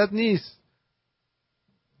خبری ازت نیست.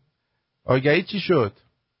 آگهی چی شد؟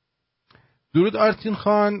 درود آرتین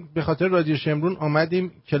خان، به خاطر رادیو شمرون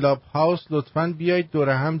آمدیم کلاب هاوس، لطفاً بیایید دور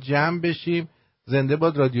هم جمع بشیم. زنده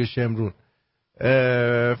باد رادیو شمرون.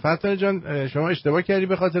 فتح جان شما اشتباه کردی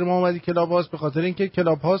به خاطر ما اومدی کلاب هاوس. به خاطر اینکه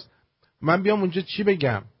کلاب هاوس من بیام اونجا چی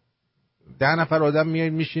بگم؟ 10 نفر آدم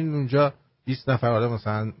میایید میشین اونجا، 20 نفر آدم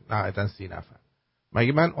مثلا نهایتا 30 نفر.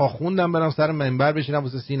 مگه من آخوندم برام سر منبر بشینم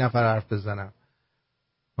واسه 30 نفر حرف بزنم؟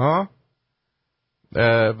 ها؟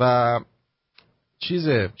 و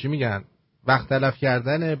چی میگن؟ وقت تلف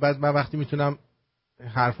کردنه. بعد من وقتی میتونم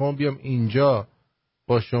حرفامو بیام اینجا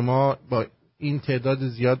با شما، با این تعداد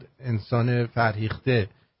زیاد انسان فرهیخته،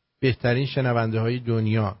 بهترین شنونده های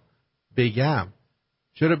دنیا بگم،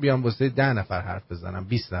 چرا بیام واسه 10 نفر حرف بزنم،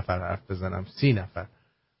 20 نفر حرف بزنم، 30 نفر؟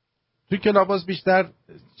 تو کلاباس بیشتر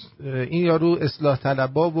این یارو اصلاح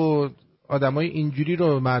طلبا و آدمای اینجوری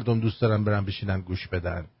رو مردم دوست دارن برن بشینن گوش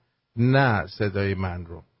بدن، نه صدای من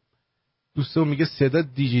رو. دوستم میگه صدا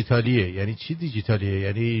دیجیتالیه. یعنی چی دیجیتالیه؟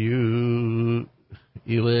 یعنی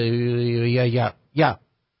یا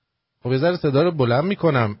خب بذار صدا رو بلند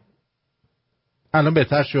میکنم. الان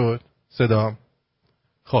بهتر شد صدام.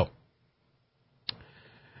 خب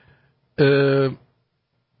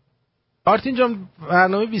آرتین جان،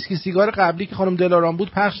 برنامه ویسکی سیگار قبلی که خانم دلارام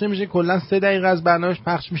بود پخش نمیشه، کلا 3 دقیقه از برنامهش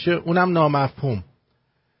پخش میشه، اونم نامفهوم.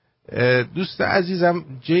 دوست عزیزم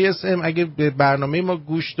JSM اگه به برنامه ما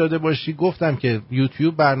گوش داده باشی، گفتم که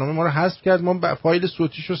یوتیوب برنامه ما رو حذف کرد. ما فایل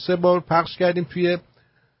صوتیشو 3 بار پخش کردیم، توی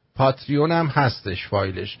پاتریون هم هستش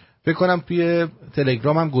فایلش، فکر کنم توی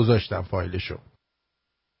تلگرام هم گذاشتم فایلشو.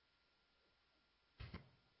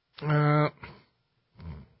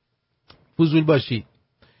 فضول باشی.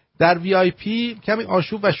 در VIP کمی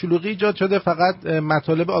آشوب و شلوغی ایجاد شده، فقط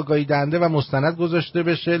مطالب آگاهی دهنده و مستند گذاشته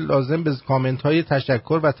بشه، لازم به کامنت های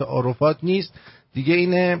تشکر و تعارفات نیست دیگه.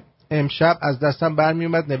 اینه امشب از دستم برمی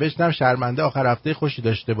اومد نوشتم شرمنده. آخر هفته خوشی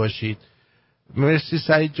داشته باشید. مرسی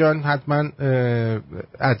سعید جان. حتما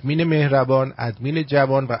ادمین مهربان، ادمین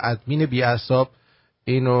جوان و ادمین بی اعصاب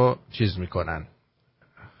اینو چیز میکنن،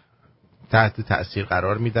 تحت تأثیر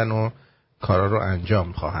قرار میدن و کارا رو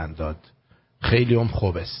انجام خواهند داد. خیلی هم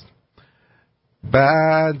خوب است.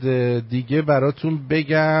 بعد دیگه براتون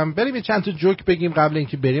بگم بریم یه چند تا جوک بگیم قبل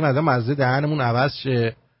اینکه بریم، آدم مزه دهنمون عوض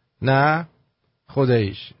شه. نه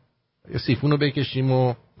خداییش، یه سیفونو بکشیم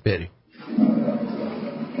و بریم.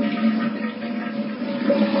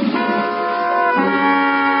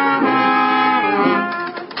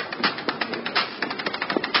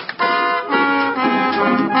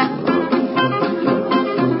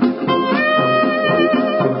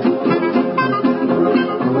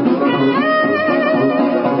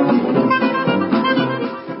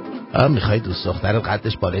 هم میخوای دوست دخترت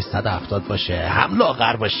قدش بالای 170 باشه، هم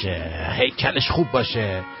لاغر باشه، هیکلش خوب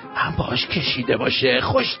باشه، هم باهاش کشیده باشه،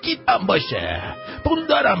 خوشتیپم باشه،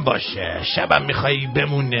 پولدارم باشه، شبم میخوای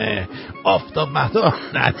بمونه آفتاب مهتاب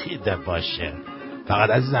ندیده باشه. فقط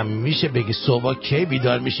عزیزم میشه بگی صبح کی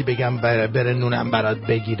بیدار میشی بگم بره نونم برات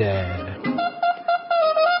بگیره؟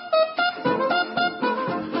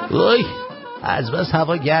 اوی از بس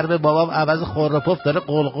هوا گرمه بابام عوض خورپف داره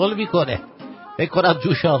قلقل میکنه، فکر کنم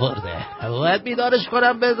جوش آورده، باید بیدارش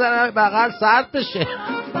کنم بزنم بغل سرد بشه.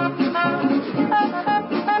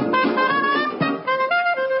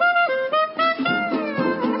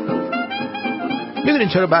 میدونین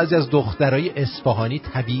چرا بعضی از دخترای اصفهانی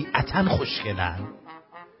طبیعتاً خوشگلن؟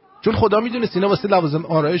 چون خدا میدونه اینا واسه لوازم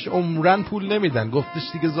آرایش عمرن پول نمیدن،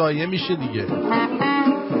 گفتش دیگه ضایع میشه دیگه.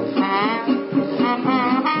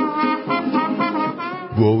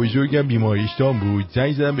 بابا بیماریشتان بود،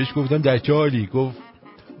 زنگ زدم بهش گفتم در چه حالی؟ گفت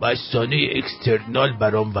بستانه اکسترنال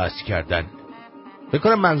برام وصل کردن. فکر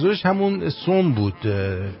کنم منظورش همون سوم بود،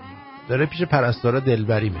 داره پیش پرستارا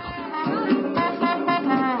دلبری میکنه.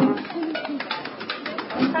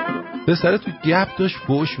 پسره تو گپ داشت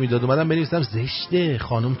فوش میداد، اومدم بنویسم زشته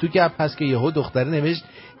خانم تو گپ هست که یهو دختره نوشت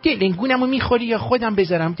گلنگونمو میخوری یا خودم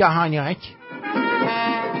بذارم دهانک.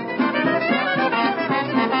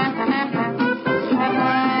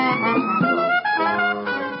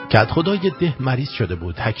 کت خدا یه ده مریض شده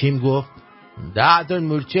بود، حکیم گفت 10 تا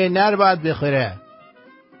مورچه نر باید بخوره.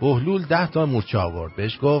 بهلول 10 تا مورچه آورد،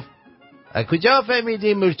 بهش گفت از کجا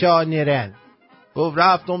فهمیدی مورچه ها نرن؟ گفت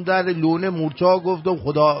رفتم در لونه مورچه ها، گفتم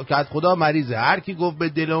خدا کت خدا مریضه، هر کی گفت به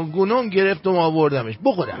دلانگونم گرفتم آوردمش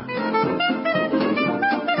بخورم.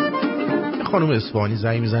 خانم اصفهانی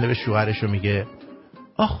زنگ میزنه به شوهرش و میگه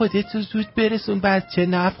خودتو زود برسون بچه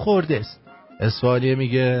نف خورده است. اصفهانی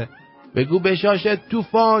میگه بگو بشاشه تو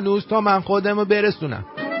فانوس تا من خودمو برسونم.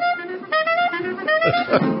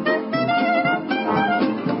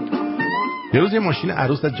 یه روز یه ماشین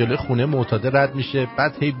عروس از جلوی خونه معتاده رد میشه،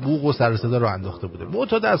 بعد هی بوق و سر و صدا رو انداخته بوده.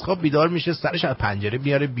 معتاده از خواب بیدار میشه، سرش از پنجره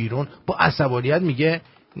میاره بیرون، با عصبانیت میگه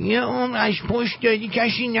یه عمرش پشت دادی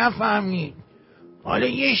کسی نفهمید، حالا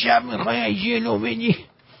یه شب میخوای از جلو بدی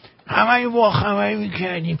همه با خبری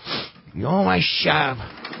میکردیم یه عمرش شب.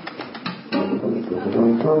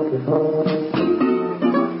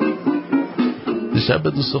 دیشب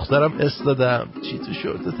به دوست دخترم دادم چی تو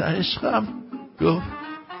شورتت عشقم؟ گفت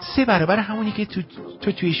 3 برابر همونی که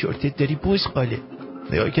تو توی شورتت داری بزغاله.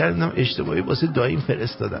 نگاه کردم اشتباهی واسه داییم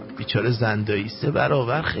فرستادم، بیچاره زندایی 3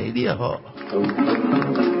 برابر خیلیه ها.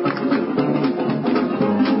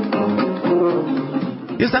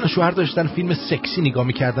 یه زن و شوهر داشتن فیلم سکسی نگاه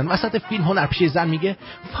میکردن، وسط فیلم هنرپیشه زن میگه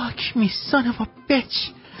فاک می سان و بچ.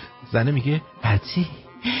 زنه میگه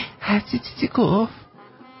هرچی چیزی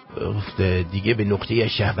گفت دیگه به نقطه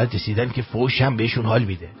شهوت رسیدن که فوش هم بهشون حال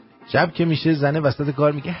میده. شب که میشه زنه وسط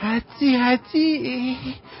کار میگه حدی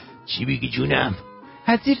چی بگی جونم؟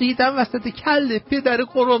 حدی ریدم وسط کله پدر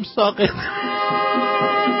قرم ساقط.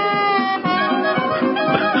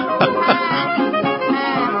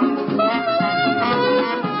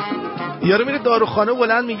 یارو میره داروخانه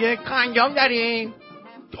بلند میگه کنجام دارین؟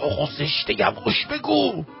 آقا زشته یواش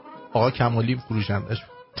بگو. آقا کمالی فروشندش.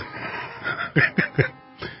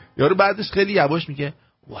 یارو بعدش خیلی یواش میگه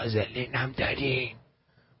وازلینم دارین؟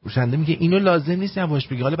 فروشنده میگه اینو لازم نیست یواش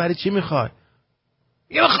بگی، حالا برای چی میخوای؟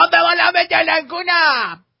 یه میخوام بمالم به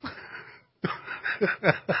دلنگونم.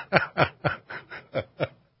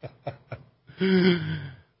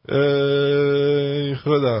 ای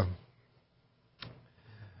خدا.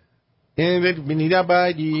 بینیده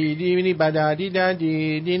بعدی دیمینی بدادی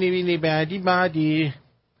دادی دینی بعدی.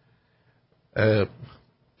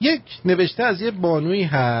 یک نوشته از یه بانویی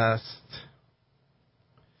هست.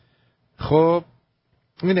 خب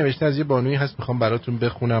این نوشته از یه بانویی هست، میخوام براتون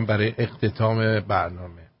بخونم برای اختتام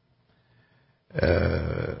برنامه.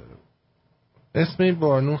 اسم این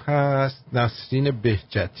بانو هست نسرین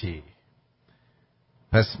بهجتی.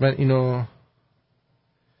 پس من اینو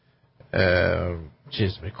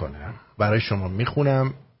چیز میکنم برای شما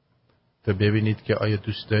میخونم تا ببینید که آیا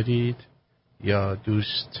دوست دارید یا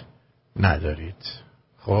دوست ندارید.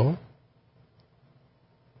 خب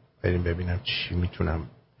بریم ببینم چی میتونم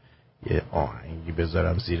یه آهنگی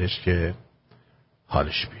بذارم زیرش که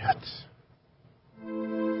حالش بیاد.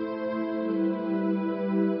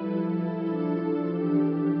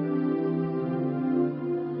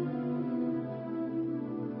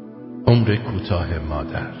 عمر کوتاه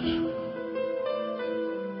مادر.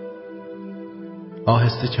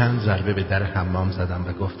 آهسته چند ضربه به در حمام زدم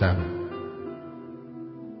و گفتم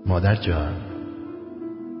مادر جان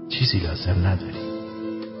چیزی لازم نداری.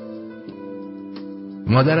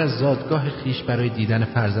 مادر از زادگاه خیش برای دیدن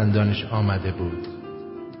فرزندانش آمده بود.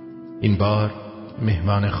 این بار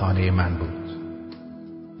مهمان خانه من بود.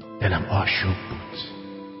 دلم آشوب بود.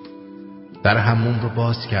 در حموم رو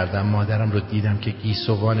باز کردم. مادرم رو دیدم که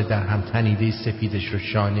گیسوان در هم تنیده سفیدش رو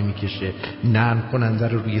شانه میکشه. نرم کننده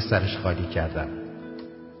رو روی سرش خالی کردم.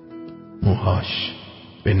 موهاش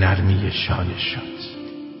به نرمی شانش شد.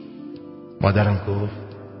 مادرم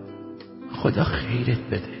گفت خدا خیرت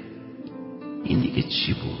بده. این دیگه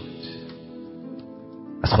چی بود؟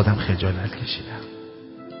 از خودم خجالت کشیدم.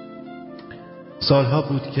 سالها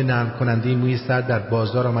بود که نرم کننده موی سر در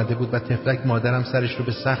بازار آمده بود و تفلک مادرم سرش رو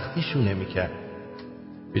به سختی شونه میکرد.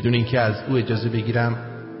 بدون اینکه از او اجازه بگیرم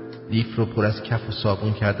لیف رو پر از کف و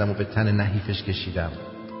صابون کردم و به تن نحیفش کشیدم.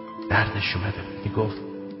 دردش اومده بود. میگفت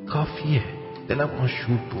کافیه. دلم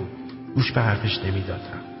آشوب بود. گوش به حرفش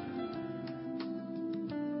نمیدادم.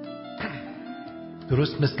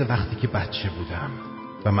 درست مثل وقتی که بچه بودم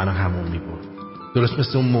و منو حموم میبرد. درست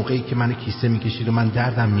مثل اون موقعی که منو کیسه میکشید و من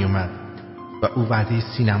دردم میومد و او وعده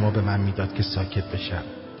سینما به من میداد که ساکت بشم.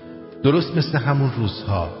 درست مثل همون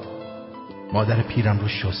روزها. مادر پیرم رو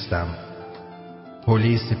شستم.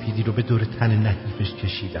 حوله سپیدی رو به دور تن نحیفش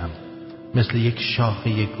کشیدم. مثل یک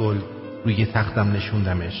شاخه گل روی تختم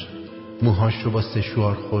نشوندمش. موهاش رو با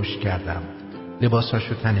سشوار خشک کردم. لباساش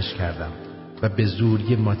رو تنش کردم و به زور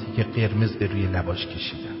یه ماتیک قرمز به روی لباش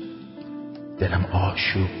کشیدم. دلم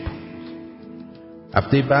آشوب.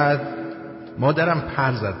 هفته بعد مادرم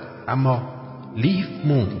پر زد اما لیف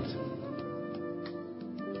موند.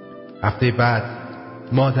 هفته بعد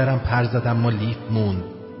مادرم پر زد اما لیف موند.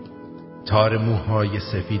 تار موهای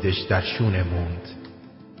سفیدش در شونه موند.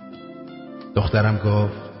 دخترم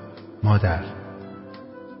گفت مادر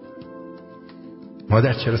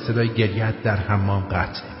چرا صدای گریت در حمام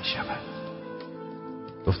قطع نمی شود؟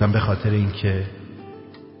 گفتم به خاطر اینکه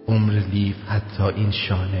عمر لیف حتی این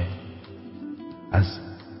شانه از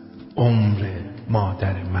عمر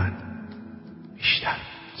مادر من بیشتر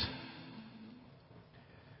بود.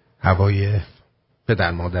 هوای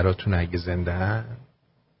پدر مادراتون اگه زنده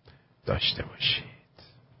داشته باشید.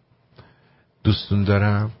 دوستون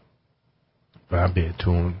دارم و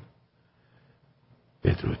بهتون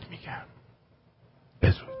بدرود میگم.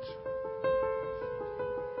 بدرود.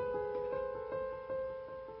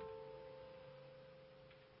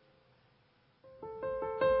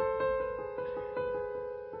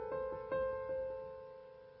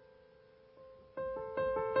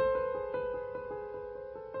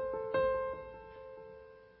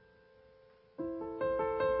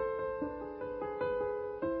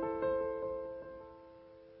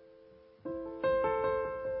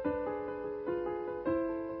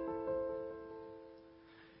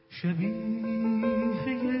 شبیه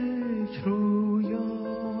یک رویا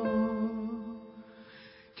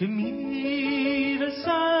که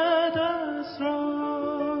میرسد از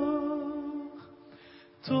راه،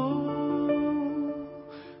 تو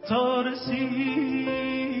تا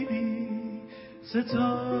رسیدی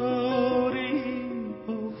ستاری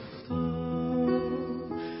افتاد،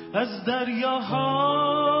 از دریاها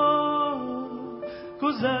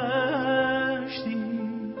گذشتی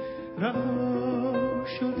رها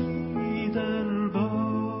شدی در باد.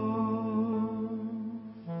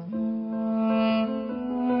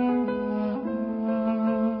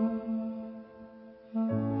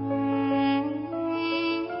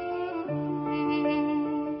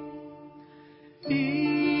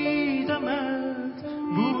 دیدمت،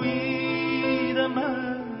 بوییدمت،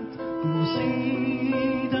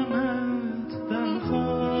 بوسیدمت در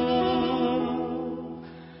خواب،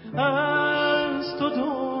 از تو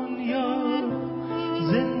دنیا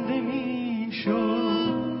زنده می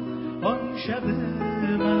شد آن شب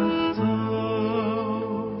مهتاب.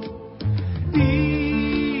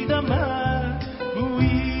 دیدمت،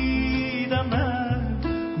 بوییدمت،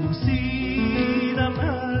 بوسیدمت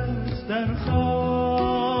در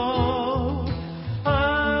خواب،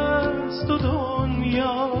 از تو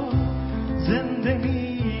دنیا زنده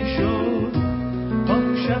می شد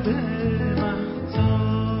آن شب مهتاب.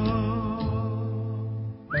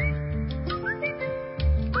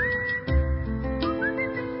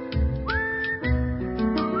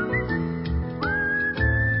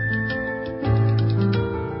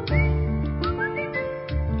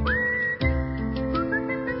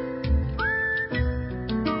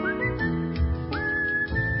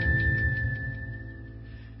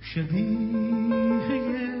 شبیه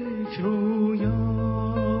یک رویا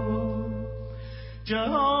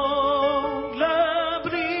جهان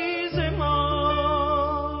لبریز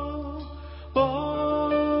ما،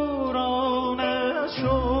 باران از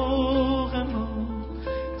شوق ما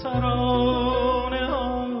ترانه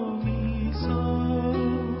ها می ساز.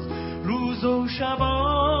 شب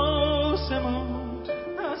آسمان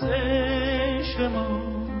از عشق ما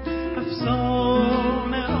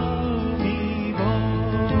افسانه ها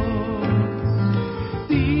می‌بارد.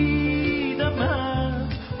 دیدمت،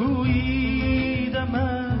 بوییدمت،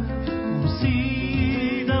 بوسیدمت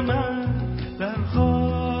در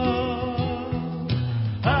خواب.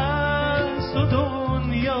 از تو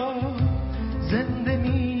دنیا زنده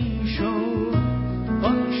می‌شد